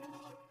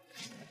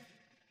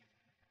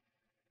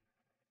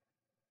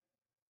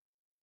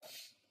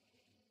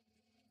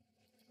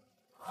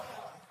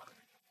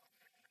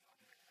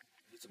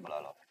你怎么来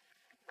了？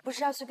不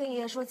是要去跟爷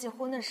爷说结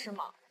婚的事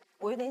吗？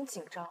我有点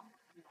紧张。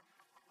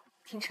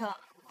廷琛，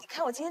你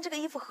看我今天这个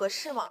衣服合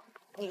适吗？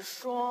你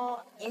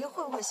说爷爷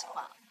会不会喜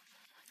欢？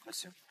还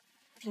行。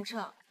廷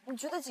琛，你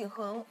觉得景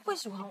恒会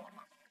喜欢我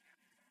吗？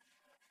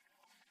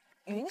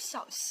云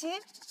小溪，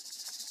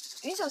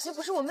云小溪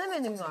不是我妹妹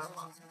的女儿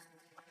吗？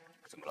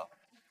怎么了？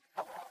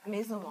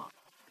没怎么，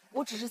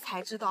我只是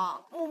才知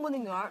道默默的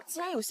女儿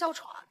竟然有哮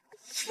喘。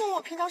默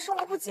默平常生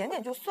活不检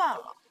点就算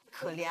了，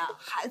可怜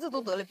孩子都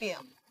得了病。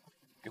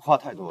你话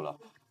太多了。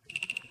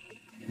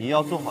你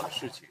要做好的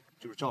事情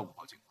就是照顾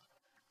好景环，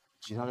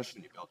其他的事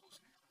你不要多嘴。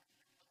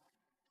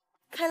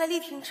看来厉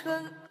廷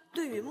琛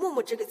对于默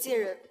默这个贱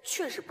人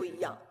确实不一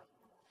样。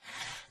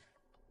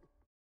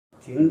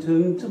廷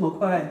琛这么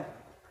快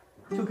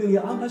就给你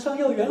安排上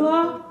幼儿园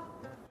啦？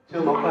这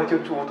么快就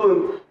主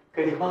动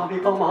给你妈咪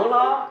帮忙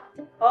啦？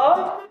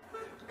啊，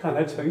看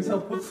来成效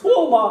不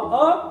错嘛！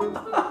啊，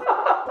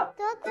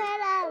多亏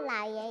了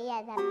老爷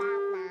爷的帮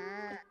忙。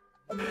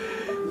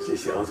是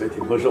小嘴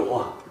听不说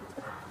话，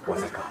我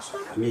再告诉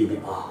你个秘密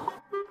啊！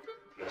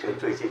廷琛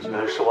最近居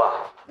然说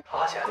啊，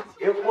他想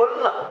结婚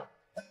了，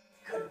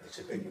肯定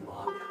是被你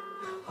妈咪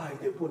爱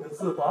得不能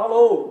自拔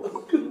喽。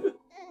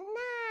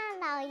那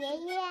老爷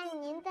爷，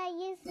您的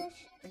意思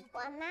是我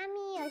妈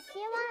咪有希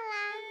望啦？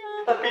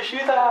那必须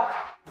的。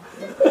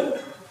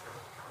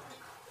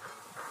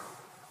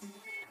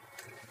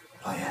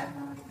老爷，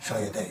少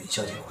爷带云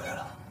小姐回来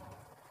了。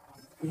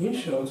云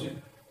小姐，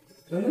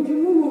怎么就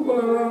默默过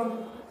来了？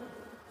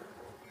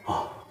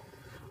啊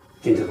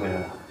，tin琛回来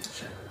了，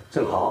是，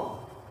正好，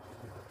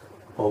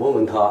我问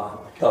问他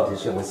到底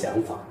是什么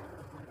想法。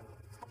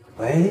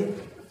喂，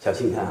小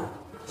青啊，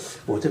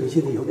我这边现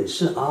在有点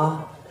事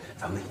啊，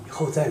咱们以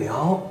后再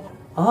聊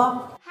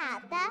啊。好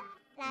的，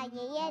老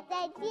爷爷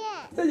再见。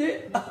再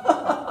见。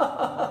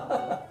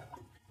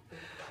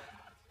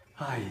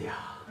哎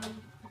呀，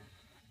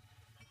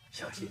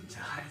小新这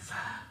孩子，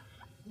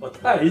我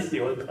太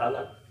喜欢他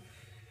了。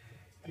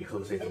以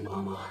后随着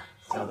妈妈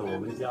嫁到我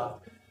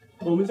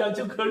们家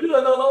就可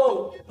热闹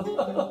喽。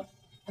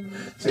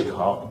正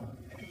好，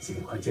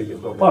景环就有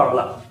个伴儿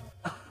了。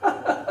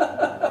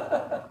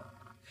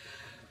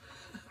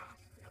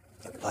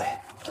老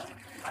爷，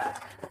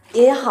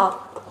爷爷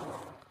好。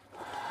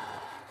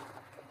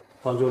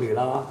帮助你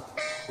了。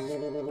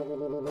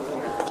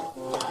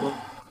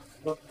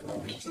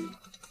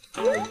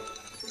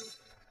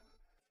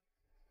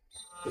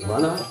怎么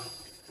呢？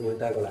怎么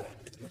带过来？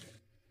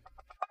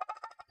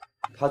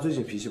他最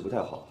近脾气不太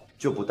好，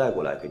就不带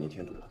过来给您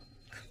添堵了。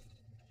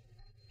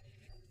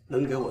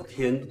能给我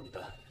添堵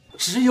的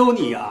只有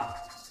你啊！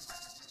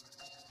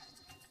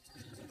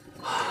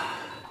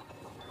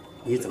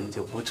你怎么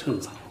就不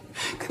趁早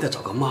给他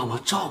找个妈妈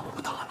照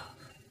顾他了？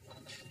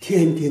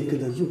天天跟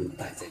他拥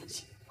戴在一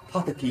起，他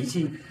的脾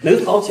气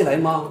能好起来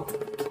吗？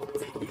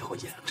以后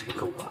养成一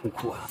个纨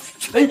绔啊，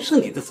全是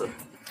你的责任。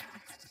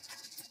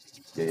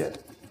爷爷，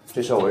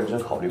这事我认真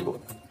考虑过，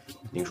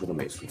您说的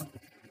没错。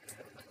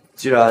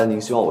既然您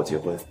希望我结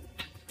婚，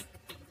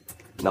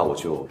那我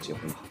就结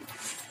婚吧。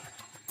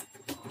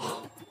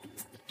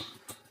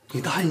你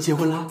答应结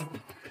婚了？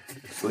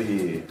所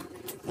以，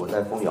我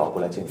带风瑶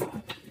过来见你。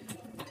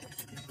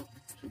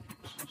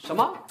什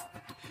么？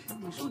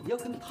你说你要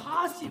跟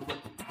他结婚？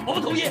我不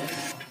同意。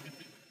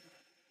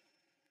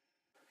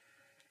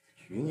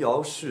云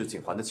瑶是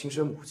景环的亲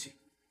生母亲，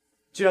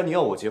既然您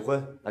要我结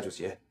婚，那就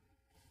结。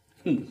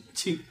母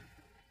亲，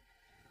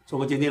做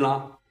过鉴定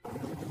了？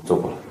做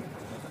过了。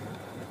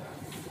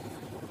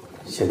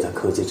现在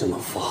科技这么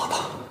发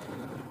达，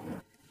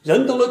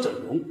人都能整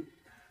容，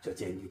这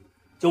鉴定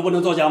就不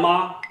能作假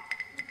吗？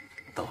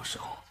到时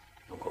候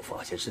如果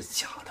发现是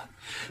假的，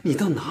你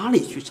到哪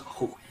里去找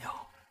后悔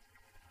药？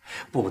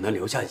不能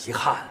留下遗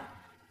憾。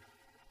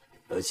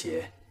而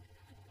且，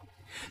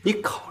你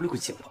考虑过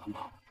景环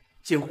吗？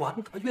景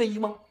环他愿意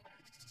吗？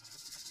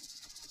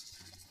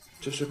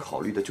这事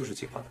考虑的就是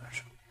景环的感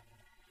受。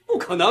不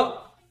可能，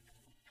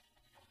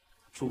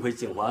除非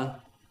景环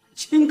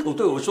亲口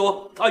对我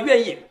说他愿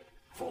意。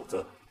否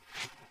则，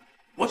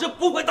我是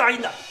不会答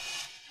应的。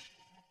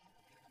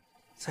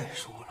再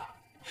说了，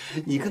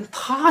你跟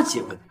他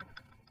结婚，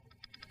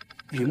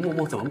云默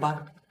默怎么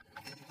办？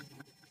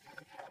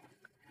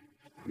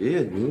爷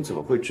爷，您怎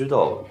么会知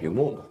道云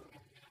默默？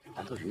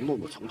难道云默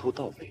默从头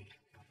到尾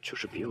就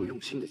是别有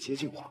用心的接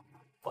近我？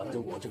反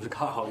正我就是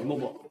看好云默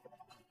默。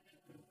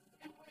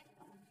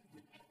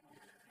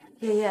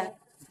爷爷，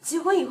结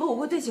婚以后我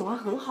会对景欢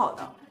很好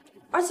的，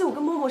而且我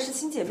跟默默是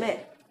亲姐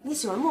妹，你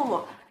喜欢默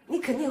默，你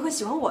肯定也会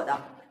喜欢我的。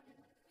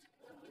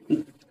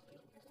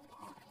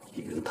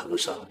一根藤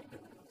上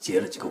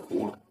结了几个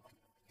葫芦，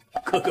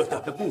个个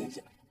都还不一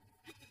样。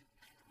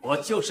我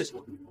就是喜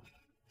欢云默默。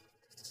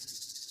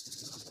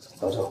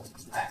老周，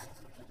哎，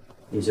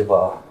你去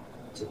把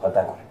景欢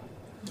带过来。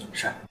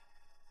是。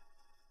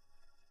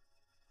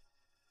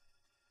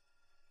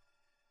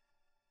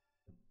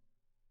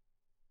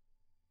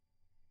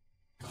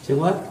景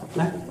欢，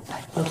来，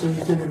到这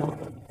边来。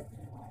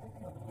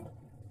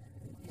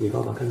你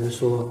爸爸刚才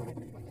说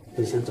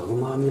你想找个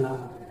妈咪啦。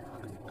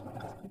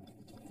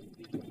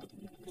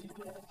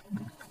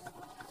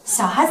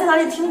小孩子哪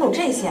里听不懂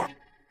这些啊？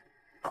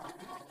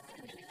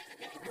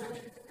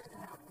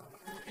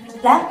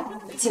来，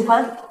景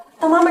欢，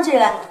到妈妈这里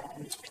来。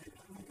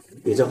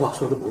你这话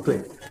说的不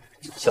对，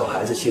小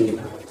孩子心里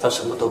他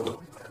什么都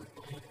懂，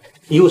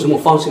你用什么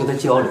方式跟他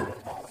交流，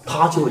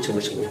他就会成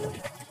为什么样。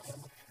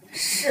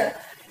是，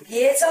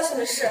爷爷教训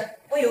的是，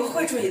我以后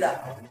会注意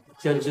的。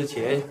像之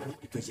前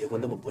你对结婚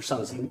那么不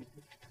上心，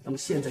那么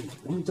现在也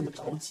不用这么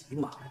着急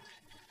嘛。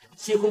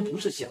结婚不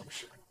是小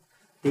事，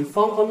得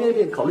方方面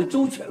面考虑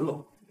周全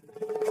喽。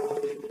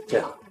这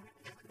样，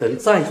等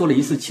再做了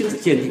一次亲子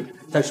鉴定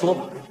再说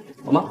吧，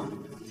好吗？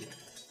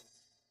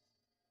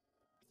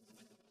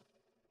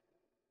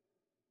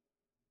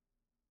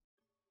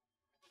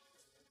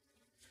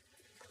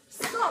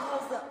死老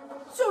头子，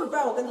就是不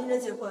让我跟天真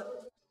结婚。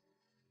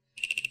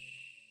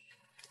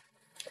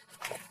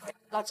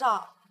老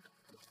赵，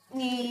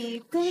你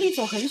跟厉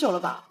总很久了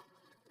吧？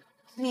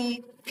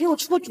你给我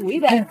出个主意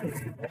呗。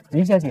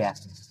林小姐，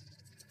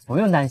不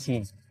用担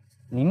心，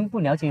您不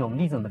了解我们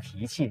厉总的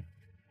脾气。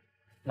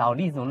老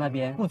厉总那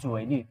边不足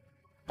为虑，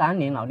当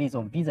年老厉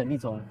总逼着厉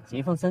总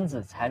结婚生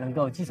子才能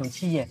够继承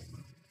企业，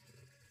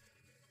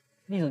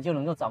厉总就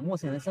能够找陌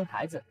生人生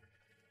孩子。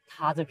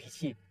他这脾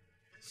气，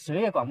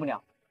谁也管不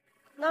了。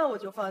那我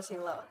就放心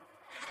了。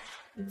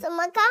怎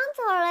么刚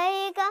走了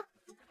一个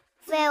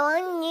绯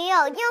闻女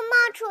友，又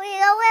冒出一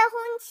个未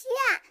婚妻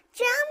啊？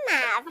真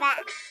麻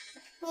烦！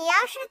你要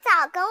是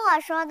早跟我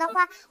说的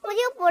话，我就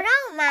不让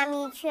我妈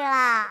咪去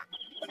了。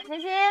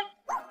欣欣，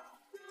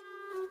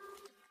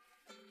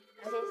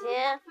小欣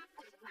欣，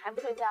怎么还不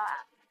睡觉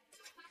啊？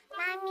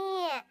妈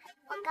咪，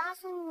我告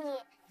诉你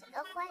一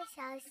个坏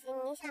消息，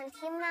你想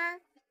听吗？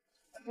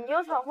你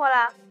又闯祸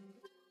了。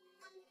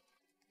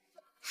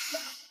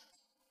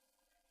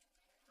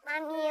妈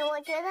咪，我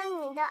觉得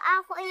你的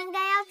二婚应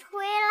该要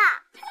吹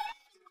了。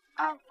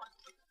二婚？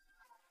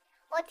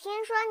我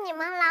听说你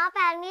们老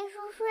板厉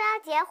叔叔要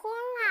结婚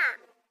了。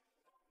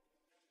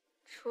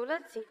除了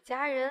景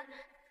家人，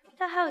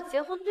他还有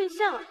结婚对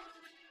象，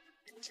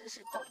真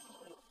是逗。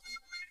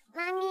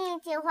妈咪，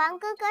景欢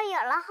哥哥有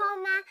了后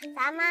妈，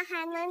咱们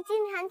还能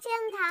经常见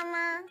他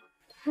吗？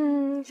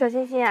小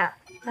欣欣啊，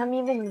妈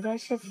咪问你一件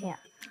事情啊，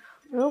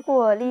如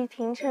果厉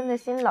廷琛的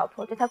新老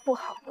婆对他不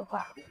好的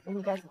话，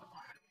你该怎么办？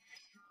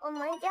我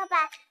们就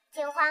把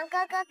景欢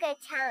哥哥给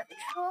抢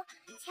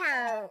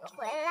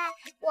回来，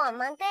我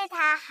们对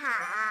他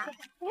好。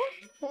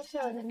真是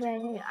我的乖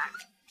女儿。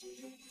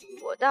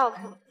我倒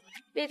看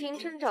厉廷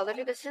琛找的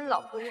这个新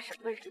老婆是什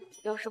么人，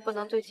要是不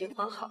能对景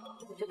欢好，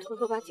我就偷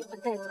偷把景欢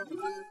带走。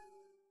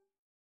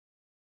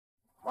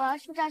我要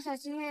去找小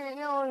欣欣的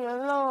幼儿园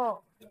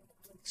喽。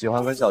景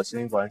欢跟小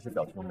新果然是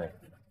表兄妹，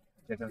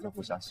天生就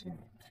不相信你。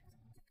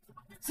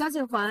小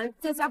景欢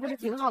在家不是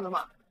挺好的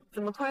吗？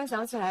怎么突然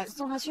想起来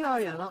送他去幼儿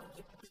园了？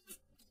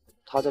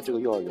他在这个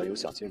幼儿园有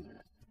想见的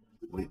人，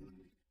我也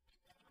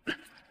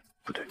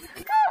不对，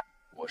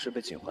我是被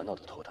景欢闹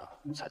得头大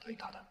才答应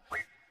他的，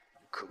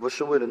可不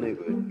是为了那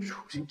个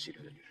处心积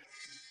虑的女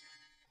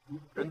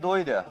人。人多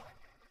一点，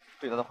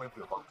对他的恢复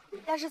有帮助。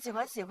要是景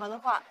欢喜欢的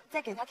话，再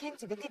给他添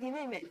几个弟弟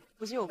妹妹，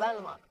不就有伴了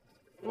吗？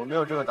我没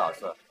有这个打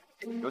算，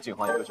有景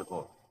欢一个就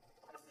够了。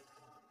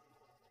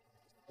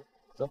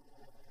走。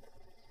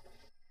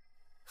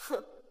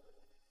哼，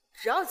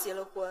只要结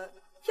了婚，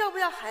要不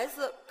要孩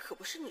子可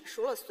不是你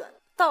说了算。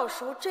到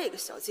时候这个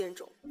小贱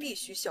种必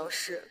须消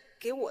失，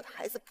给我的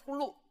孩子铺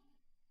路。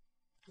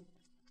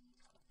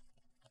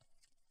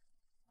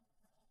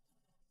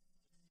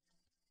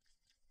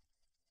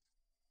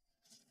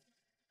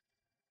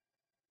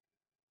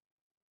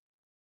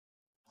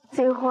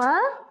景欢，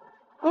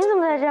你怎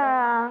么在这儿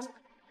啊？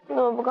你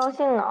怎么不高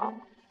兴呢？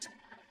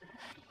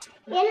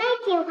原来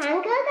景欢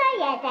哥哥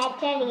也在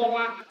这里了，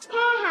太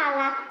好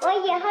了，我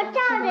以后罩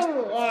着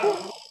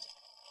你。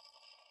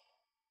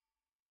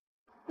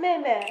妹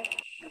妹，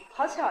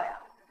好巧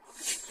呀！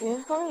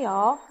云风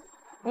瑶，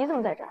你怎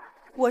么在这儿？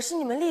我是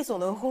你们厉总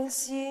的婚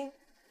妻，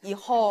以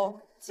后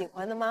景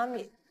欢的妈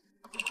咪。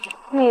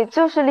你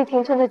就是厉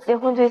廷琛的结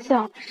婚对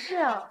象？是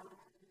啊，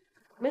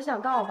没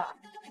想到吧？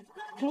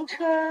廷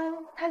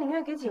琛他宁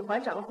愿给景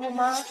环找个后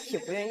妈，也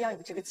不愿意要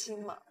你这个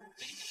亲嘛。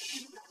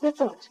你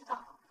怎么知道？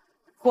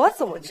我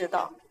怎么知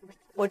道？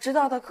我知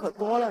道的可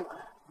多了呢。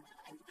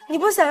你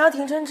不想要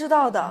廷琛知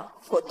道的，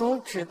我都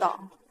知道。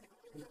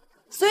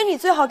所以你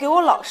最好给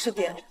我老实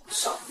点，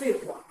少废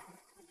话。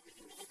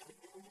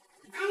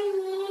阿姨，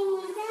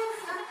你在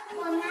和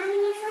我妈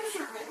咪说什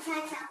么悄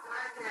悄话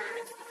呢？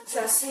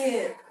小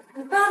希，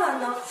你爸爸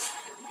呢？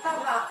爸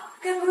爸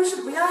该不会是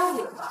不要你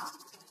了吧？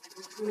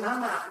你妈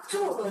妈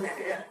这么多男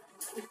人，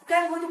你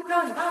该不会就不知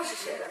道你爸是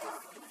谁了吧？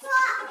说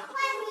坏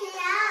女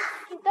人！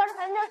你当着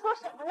人家说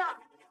什么呢？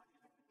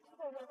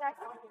这人家想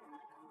你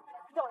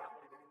重要。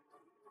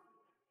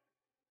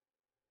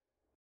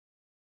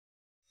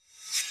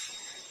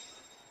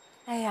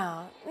哎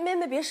呀，妹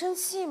妹别生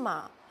气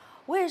嘛，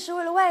我也是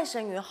为了外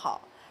甥女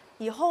好。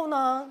以后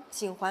呢，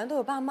景环都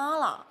有爸妈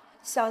了，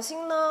小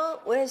新呢，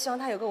我也希望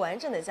他有个完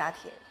整的家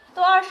庭。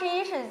都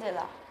21世纪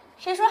了，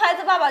谁说孩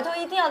子爸爸就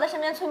一定要在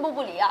身边寸步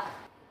不离啊？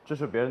这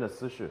是别人的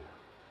私事。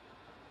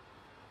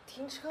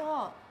停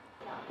车，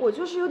我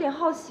就是有点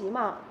好奇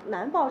嘛。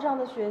南宝这样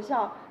的学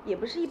校也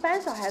不是一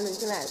般小孩能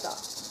进来的，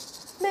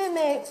妹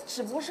妹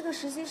只不过是个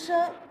实习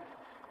生，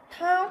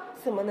她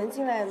怎么能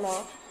进来呢？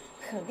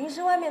肯定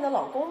是外面的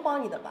老公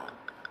帮你的吧？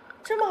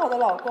这么好的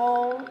老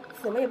公，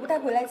怎么也不带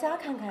回来家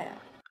看看呀？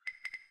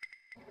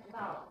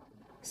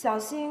小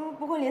新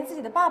不会连自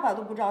己的爸爸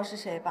都不知道是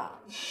谁吧？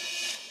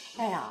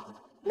哎呀，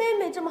妹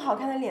妹这么好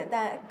看的脸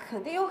蛋，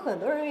肯定有很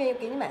多人愿意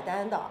给你买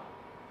单的。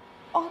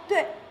哦，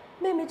对，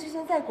妹妹之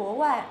前在国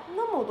外，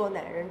那么多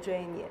男人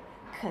追你，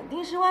肯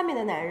定是外面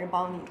的男人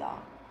帮你的。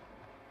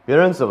别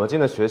人怎么进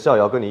的学校也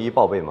要跟你一一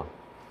报备吗？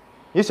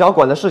你想要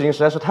管的事情实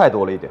在是太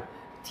多了一点。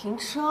停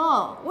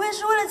车，我也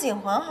是为了景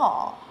环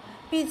好，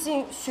毕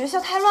竟学校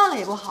太乱了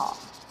也不好。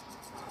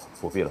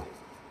不必了，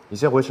你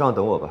先回车上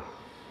等我吧，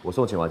我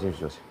送景环进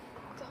去就行。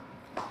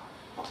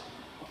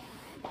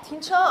停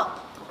车。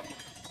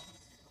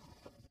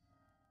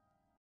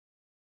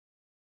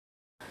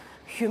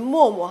云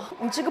默默，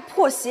你这个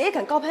破鞋也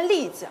敢高攀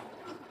丽家，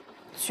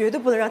绝对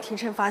不能让廷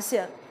琛发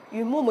现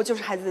云默默就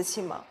是孩子的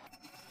亲妈。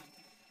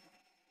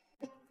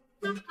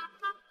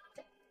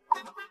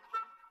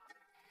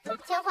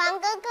景环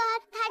哥哥，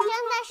他真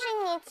的是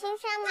你亲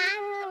生妈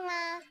咪吗？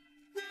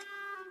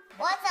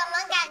我怎么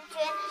感觉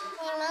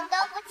你们都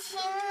不亲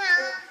呢？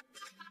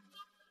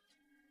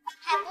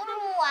还不如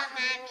我妈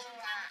咪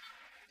呢，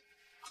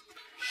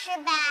是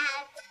吧？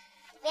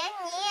连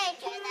你也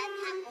觉得她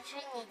不是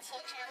你亲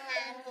生妈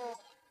咪，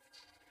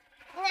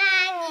那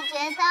你觉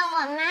得我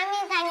妈咪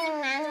和你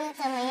妈咪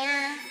怎么样？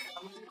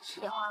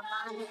喜欢妈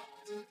咪。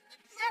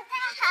那太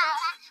好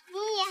了，你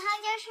以后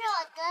就是我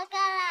哥哥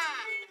啦。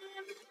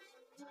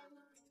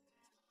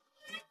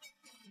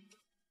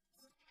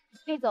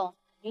厉总，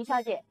林小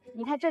姐，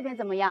你看这边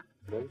怎么样？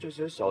我们这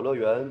些小乐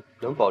园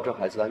能保证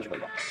孩子的安全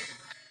吧？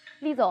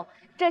厉总，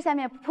这下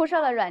面铺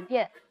设了软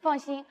垫，放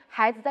心，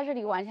孩子在这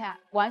里玩下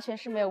完全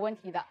是没有问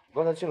题的。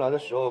刚才进来的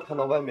时候看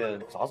到外面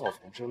杂草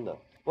丛生的，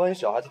万一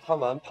小孩子贪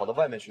玩跑到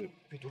外面去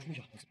被毒虫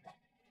咬了怎么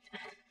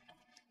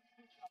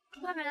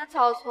办？外面的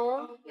草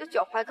丛有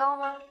脚踝高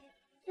吗？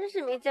真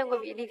是没见过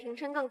比厉廷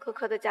琛更苛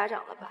刻的家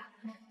长了吧？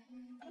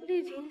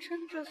厉廷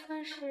琛这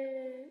算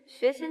是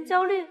学前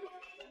焦虑？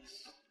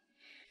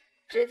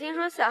只听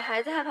说小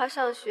孩子害怕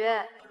上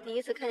学，第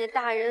一次看见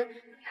大人比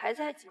孩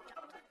子还紧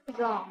张。厉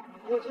总，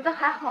我觉得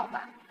还好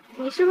吧。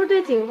你是不是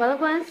对景环的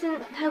关心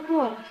太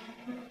过了？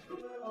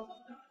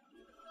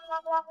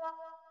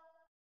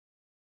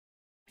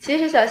其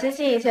实小星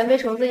星以前被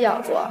虫子咬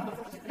过，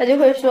他就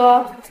会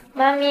说：“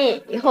妈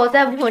咪，以后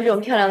再不碰这种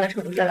漂亮的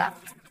虫子了。”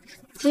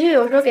其实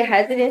有时候给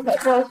孩子一点小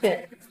教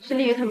训，是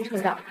利于他们成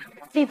长的。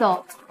厉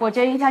总，我觉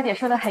得云小姐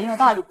说的很有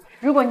道理。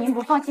如果您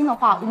不放心的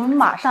话，我们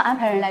马上安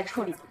排人来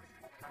处理。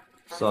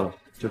算了，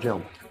就这样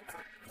吧。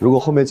如果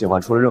后面景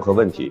环出了任何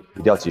问题，一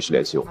定要及时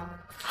联系我。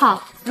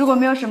好，如果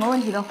没有什么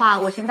问题的话，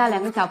我先带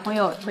2个小朋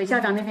友回校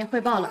长那边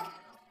汇报了。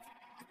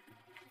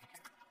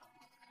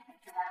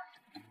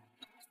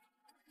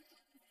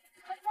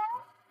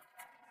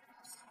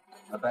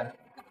拜拜。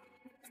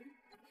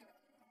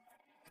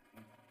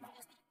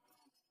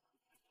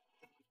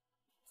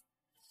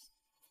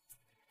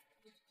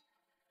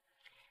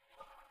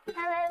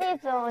看来厉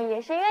总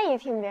也是愿意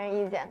听别人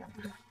意见的吧？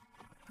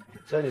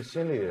在你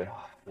心里，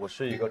我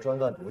是一个专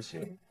断独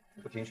行、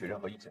不听取任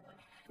何意见的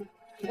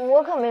人。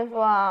我可没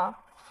说啊，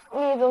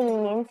厉总你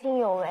年轻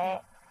有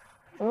为，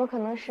怎么可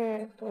能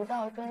是独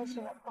到专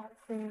行的暴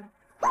君呢？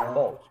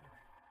暴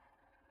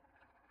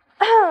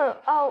君？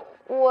哦，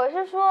我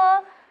是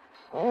说，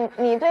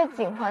你对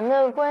景环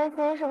的关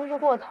心是不是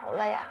过头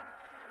了呀？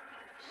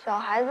小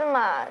孩子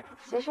嘛，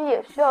其实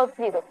也需要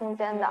自己的空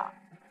间的。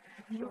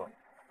是吧？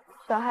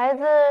小孩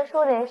子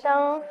受点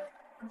伤，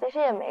其实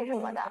也没什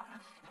么的。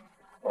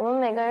我们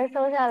每个人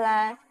生下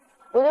来，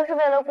不就是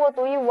为了过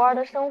独一无二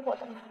的生活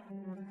的吗？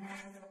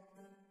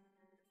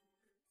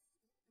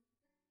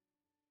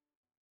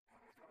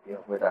也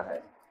会带孩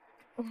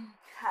子。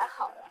还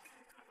好了。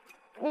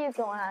厉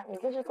总啊，你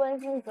就是关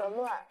心则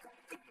乱。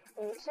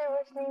你是不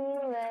是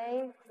因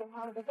为喜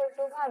欢不会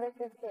说话的事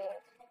情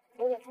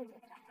有点太紧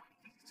张了？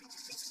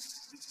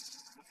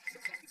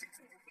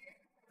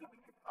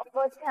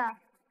抱歉，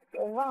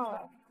我忘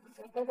了，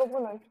你说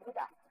不能提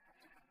的，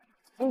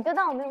你就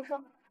当我没有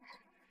说。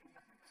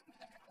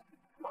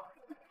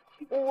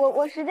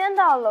我时间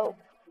到了，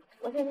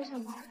我先去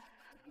上班。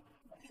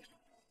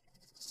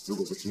如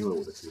果不是因为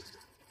我的支持，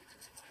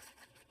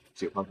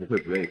景欢不会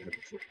不愿意开口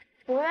说话。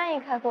不愿意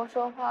开口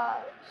说话，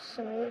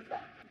什么意思啊？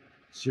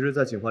其实，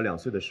在景欢2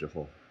岁的时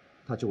候，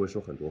他就会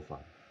说很多话。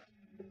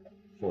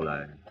后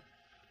来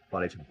发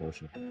了一场高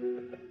烧，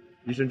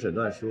医生诊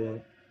断说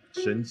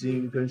神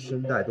经跟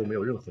声带都没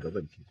有任何的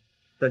问题，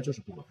但就是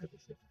不能开口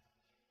说话，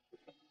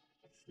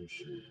说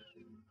是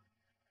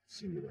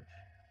心理问题。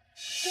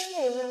心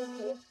理问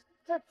题，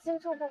这接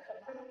受过什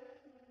么？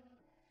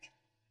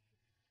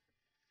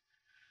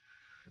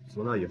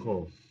从那以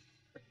后，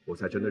我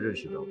才真的认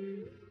识到，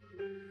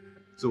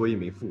作为一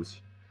名父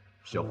亲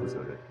是要负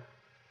责任的。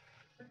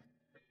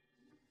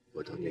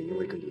我当年因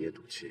为跟爷爷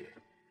赌气，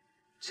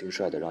轻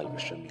率的让一个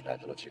生命来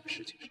到了这个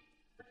世界上，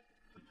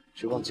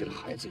却忘记了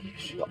孩子也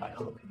需要爱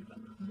和陪伴。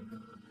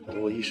当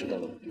我意识到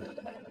了我对他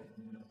的爱，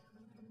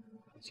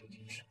仅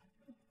仅是……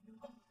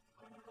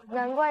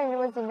难怪你这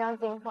么紧张，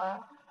景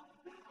欢。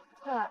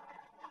算了，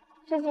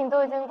事情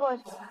都已经过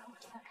去了，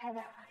要开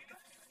点吧。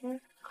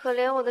可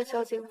怜我的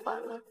小景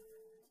欢了。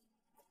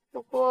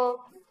不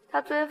过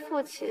他作为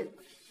父亲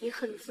也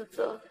很自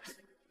责，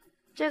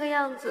这个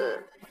样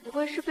子不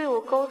会是被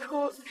我勾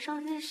出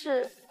伤心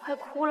事快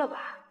哭了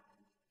吧？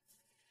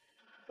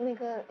那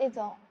个厉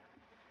总，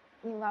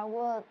你玩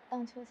过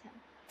荡秋千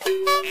吗？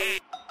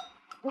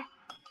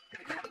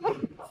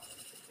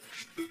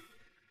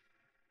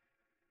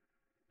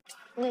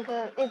那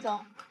个厉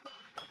总，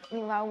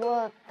你玩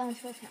过荡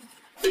秋千吗？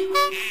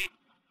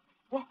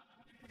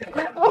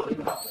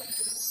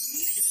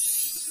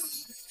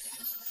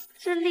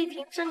这丽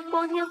婷真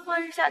光天化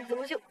日下怎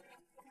么就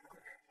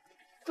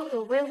都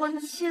有未婚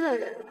妻的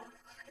人了，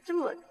这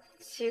么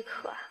饥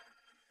渴啊？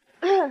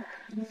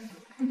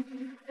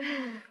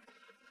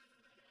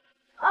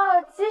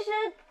其实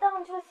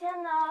荡秋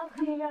千呢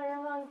可以让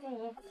人忘记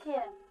一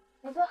切。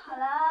你坐好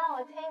了，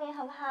我推你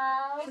好不好？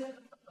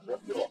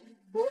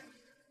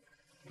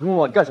默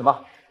默，你干什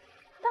么？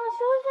荡秋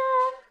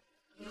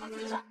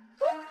千。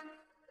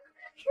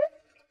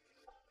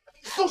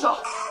松手！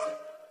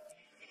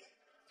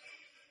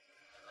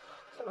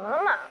怎么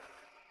了嘛？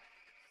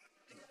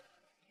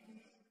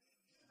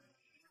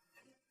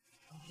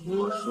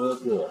我说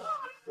过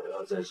我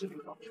要在这里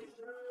荡秋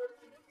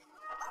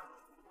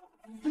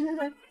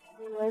千。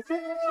我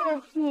真的是个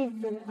替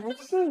景欢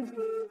戏子，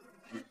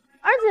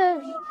而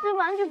且这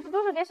玩具不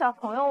都是给小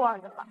朋友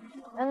玩的吧？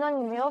难道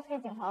你没有陪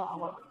景欢玩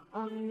过吗？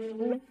所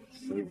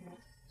以，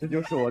这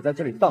就是我在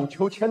这里荡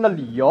秋千的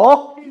理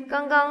由。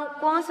刚刚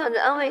光想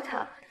着安慰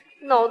他，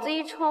脑子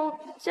一抽，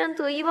竟然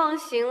得意忘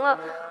形了，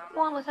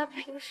忘了他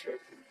平时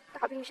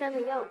大冰山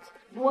的样子。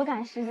我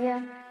赶时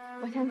间，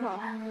我先走了，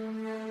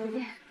再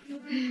见。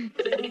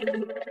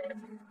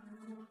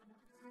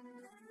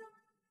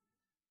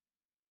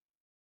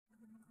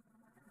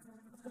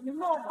林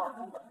茂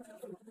茂，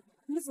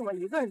你怎么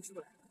一个人出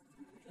来？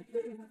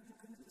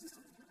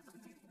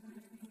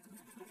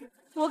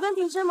我跟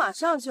庭琛马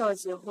上就要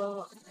结婚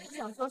了，你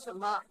想说什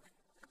么？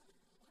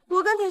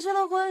我跟庭琛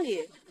的婚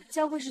礼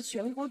将会是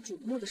全国瞩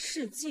目的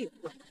世纪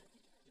婚。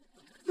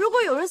如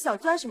果有人想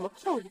钻什么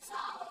空子，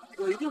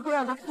我一定会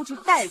让他付出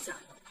代价。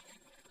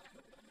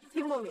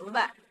听不明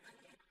白？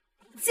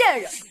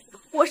贱人！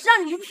我是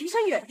让你离庭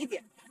琛远一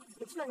点。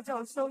我劝你这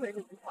样收回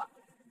这句话。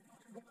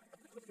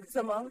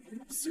怎么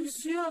心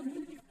虚了？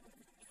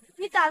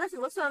你打的什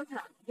么算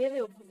盘？别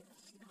为我哭，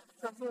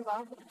小心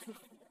玩火去。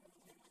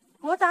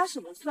我打什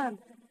么算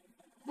盘？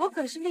我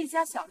可是厉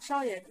家小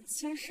少爷的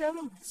亲生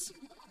母亲。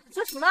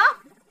说什么？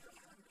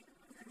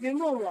云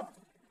默默，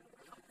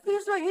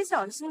听说云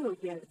小新有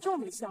严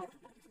重的哮喘，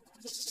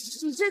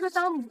你这个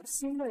当母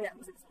亲的呀，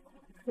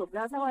可不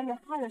要在外面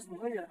害了什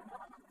么人，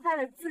害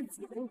了自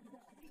己的你。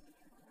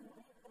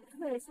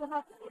为了说他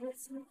婆的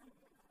心，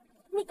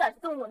你敢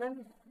动我的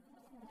女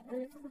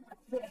人？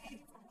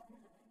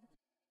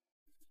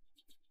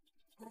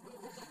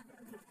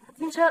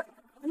庭琛，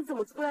你怎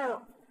么出来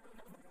了？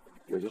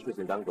有些事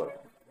情耽搁了，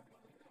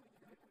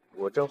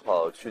我正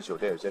好去酒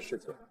店有些事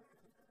情，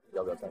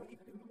要不要载你？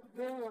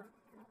不用了。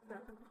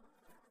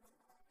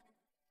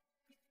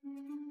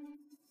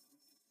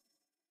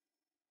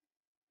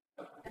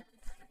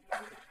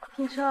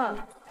庭琛，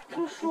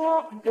听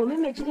说我妹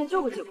妹之前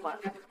就会结婚，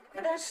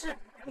但是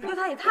你对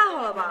她也太好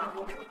了吧？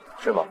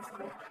是吗？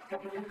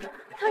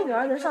她女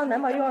儿能上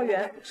男保幼儿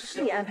园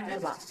是你安排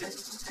的吧？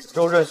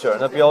周正选人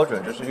的标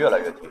准真是越来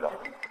越低了。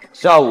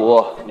下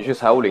午你去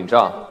财务领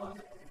账，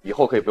以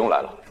后可以不用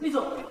来了。厉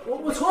总，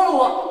我错了，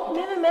我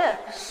没，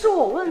是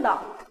我问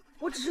的，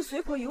我只是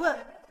随口一问，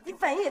你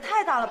反应也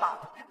太大了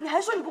吧？你还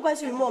说你不关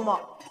心于默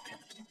默？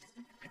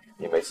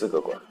你没资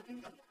格管。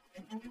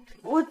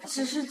我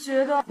只是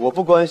觉得……我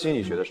不关心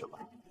你觉得什么，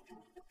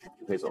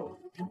你可以走了。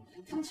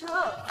庭琛，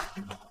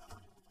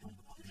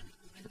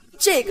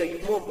这个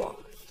于默默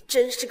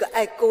真是个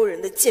爱勾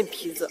人的贱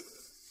皮子。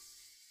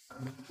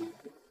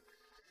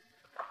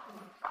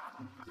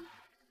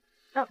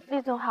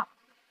厉总好。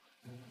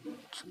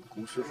怎么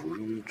公司服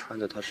装穿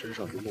在他身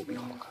上就莫名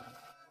好看？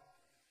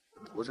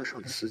脖子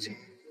上的丝巾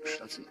是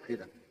他自己配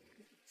的？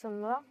怎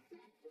么了？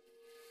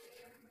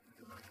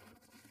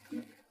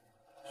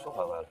说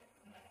坏歪了。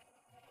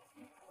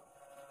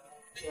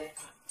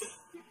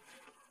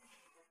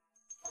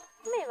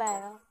没歪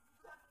啊。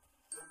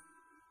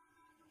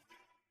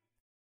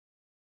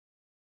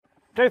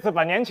这次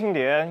百年庆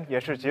典也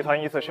是集团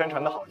一次宣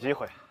传的好机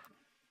会。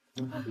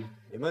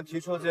你们提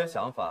出的这些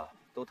想法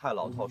都太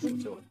老套守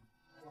旧了，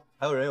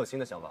还有人有新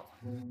的想法吗？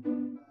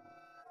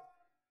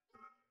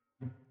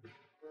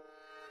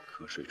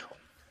瞌睡虫，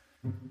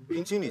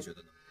云经理觉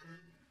得呢？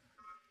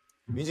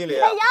云经理，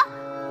哎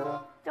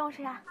呀，这我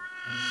是呀。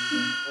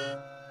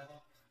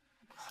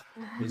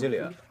云经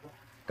理，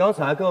刚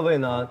才各位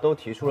呢都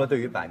提出了对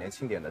于百年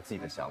庆典的自己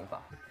的想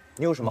法，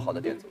你有什么好的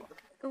点子吗？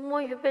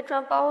摸鱼被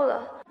抓包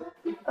了。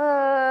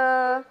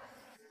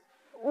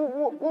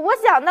我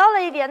想到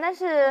了一点，但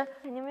是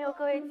肯定没有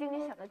各位经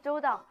理想的周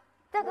到。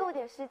再给我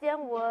点时间，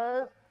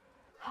我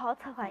好好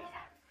策划一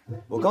下。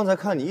我刚才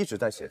看你一直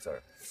在写字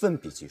儿，奋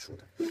笔疾书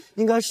的，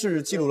应该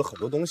是记录了很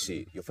多东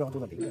西，有非常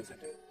多的灵感才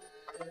对。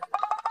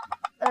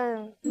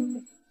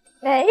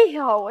没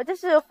有，我这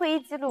是会议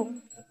记录，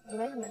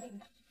没什么灵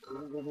感。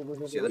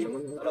写的什么？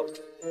来聊。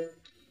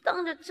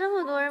当着这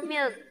么多人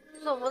面，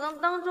总不能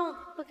当众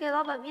不给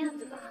老板面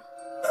子吧？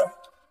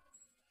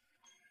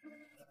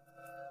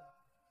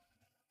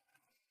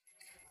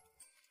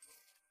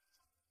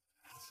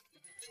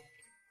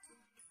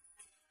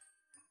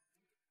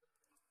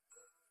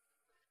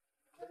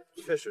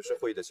确实是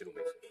会议的记录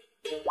没错。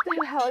对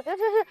吧？我觉得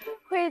这是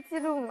会议记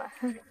录嘛。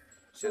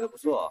写的不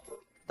错，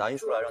打印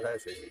出来让大家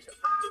学习一下。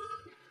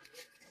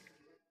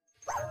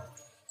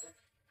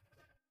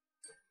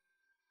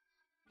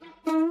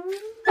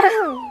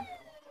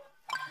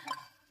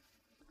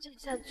这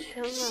下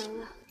全完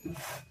了。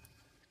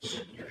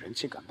这女人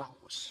竟敢骂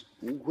我是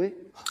乌龟！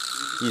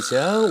以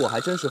前我还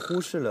真是忽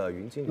视了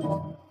云经理。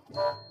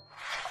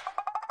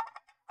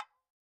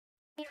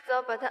一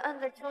早把他按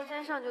在秋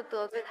千上就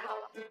得罪他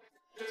了，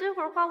这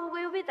会儿画乌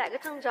龟又被逮个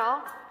正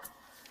着，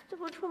这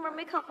不出门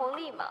没看黄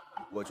历吗？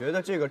我觉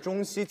得这个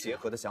中西结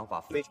合的想法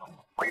非常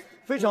好，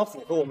非常符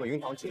合我们云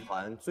堂集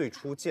团最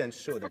初建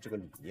设的这个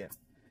理念。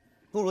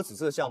不如此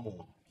次的项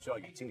目需要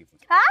云经理负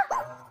责。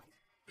啊！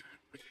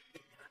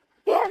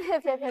别，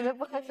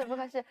不合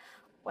适。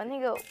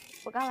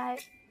我刚来，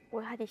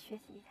我还得学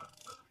习一下。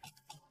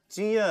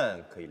经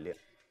验可以练，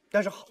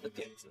但是好的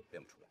点子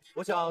练不出来。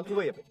我想诸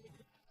位也不同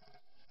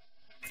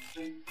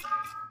意。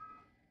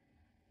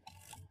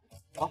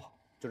好，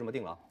就这么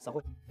定了啊，散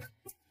会。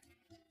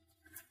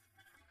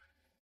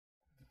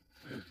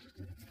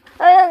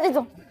李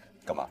总，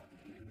干嘛？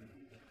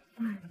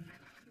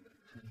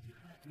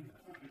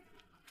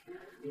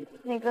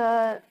那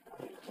个，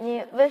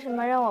你为什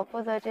么让我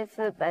负责这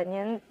次百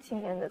年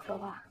庆典的策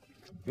划？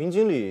云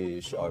经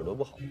理是耳朵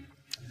不好，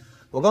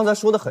我刚才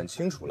说的很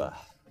清楚了，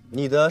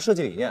你的设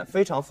计理念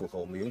非常符合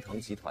我们云堂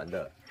集团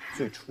的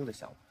最初的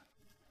想法。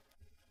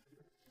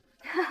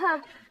哈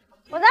哈，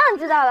我当然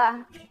知道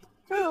了，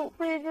就是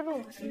会议记录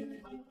嘛。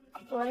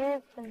我那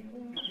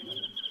本。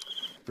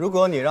如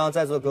果你让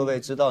在座各位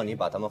知道你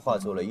把他们化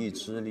作了一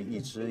只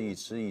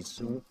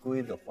乌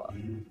龟的话，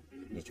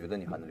你觉得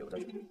你还能留在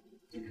这里？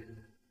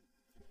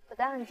我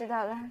当然知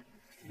道了。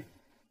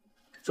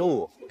周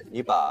五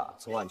你把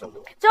策划案交给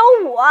我。周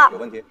五有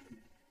问题？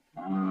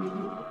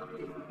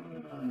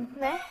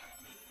没。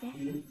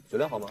酒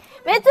量好吗？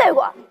没醉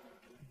过。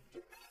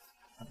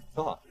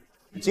说好，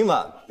今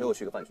晚陪我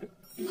去个饭局。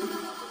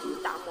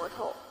大魔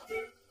头。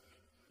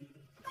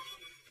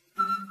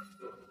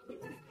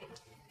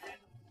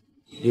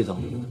李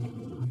总，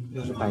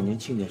要是百年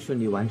庆典顺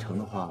利完成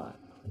的话，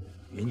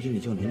云经理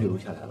就能留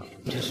下来了。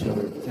这是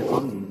在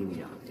帮云经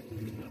理啊。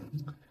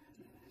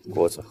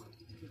郭子，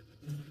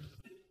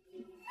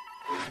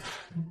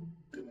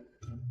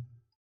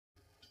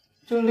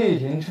这厉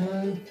廷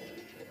琛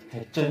还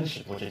真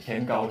是不知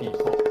天高地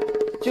厚。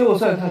就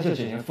算他这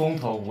几年风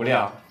头无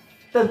量，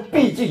但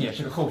毕竟也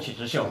是个后起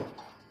之秀，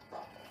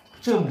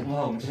这么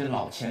把我们这些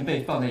老前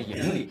辈放在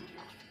眼里。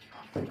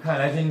看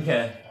来今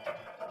天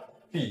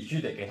必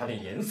须得给他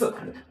点颜色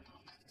看看。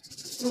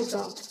陆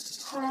总，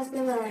后来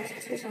今晚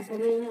去场合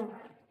面宴了。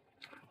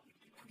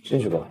进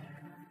去吧。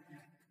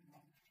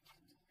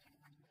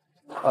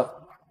啊，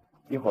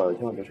一会儿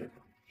千万别睡。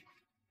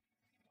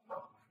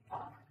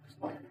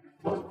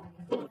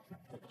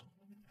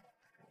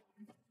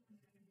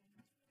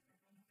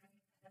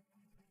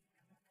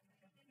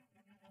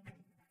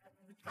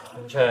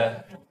廷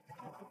琛，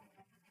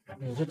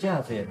你这架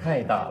子也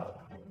太大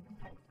了，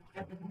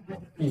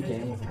一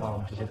点也不把我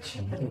们这些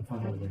前辈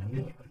放在眼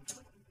里，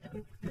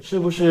是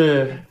不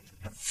是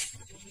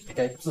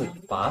该自己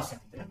打伞？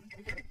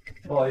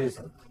不好意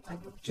思，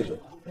记住，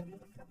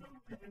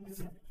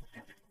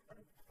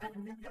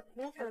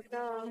没想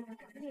到你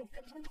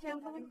之前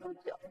不能喝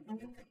酒，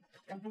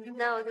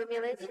那我就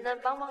勉为其难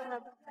帮帮他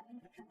吧。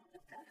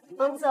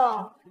王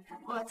总，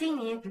我敬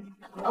您。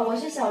我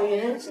是小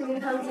云，是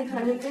民航集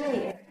团的经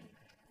理。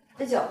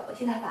这酒我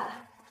替他发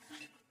了。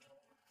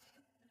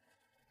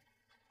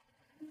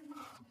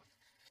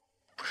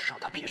不是让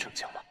他别逞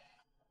强吗？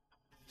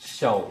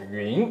小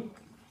云，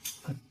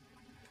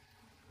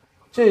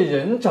这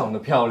人长得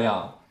漂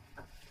亮，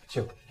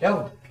酒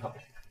量也漂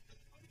亮。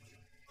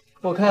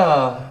我看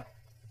啊，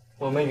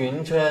我们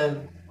云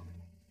琛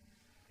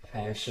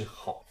还是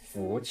好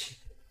福气。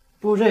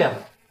不如这样，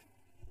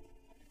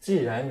既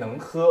然能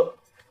喝，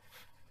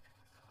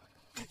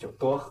就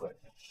多喝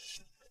点。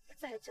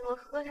再这么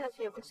喝下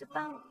去也不是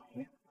办法。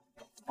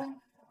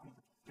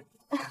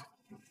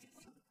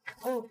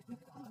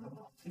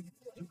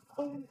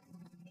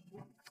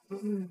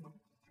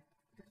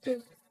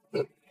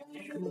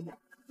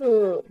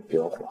不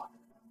要慌。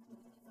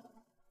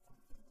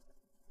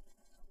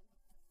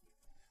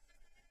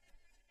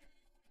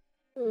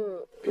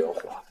不要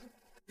慌。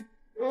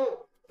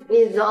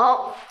李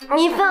总，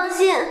你放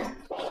心，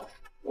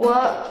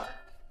我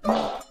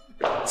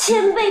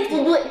千杯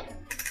不醉。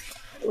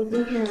我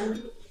今天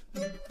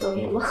有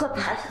什么喝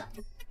他的？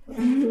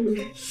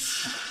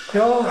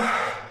哟，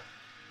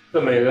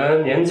这美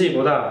人年纪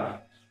不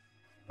大，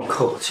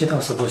口气倒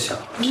是不小。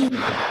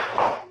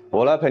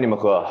我来陪你们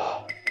喝。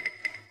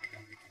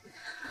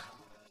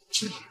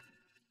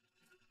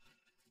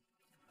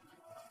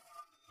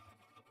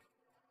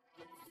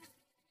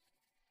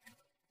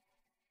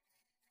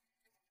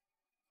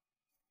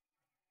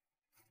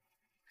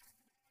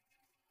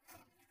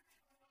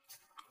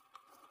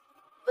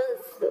笨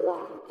死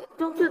了，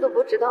装醉都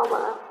不知道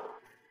吗？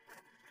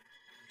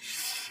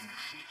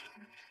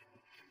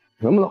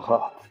能不能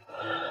喝？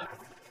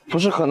不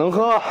是很能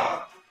喝。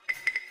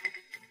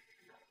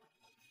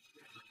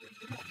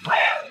哎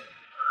呀，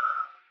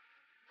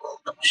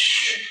口东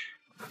西。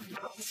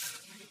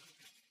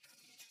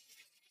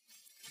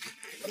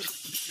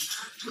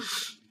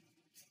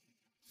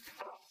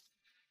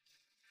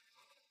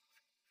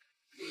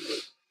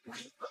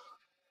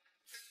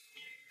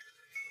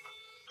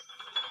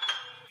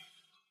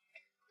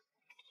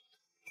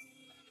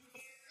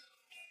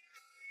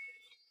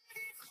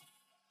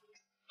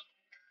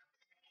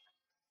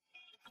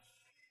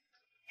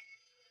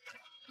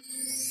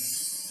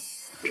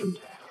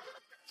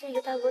这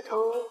个大魔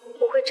头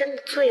不会真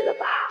的醉了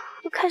吧？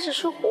都开始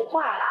说胡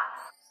话了。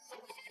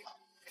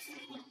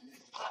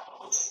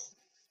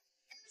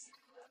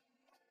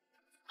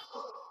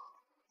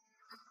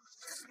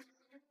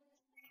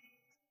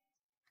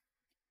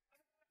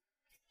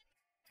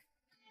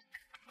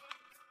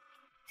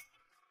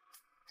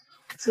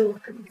走，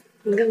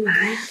你干嘛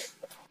呀？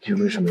你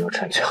为什么要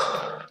逞强？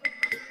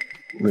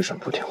为什么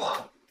不听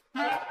话？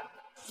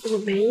我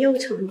没有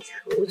逞强，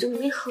我就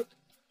没好。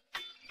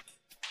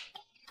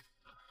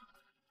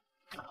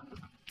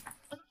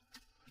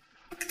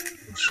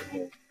有时候，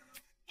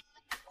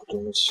我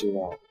多么希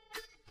望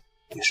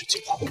你是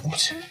警察的母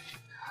亲。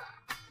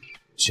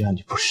既然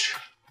你不是，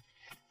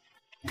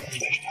你为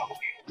什么要勾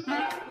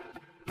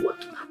引我？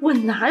我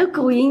哪有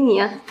勾引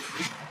你？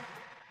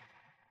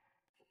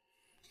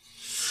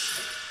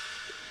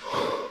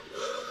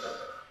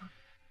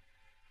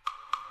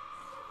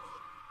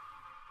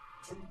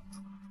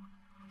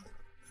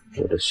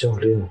我的项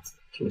链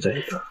停在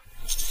一边，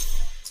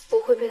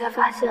不会被他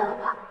发现了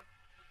吧？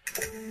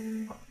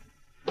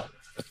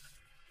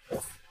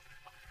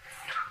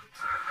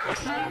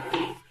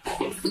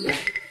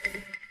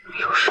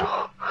有时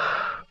候，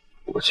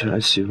我竟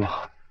然希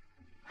望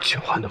秦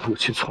欢的母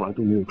亲从来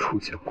都没有出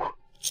现过。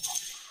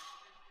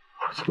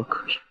我怎么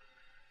可以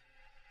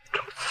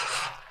这么自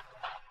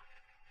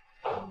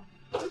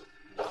私？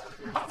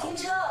停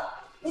车！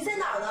你在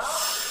哪儿呢？要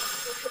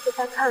是被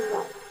他看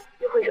到，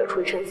又会惹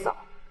出一身骚。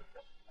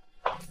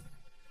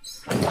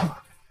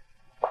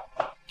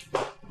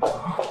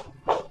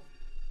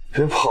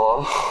别跑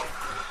啊！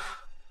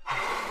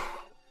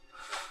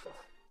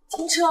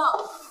停车！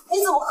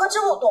你怎么喝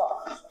这么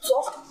多？走，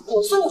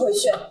我送你回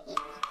去。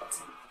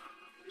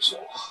行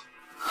了，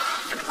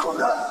滚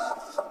开！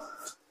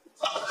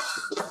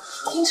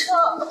停车！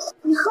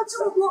你喝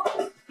这么多，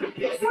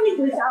我送你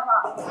回家吧。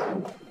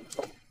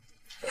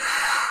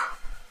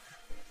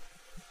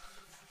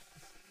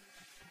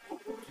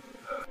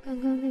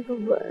刚刚那个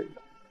吻，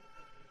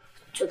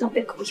就当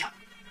被狗咬。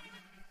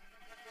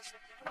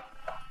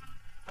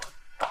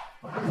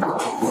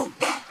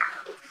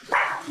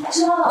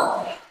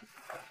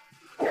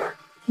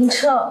停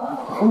车！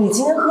你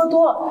今天喝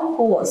多了，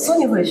我送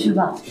你回去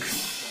吧。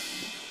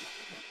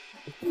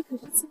这可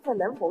是千载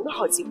难逢的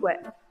好机会。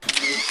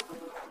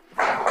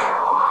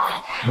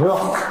不要，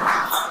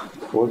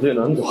我自己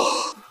能走。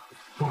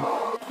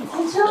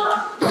停车！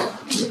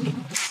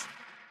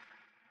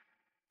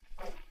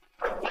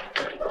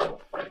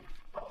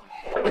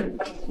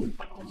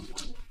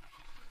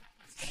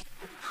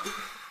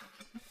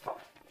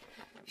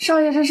少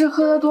爷这是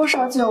喝了多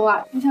少酒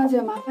啊？林小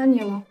姐，麻烦你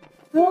了。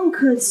不用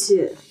客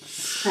气，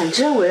反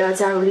正我要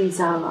加入厉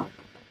家了，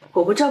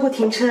我不照顾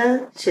廷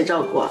琛，谁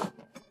照顾啊？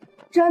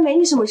这还没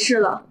你什么事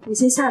了，你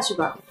先下去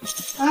吧。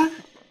啊，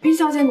云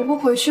小姐，你不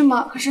回去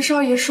吗？可是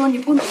少爷说你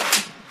不能。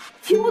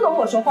听不懂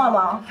我说话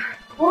吗？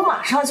我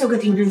马上就跟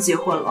廷琛结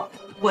婚了，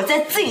我在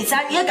自己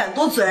家你也敢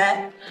多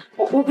嘴？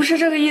我不是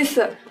这个意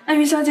思。那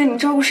云小姐，你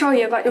照顾少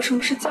爷吧，有什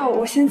么事叫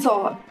我，我先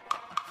走了。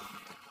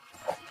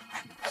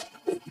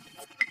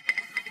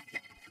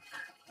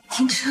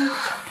廷琛，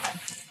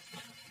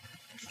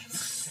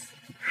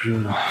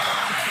热啊！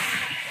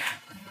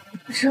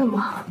热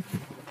吗？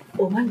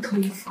我帮你脱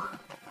衣服。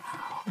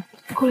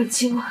过了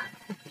今晚，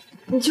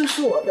你就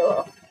是我的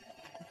了。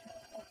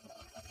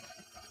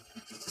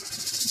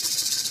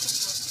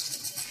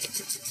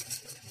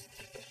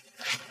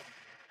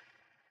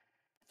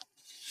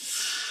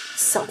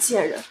小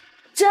贱人，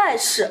真碍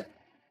事！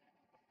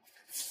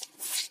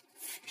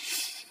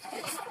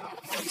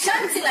谁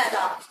让你进来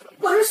的？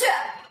滚出去！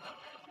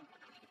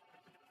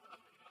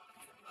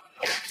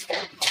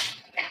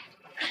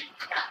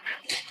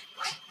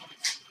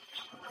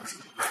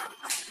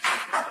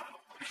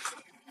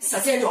小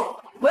贱种，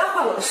不要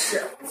坏我的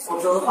事，否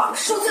则的话，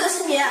受罪的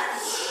是你！哎呀，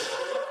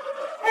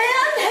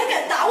你还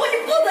敢打我，你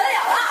不得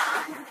了了！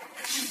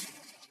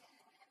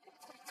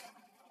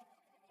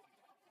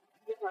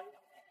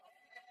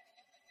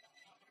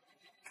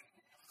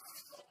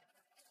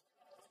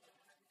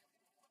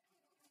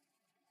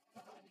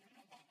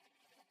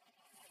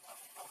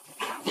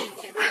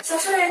小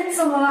少爷，你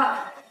怎么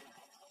了？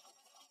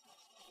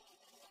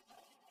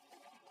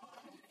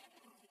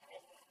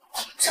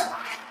这。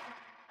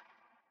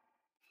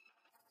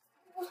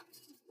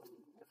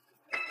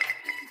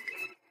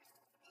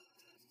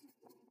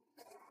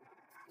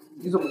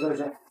你怎么在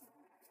这？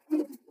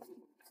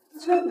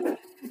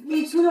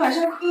你昨天晚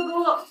上喝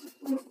多了，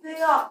你非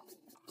要……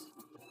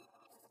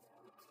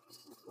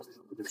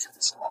对不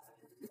起，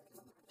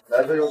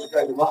来这又是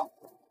干什么？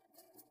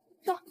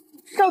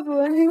少主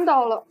人晕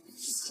倒了。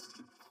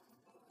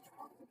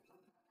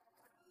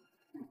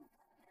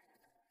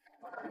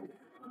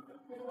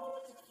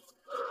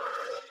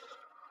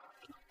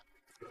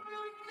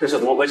这是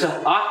怎么回事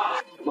啊？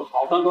怎么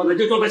好端端的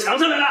就撞到墙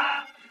上来了？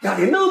家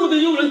里那么多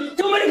佣人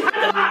就没人看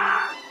着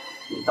吗？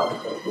你到底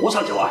喝了多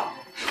少酒啊？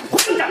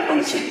混账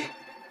东西！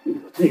你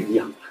都这个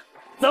样子，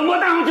怎么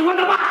当上警官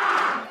的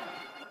爸？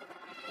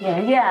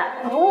妍妍，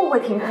你误会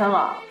廷琛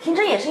了，廷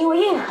琛也是因为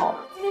应酬，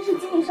今天是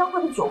经营商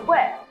会的酒会，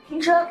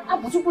廷琛他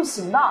不去不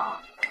行的。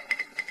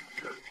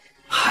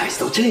孩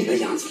子都这个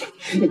样子了，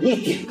你一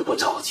点都不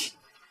着急，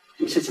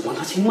你是喜欢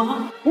他亲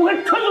妈？我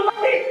还传宗接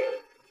代，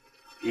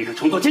立刻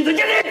重做亲子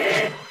鉴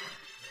定！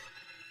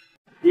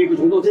立刻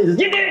重做亲子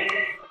鉴定！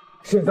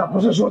现在不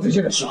是说这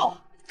些的时候。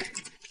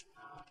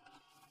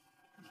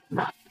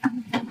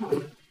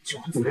酒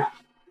怎么样？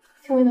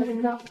轻微的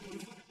晕倒。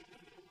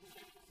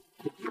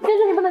先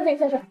生，你不能进，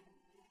先生。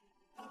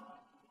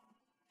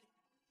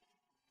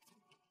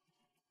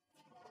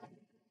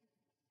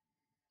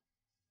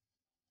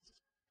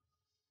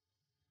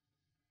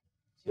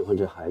喜欢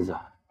这孩子，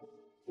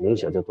从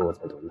小就多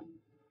才多艺，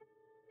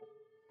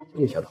这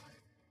么小的孩子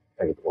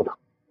该有多大？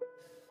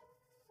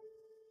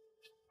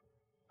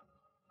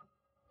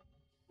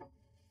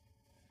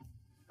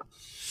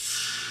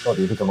到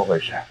底是怎么回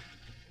事？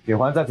李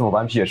环再怎么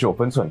顽皮也是有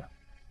分寸的，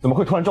怎么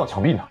会突然撞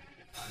墙壁呢？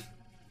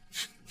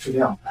是这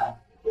样的，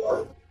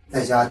我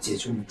在家解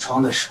决女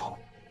窗的时候，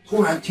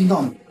突然听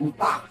到女工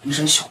大喊一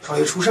声“小少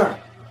爷出事了”，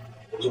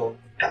我就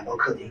赶到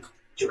客厅，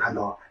就看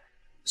到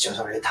小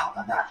少爷躺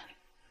在那里。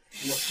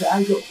我是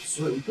挨个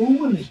所有人都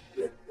问了一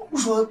遍，我不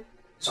说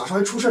小少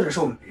爷出事的时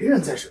候没人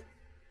在这里，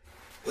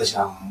我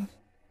想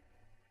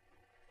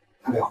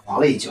他被滑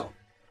了一跤，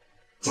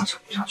撞墙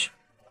壁上去了。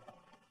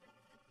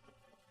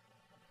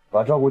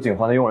把照顾景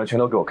环的佣人全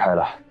都给我开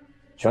了，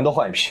全都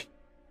换一批，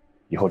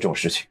以后这种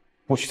事情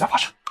不许再发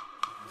生。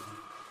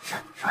是，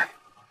少爷。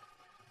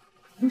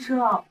廷琛，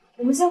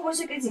我们先回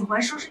去给景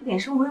环收拾一点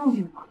生活用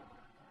品吧。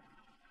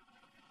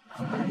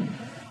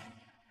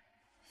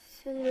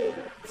现在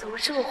怎么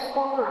这么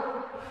慌啊？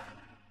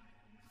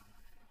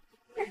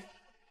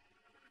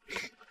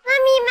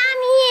妈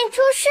咪，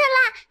出事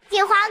啦！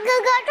景华哥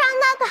哥撞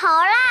到头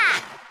啦！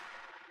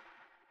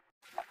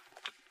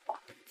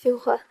景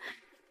环，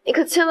你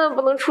可千万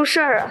不能出事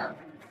儿啊！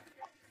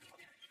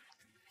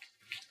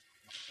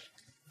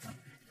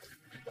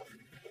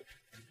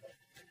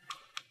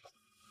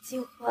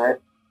景环，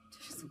这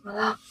是怎么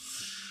了？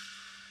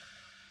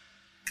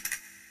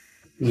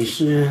你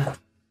是？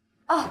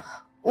哦，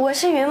我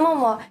是云嬷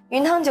嬷，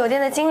云汤酒店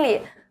的经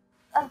理。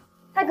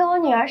她跟我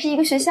女儿是一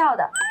个学校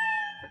的。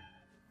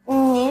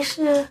您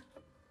是？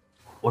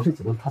我是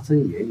景环他曾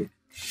爷爷。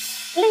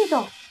厉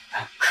总，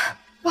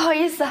不好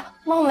意思，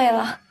冒昧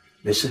了。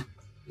没事，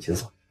请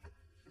坐。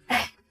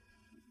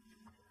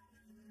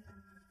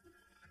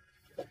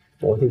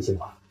我对景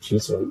华提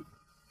起了你，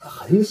他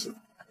很喜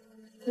欢。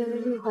原来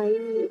厉怀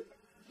义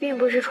并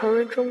不是传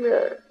闻中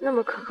的那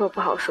么可口不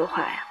好说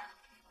话呀。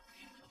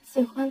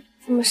景欢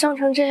怎么伤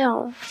成这样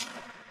了？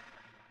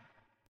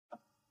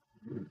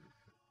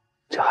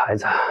这孩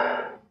子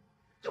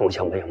从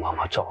小没有妈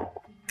妈照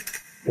顾，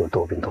又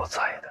多病多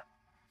灾的，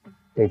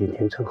那天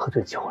天成喝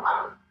醉酒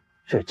了，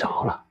睡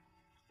着了。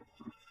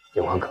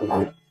警方可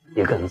能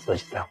一个人自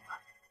己在玩，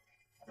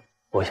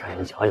我想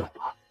人家有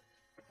吧，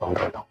帮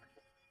得到。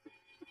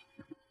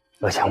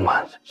我想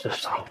满是智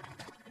商。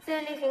既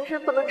然厉庭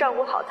生不能照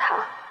顾好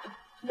他，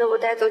那我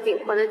带走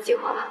警环的计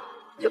划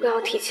就更要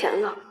提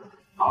前了。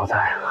好在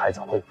孩子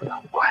恢复得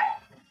很快，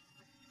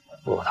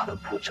不过他的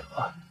骨折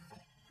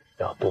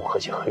要多喝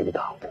些黑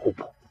糖补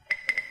补。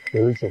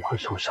由于警环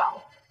受伤，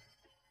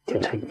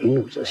天成一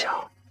怒之下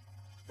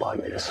把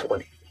原来锁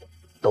里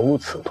都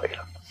辞退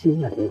了，新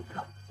来的女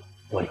人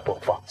我也不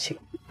放心，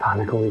他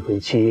那个未婚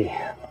妻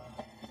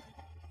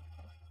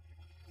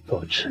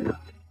做吃的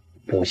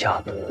不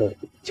下毒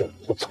就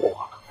不错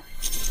了。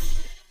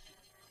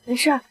没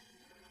事，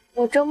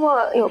我周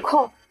末有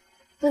空，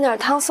炖点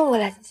汤送过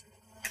来就行。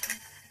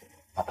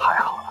太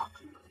好了，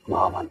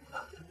麻烦你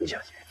了，李小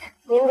姐。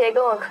您别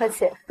跟我客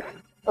气，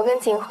我跟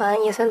景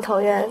环也算投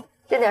缘，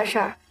这点事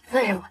儿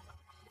算什么？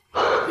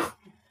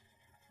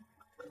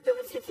对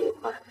不起，景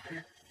环，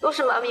都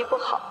是妈咪不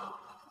好，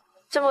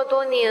这么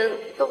多年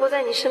都不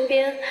在你身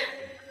边，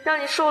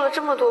让你受了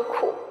这么多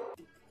苦。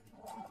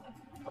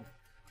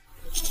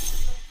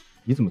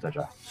你怎么在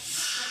这儿？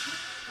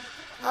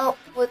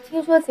我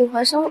听说景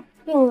环生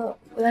病了，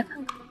我来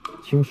看看。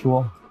听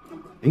说，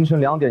凌晨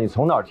2点，你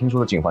从哪儿听说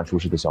的景环出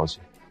事的消息？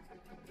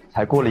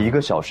才过了1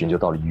个小时你就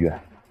到了医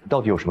院，你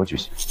到底有什么居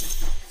心？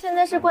现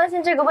在是关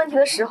心这个问题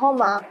的时候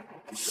吗？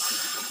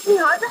你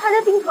儿子还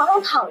在病床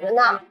上躺着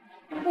呢，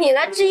你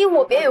来质疑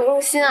我别有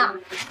用心啊！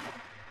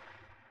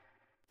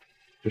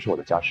这是我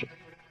的家事，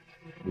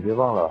你别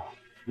忘了，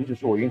你只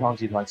是我云堂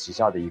集团旗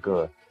下的一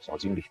个小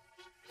经理。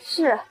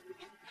是，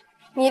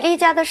你厉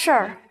家的事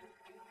儿，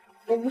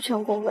我无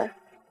权过问。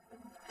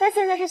但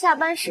现在是下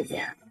班时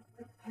间，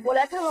我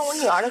来看看我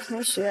女儿的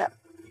同学，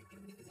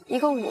一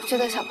个5岁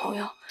的小朋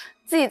友，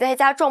自己在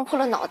家撞破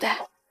了脑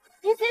袋，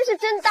你心是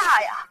真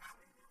大呀！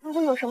如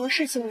果有什么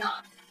事情呢，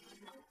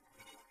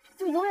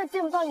就永远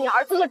见不到你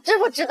儿子了，知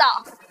不知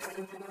道？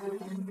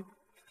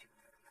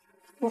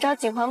你知道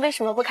景环为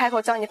什么不开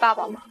口叫你爸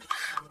爸吗？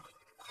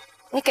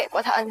你给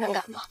过他安全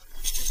感吗？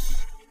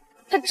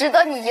他值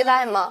得你依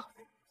赖吗？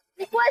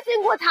你关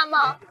心过他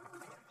吗？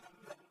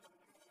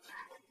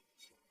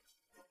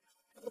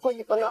如果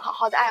你不能好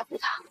好的爱护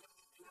他，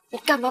你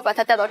干嘛把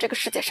他带到这个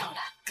世界上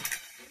来？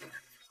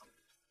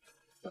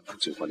当初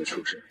景环的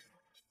出事，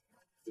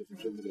就是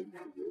真的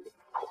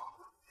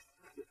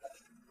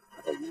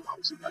他在银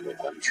行集团内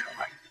管理权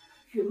而已。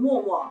云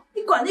默默，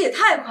你管的也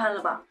太宽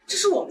了吧！这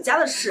是我们家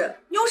的事，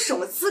你有什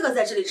么资格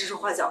在这里指手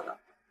画脚的？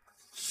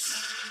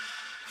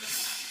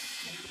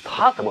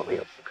他怎么没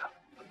有资格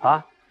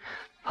啊？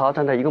他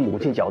站在一个母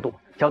亲角度，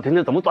教婷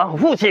婷怎么转好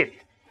父亲。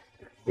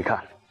你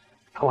看，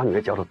他把女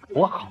儿教得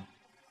多好，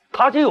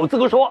他就有资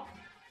格说。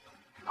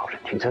老人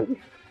婷婷，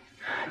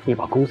你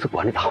把公司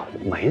管理得好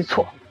没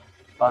错，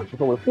但是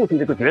作为父亲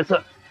这个角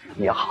色，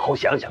你要好好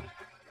想想，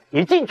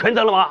你尽全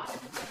责了吗？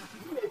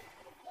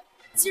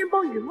竟然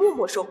帮云默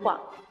默说话，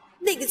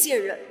那个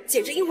贱人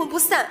简直阴魂不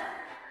散，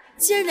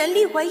竟然连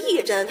厉怀义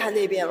也站在他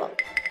那边了。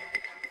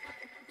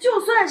就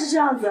算是这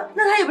样子，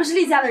那他也不是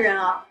厉家的人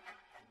啊。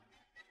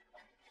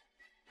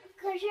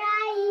可是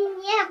阿姨，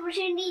你也不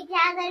是厉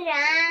家的人，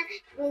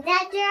你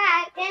在这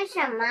儿干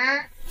什么？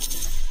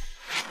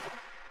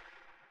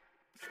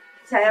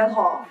小丫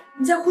头，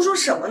你在胡说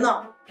什么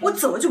呢？我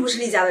怎么就不是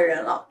厉家的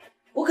人了？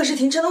我可是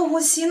廷琛的未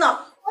婚妻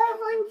呢。未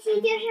婚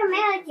妻就是没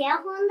有结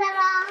婚的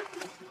啦。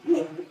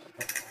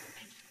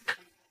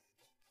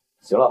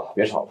行了，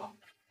别吵了，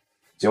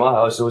景环还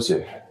要休息，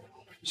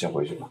你先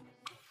回去吧。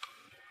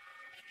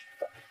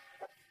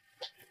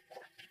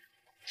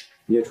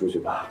你也出去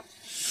吧，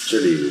这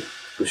里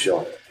不需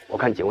要你。我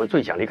看景环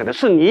最想离开的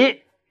是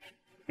你。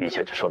于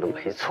小姐说的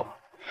没错，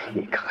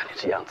你看看你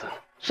这样子，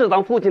是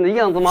当父亲的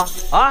样子吗？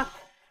啊！景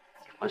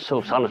环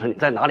受伤的时候你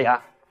在哪里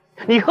啊？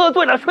你喝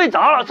醉了睡着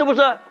了是不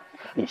是？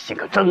你心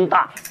可真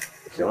大。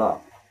行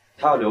了，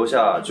他要留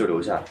下就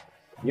留下，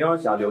你要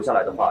是想留下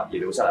来的话，也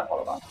留下来好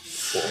了吧？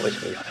我为什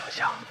么要留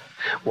下？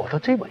我都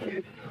这么年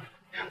龄了，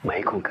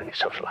没空跟你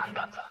收拾烂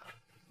摊子，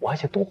我还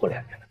想多活2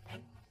年呢。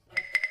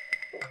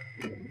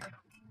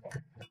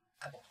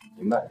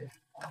明白。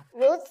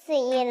如此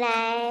一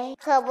来，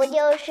可不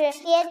就是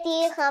爹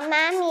地和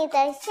妈咪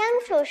的相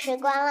处时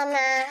光了吗？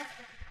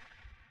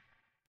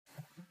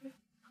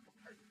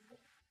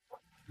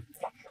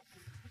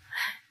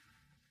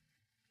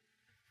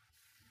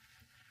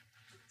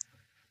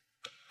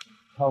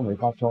他又没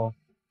发烧，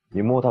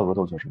你摸他额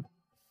头做什么？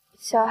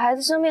小孩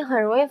子生病很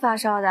容易发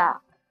烧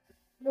的，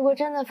如果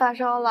真的发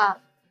烧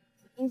了，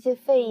引起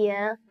肺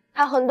炎，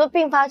还有很多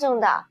并发症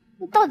的。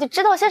你到底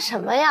知道些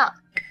什么呀？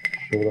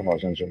说的好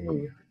像真的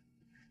一样，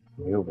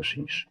我又不是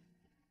医生。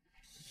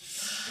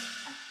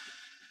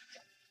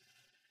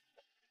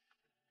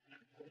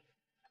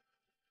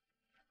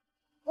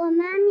我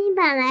妈咪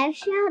本来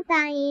是要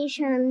当医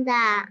生的，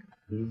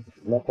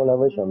那后来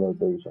为什么没有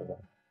做医生呢？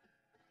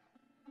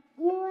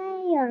因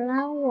为有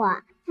了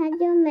我，她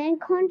就没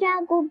空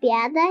照顾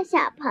别的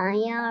小朋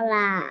友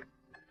啦，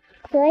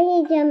所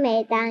以就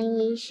没当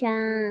医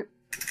生。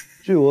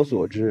据我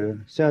所知，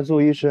现在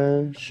做医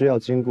生是要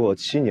经过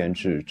7年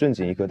制正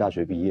经医科大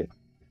学毕业，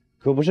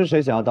可不是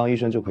谁想要当医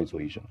生就可以做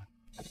医生了。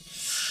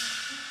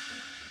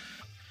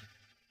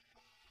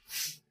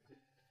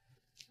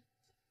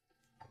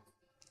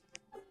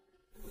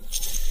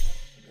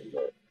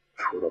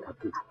除了他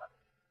不出来，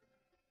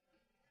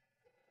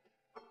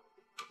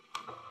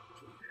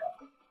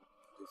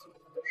这些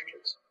都是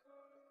真心。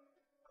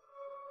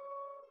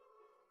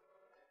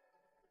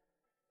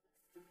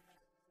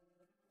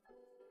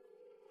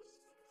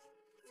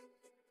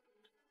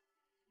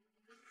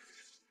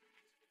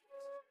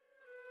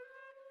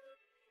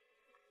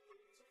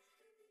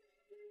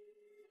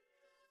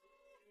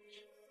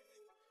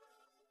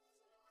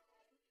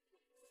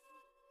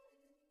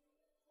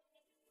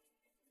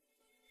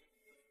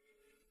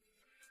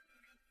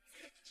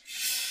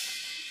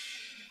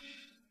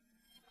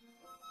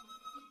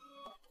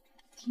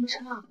廷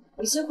琛啊，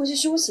你先回去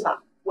休息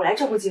吧，我来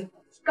照顾静。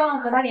刚刚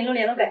和他联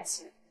络感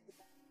情。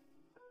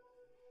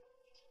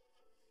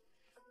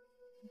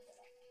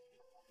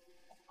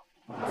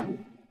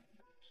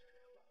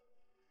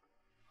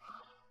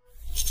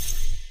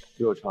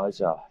给我查一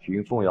下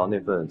云凤瑶那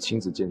份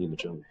亲子鉴定的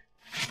真伪。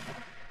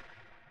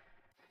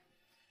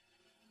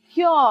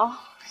哟，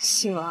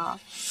醒了！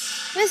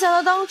没想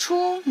到当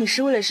初你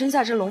是为了生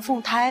下这龙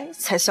凤胎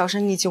才销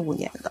声匿迹5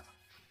年的，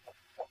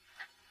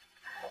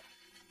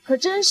可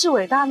真是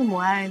伟大的母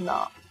爱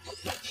呢！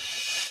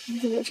你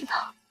怎么知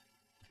道？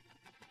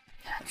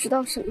知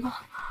道什么？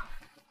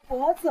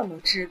我怎么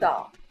知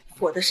道？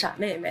我的傻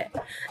妹妹，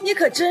你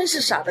可真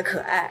是傻得可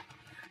爱。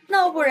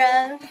要不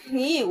然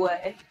你以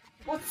为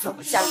我怎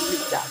么嫁入厉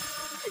家？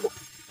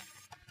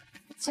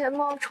竟然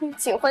冒充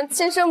警官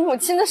亲生母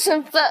亲的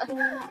身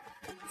份，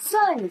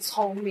算你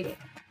聪明。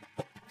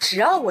只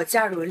要我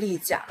嫁入了厉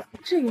家，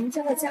这云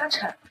家的家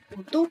产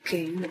我都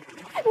给你。你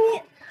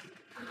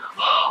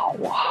好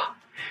啊，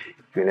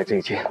原来这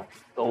一切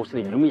都是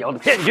你云瑶的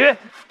骗局。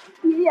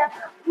爷爷，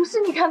不是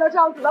你看到这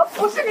样子的，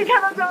不是你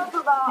看到这样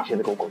子的。你现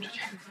在给我滚出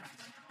去！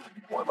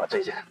我会把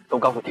这些都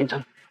告诉廷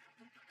琛，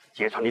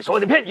揭穿你所有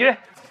的骗局。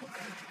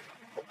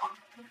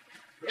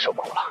你受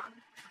苦了，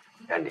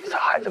认你是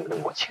孩子们的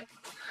母亲，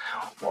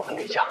我们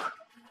厉家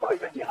亏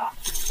本你了。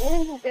爷爷，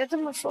你别这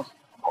么说。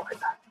我很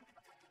难，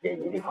也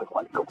一定会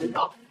还你个公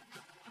道。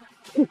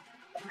爷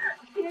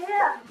爷，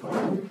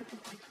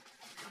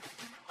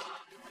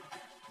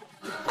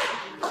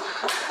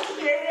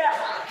爷爷，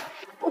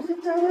我是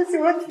真的喜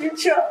欢廷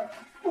琛，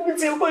我们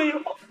结婚以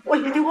后，我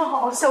一定会好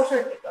好孝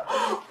顺你的。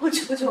我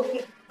求求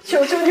你，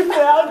求求你不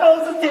要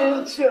告诉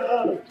廷琛。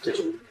这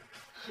种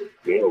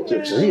眼里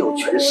就只有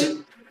权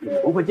势，你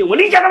不会进我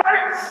厉家的门。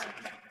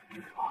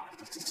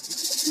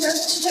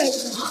这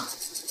个。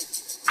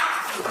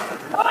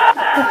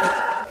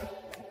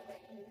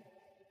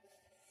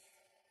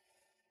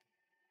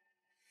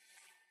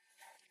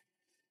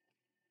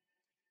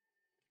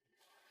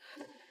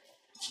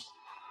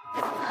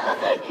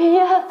爷爷，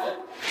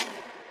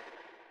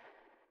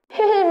爷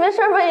爷，你没事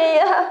吧？爷爷，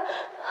啊！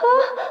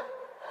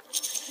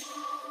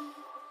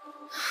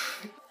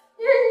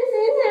爷爷，你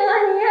醒醒啊！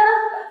爷爷，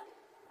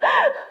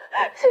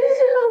醒醒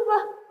吧！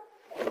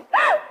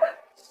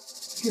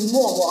云默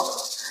默，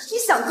你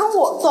想跟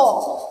我斗？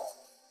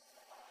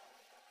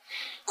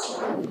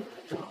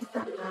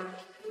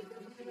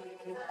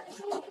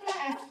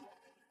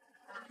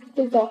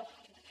对的，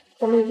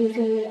我们已经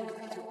见面。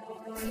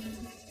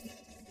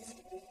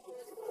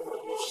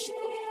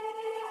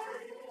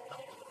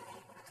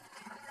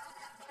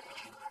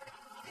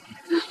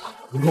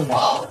云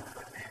默，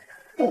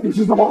到底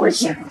是怎么回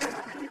事？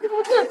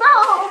不知道，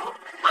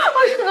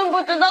我真的不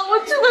知道。我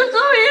去的时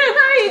候，爷爷他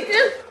已经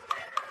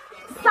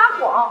撒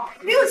谎，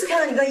没有一次看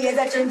到你跟爷爷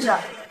在争执。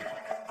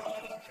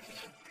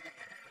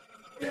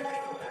云默，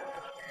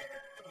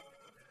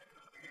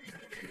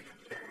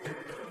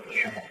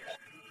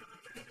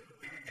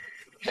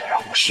你太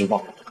让我失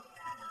望了。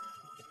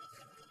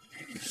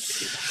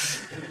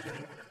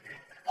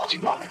报警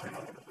吧。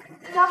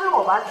交给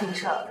我吧，廷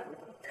琛。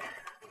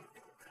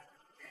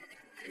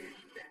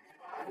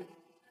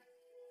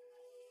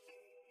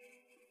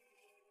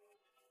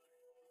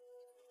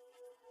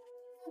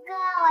哥，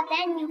我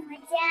带你回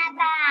家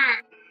吧。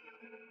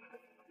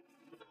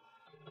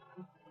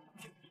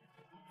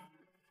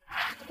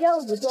样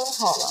子装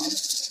好了，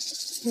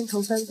先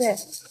成3倍。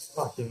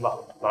放心吧，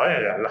老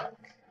演员了。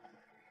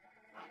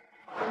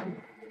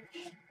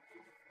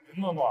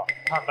默默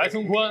看白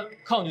松宽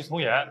抗拒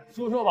从严，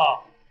说说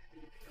吧。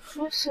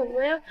说什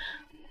么呀？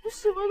我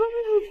什么都没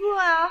有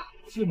做呀。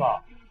是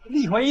吗？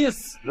厉怀一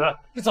死，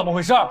是怎么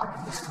回事？我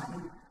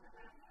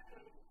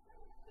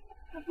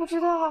不知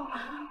道。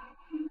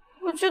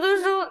我去的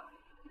时候，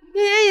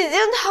爷爷已经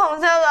躺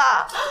下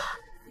了。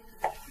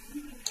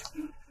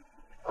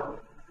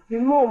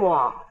云默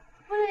默，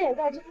不能掩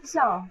盖真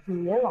相，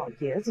你连老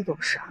爷子都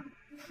杀。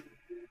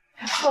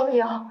凤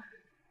瑶，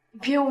你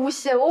别诬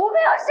陷我，我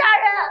没有杀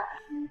人。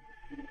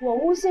我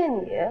诬陷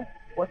你，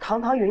我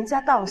堂堂云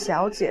家大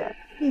小姐，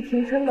厉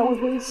廷琛的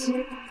未婚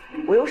妻，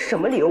我有什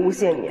么理由诬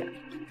陷你？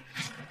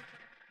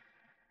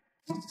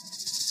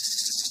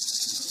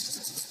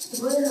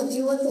不是想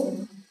逼我走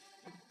吗？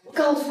我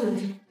告诉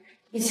你，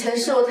以前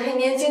是我太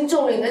年轻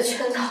重领的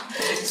圈套，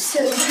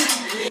现在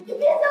你别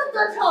想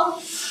得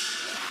逞。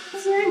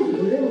既然你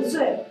不认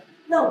罪，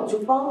那我就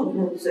帮你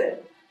认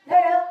罪。来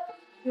人，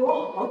给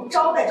我好好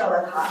招待招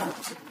待他。放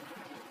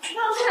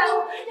开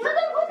我！你们都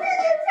不是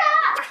人家！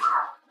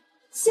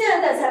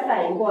现在才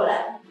反应过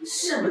来，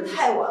是不是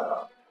太晚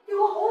了？给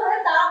我好好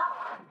来打！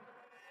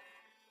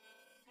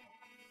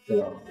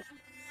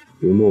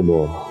云默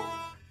默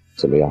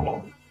怎么样了？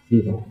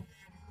丽总，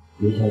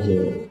林小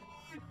姐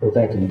不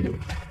在这里。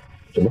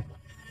什么？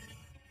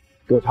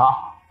给我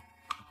查！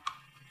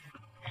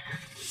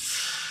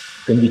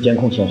根据监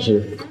控显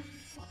示，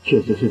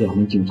确实是2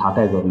名警察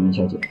带走了林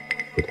小姐。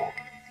不对，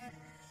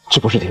这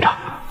不是警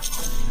察。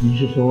您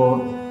是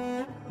说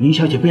林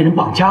小姐被人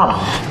绑架了？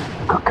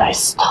个该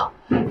死的，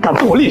敢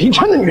动我厉廷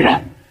琛的女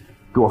人，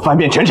给我翻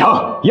遍全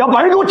城，也要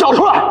把人给我找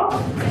出来！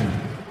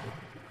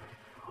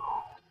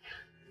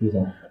李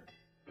总，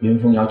云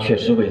峰瑶确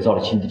实伪造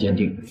了亲子鉴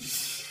定，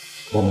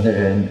我们的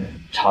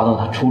人查到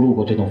他出入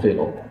过这栋废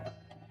楼。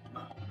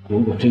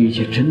如果这一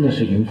切真的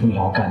是云峰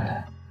瑶干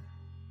的，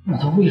那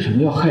他为什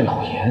么要害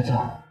老爷子？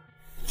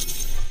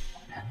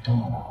难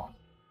道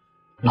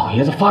老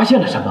爷子发现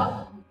了什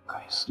么？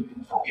该死的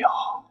云峰瑶，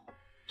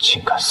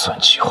竟敢算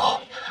计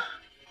我，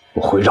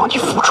我会让你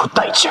付出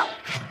代价！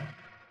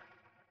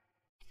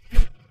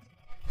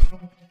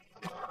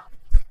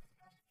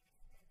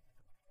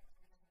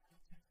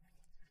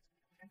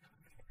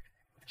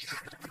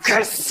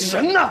该死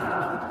人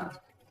呐！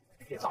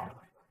别找了，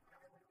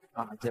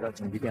刚刚接到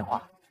紧急电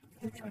话，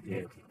林小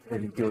姐被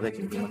人丢在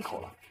警局门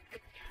口了。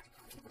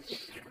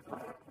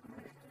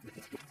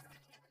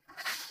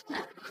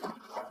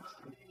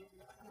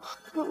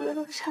我没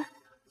有杀人，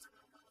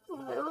我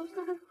没有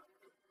杀人，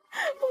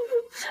我没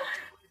有杀人。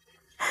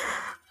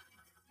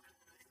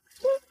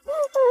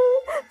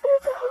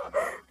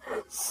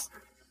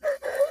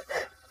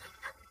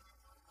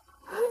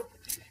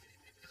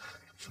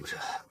书生，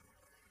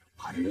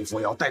把云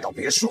峰瑶带到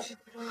别墅。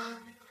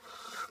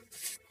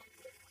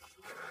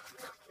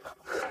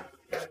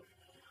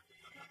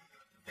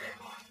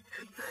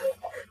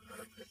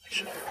没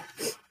事了，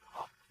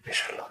没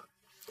事了。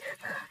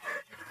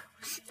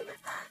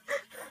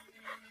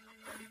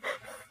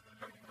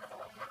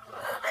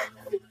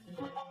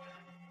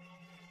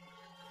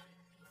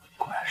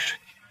果然是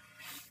你，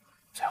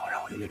才会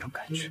让我有那种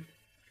感觉。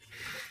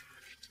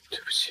对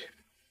不起，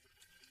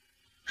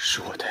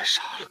是我太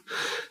傻了，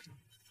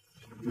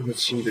那么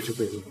轻易的就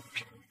被你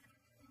骗。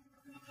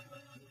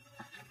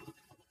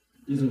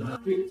医生，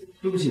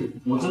对不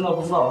起，我真的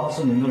不知道他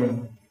是您的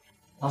人，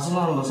他身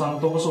上的伤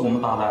都不是我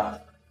们打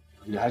的。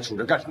你还杵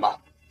着干什么？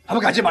还不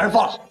赶紧把人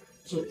放了！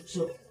是，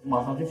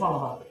马上就放了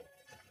他。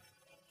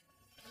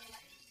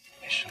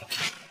没事了。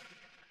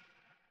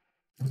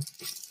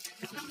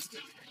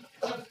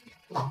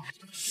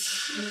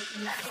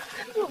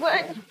都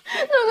怪你，都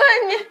怪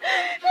你，是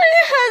你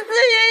害死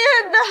爷爷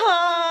的，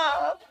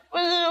不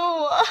是我。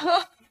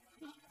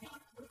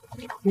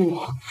默默，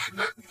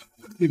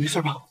你没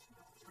事吧？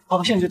爸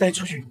爸现在就带你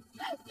出去。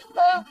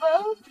爸爸，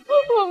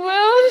我没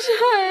有杀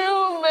人，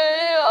我没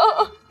有。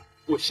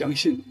我相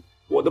信你，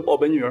我的宝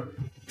贝女儿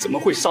怎么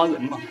会杀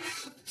人嘛？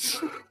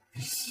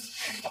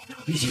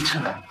李景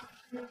琛，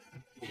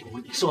我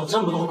为你受了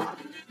这么多苦，我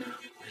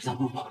让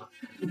默默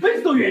一辈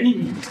子都原谅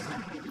你。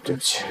对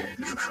不起，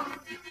叔叔，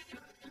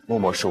默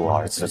默是我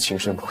儿子的亲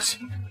生母亲，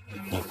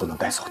您不能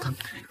带走她。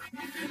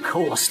可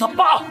我是他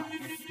爸。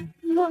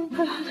梦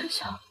不要再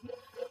笑。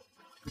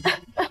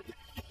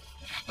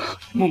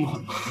默默，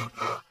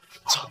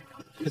走，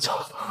别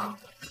走。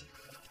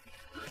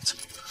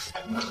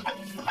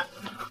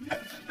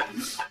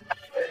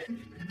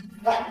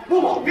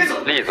默默，别走！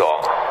厉总，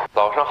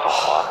早上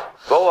好啊！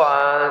昨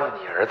晚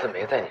你儿子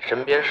没在你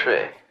身边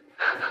睡，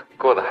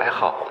过得还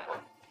好吗？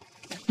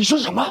你说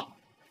什么？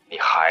你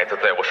孩子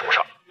在我手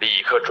上，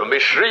立刻准备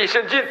10亿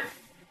现金。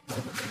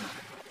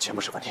钱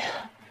不是问题，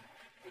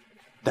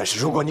但是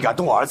如果你敢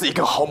动我儿子一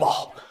根毫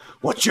毛，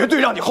我绝对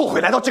让你后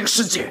悔来到这个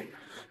世界。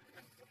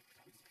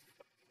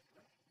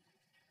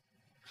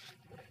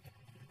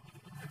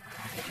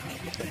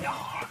你要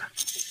好好的。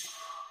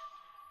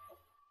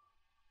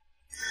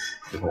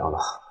你不要了，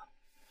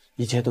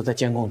一切都在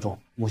监控中，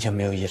目前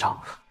没有异常。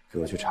给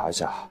我去查一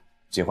下，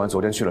锦环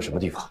昨天去了什么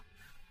地方？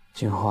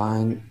锦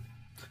环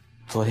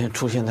昨天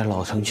出现在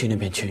老城区那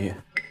片区域。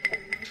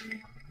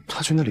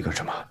他去那里干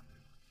什么？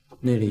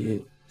那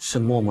里是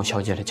默默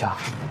小姐的家。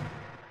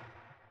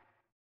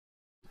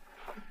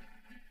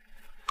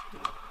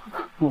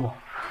默默，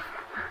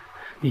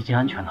你已经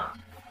安全了。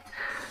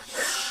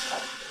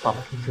爸爸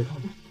都知道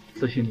了，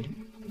这些年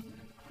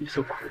你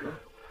受苦了。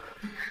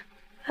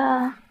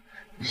爸，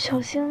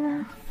小心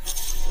啊！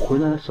回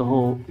来的时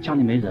候家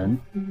里没人，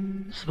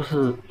是不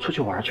是出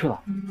去玩去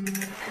了？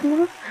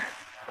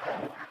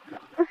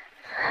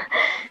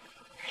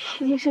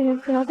一定是云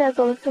峰瑶带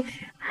走了这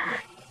些。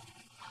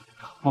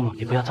默默，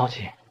你不要着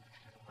急，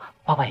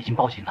爸爸已经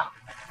报警了。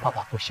爸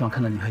爸不希望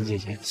看到你和姐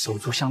姐手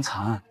足相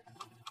残。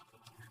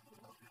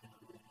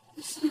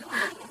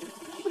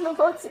不能很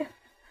抱歉。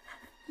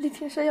李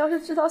廷生要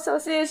是知道小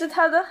新也是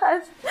他的孩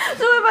子，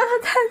就会把他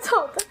带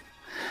走的。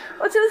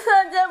我就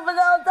算见不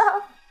到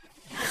他。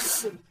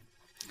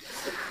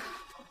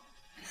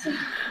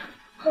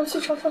我要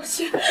去找小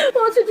新，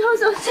我要去找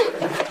小新。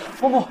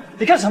默默，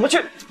你干什么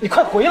去？你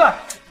快回来！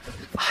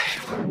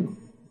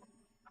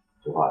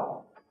小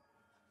花，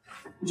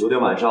你9点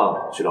晚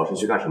上去老城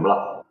区干什么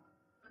了？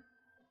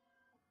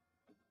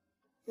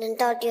难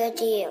道爹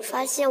地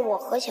发现我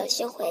和小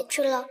新回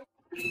去了？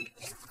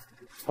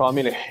传完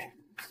命令，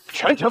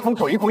全权封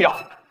锁云凤瑶。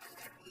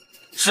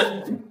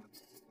是。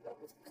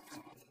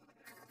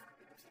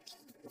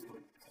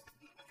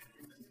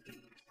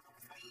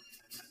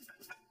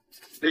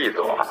厉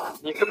总，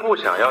你是不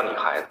想要你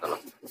孩子了？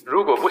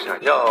如果不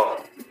想要，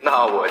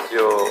那我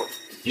就……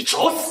你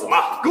找死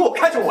吗？跟我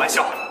开这种玩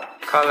笑！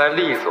看来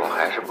厉总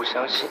还是不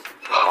相信。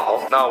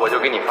好，那我就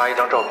给你发一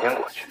张照片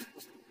过去，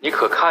你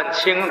可看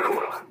清楚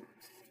了。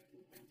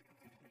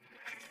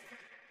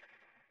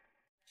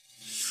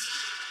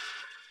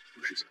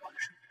不是结婚的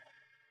事，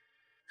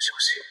小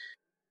新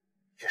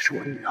也是我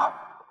的女儿。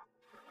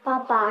爸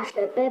爸，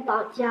谁被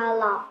绑架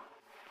了？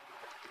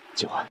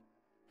景欢，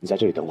你在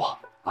这里等我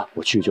啊，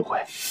我去就回。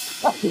哎，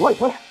景欢，你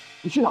回来，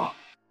你去哪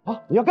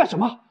啊？你要干什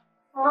么？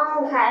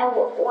放开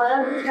我！我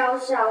要去找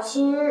小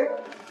新。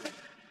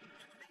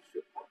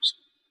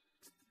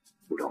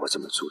不然我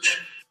怎么阻止？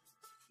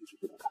你就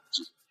不能看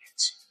自己的年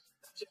纪，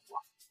见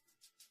我，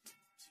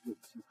因为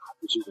还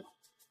不知道，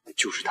那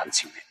就是他的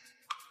亲妹。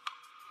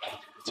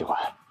景欢，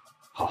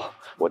好，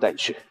我带你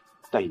去，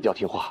但一定要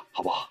听话，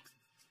好不好？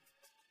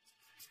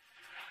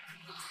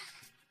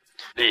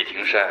厉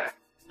廷生，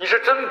你是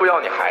真不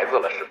要你孩子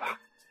了是吧？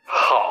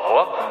好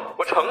啊，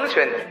我成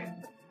全你。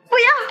不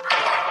要！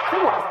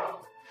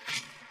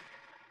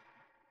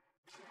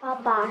爸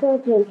爸，快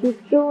点去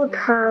救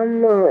他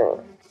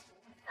们！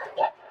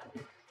来，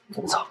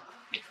咱们走。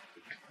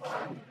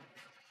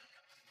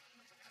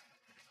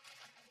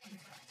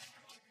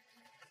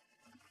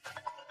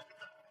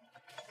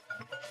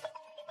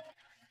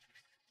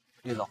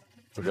厉总，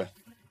主任，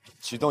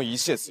启动一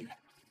切资源，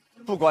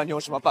不管你用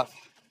什么办法，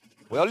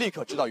我要立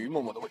刻知道于默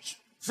默的位置。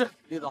是，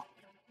厉总。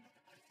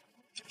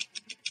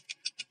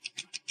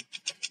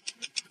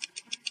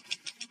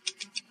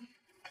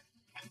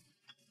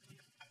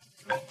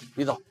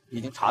李总已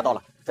经查到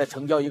了，在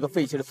城郊一个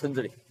废弃的村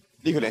子里。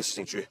立刻联系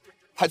警局，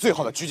派最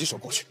好的狙击手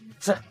过去。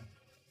是。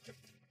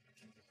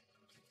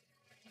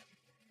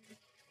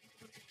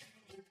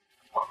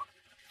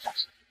小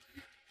心，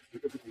你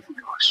的不同住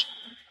这事，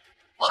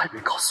我还没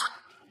告诉你。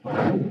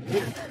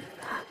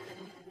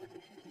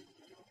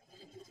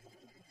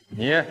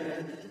你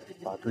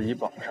把自己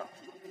绑上。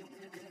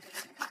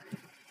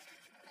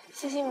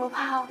谢谢你们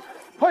怕。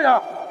快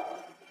点！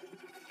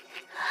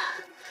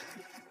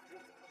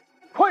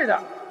快点！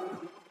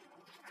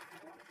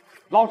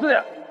老实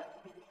点！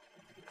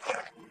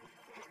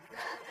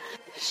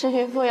是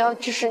云凤瑶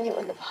指使你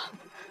们的吧？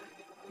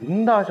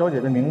林大小姐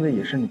的名字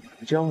也是你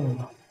们叫的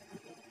吗？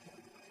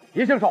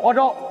别想耍花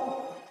招！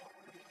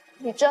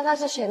你知道她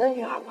是谁的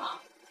女儿吗？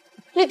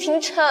厉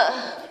廷琛。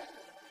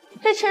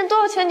厉廷琛多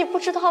少钱你不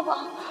知道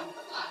吗？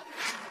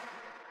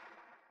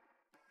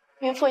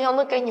云凤瑶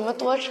能给你们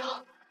多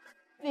少？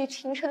厉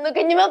廷琛能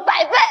给你们100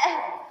倍！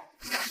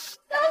小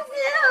心！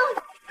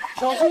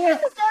小心！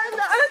在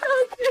哪儿？小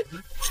心！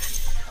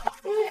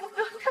你有没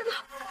有看到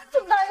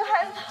这么大一个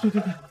孩子？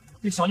对，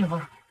那小女孩。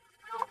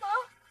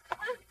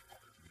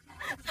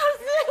小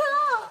心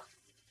啊！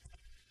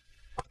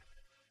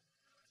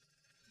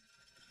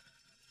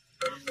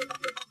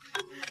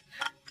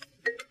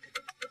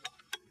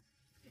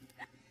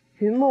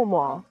云默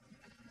默，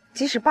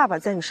即使爸爸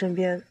在你身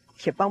边，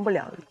也帮不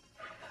了你。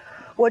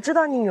我知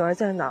道你女儿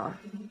在哪儿，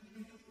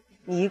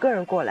你一个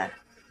人过来，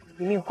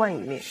一命换一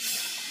命。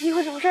你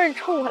有什么事儿你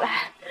冲我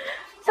来。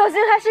小新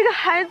还是个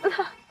孩子，你嫡生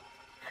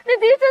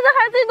的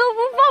孩子你都不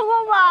放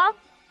过吗？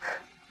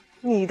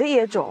你的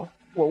野种，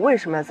我为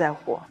什么要在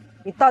乎？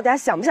你到底还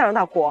想不想让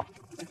他活？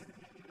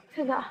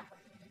在哪儿？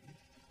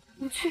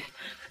我去，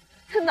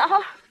在哪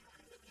儿？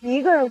你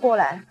一个人过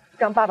来，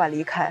让爸爸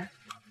离开。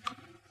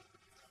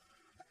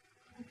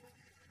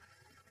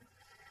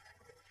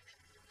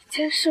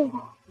监视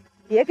我？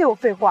别给我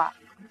废话，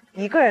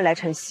一个人来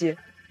晨曦。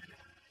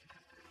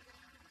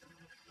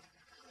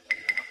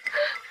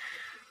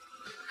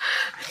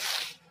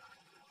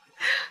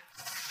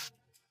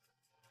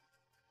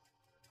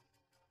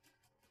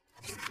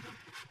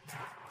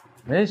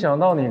没想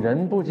到你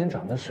人不仅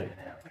长得水灵，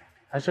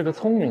还是个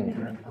聪明女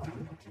人呢。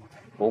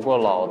不过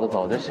老子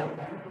早就想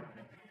到，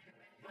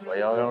我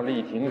要让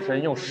厉廷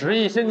琛用10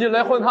亿现金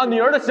来换他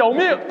女儿的小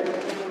命。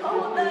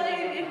我答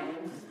应你，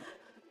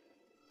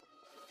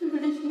这是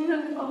厉廷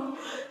琛好，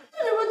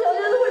他什么条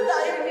件都会答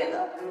应你的。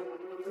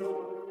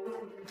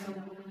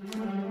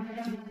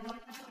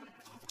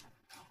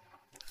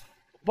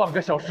半个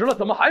小时了，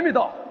怎么还没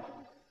到？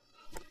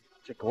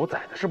这狗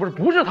崽子是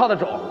不是他的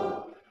种？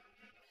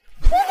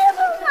你别碰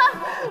他！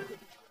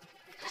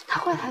他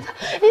会来的，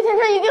厉廷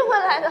琛一定会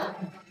来的。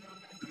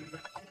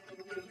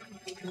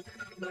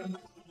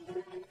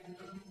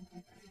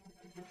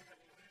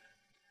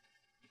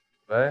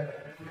喂，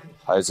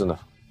孩子呢？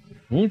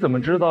你怎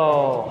么知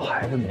道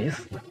孩子没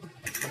死？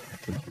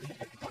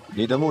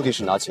你的目的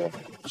是拿钱，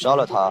杀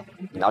了他，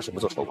你拿什么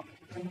做筹码？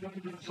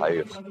还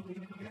有，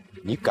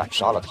你敢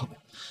杀了他，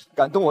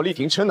敢动我厉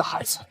廷琛的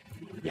孩子，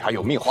你还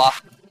有命花？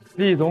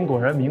厉总果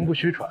然名不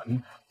虚传。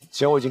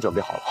钱我已经准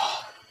备好了，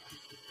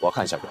我要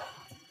看一下人。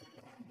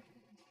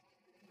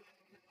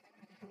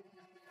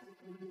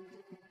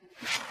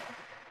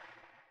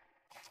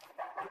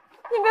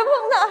你别碰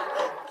他！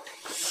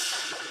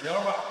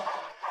娘们儿，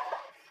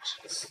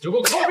死就给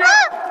我靠边！你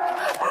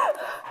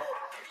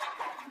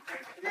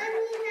别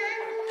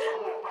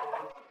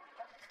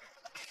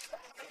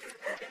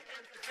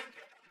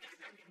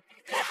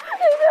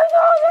动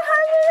他！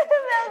你别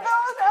动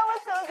他！我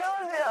求求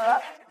你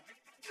了！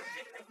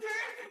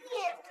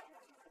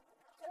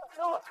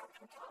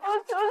我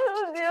求求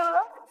你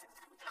了！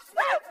你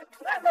个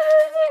孩子，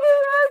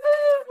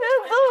你别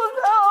动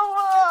他好不好？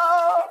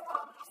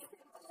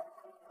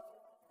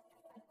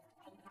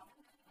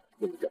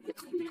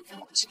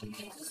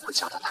我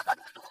教他太慢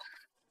多。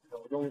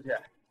有东西，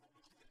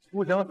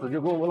不想死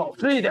就给我老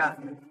实一点。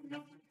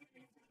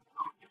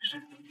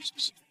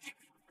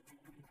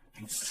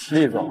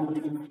厉总，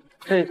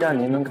这下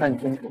您能看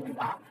清楚了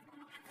吧？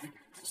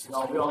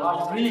要不要拿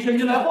10亿现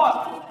金来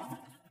换？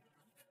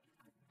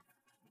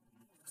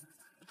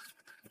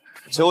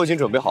钱我已经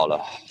准备好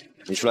了，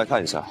你出来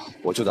看一下，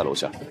我就在楼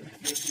下。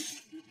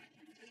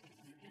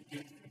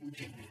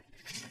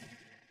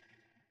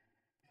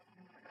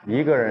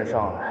一个人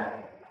上来，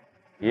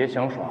别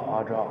想耍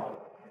花招，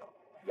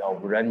要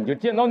不然你就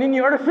见到你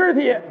女儿的尸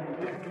体。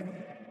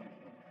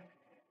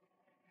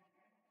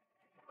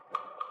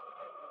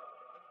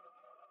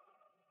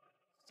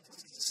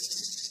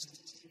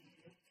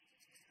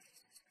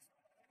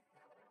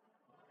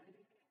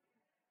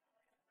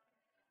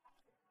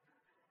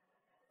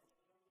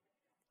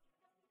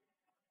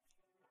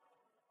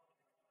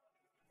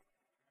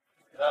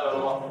来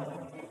了吗？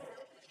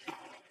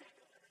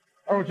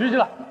把手举起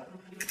来。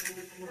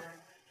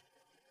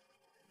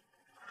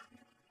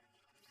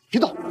别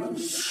动！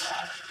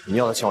你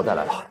要的钱我带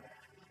来了，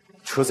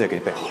车子也给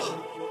你备好了。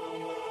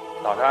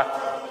打开。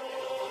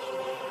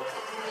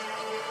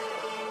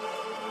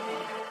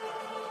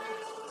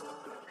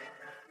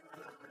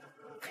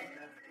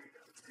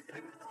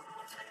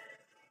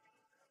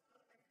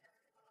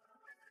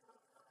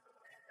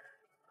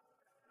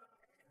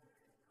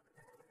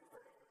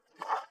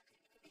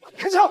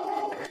开枪！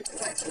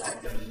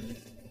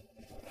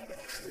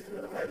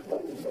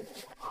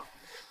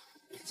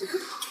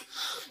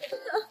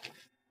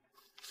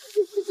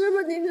这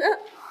么紧张，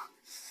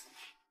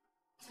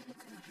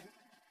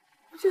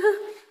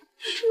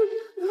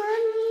妈咪。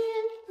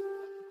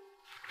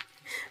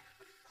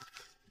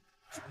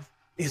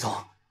厉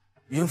总，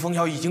云凤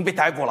瑶已经被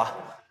逮捕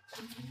了，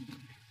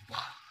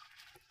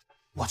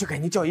我去给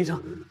您叫医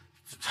生。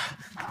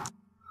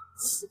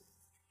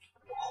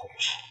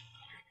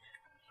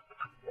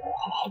我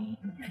好好。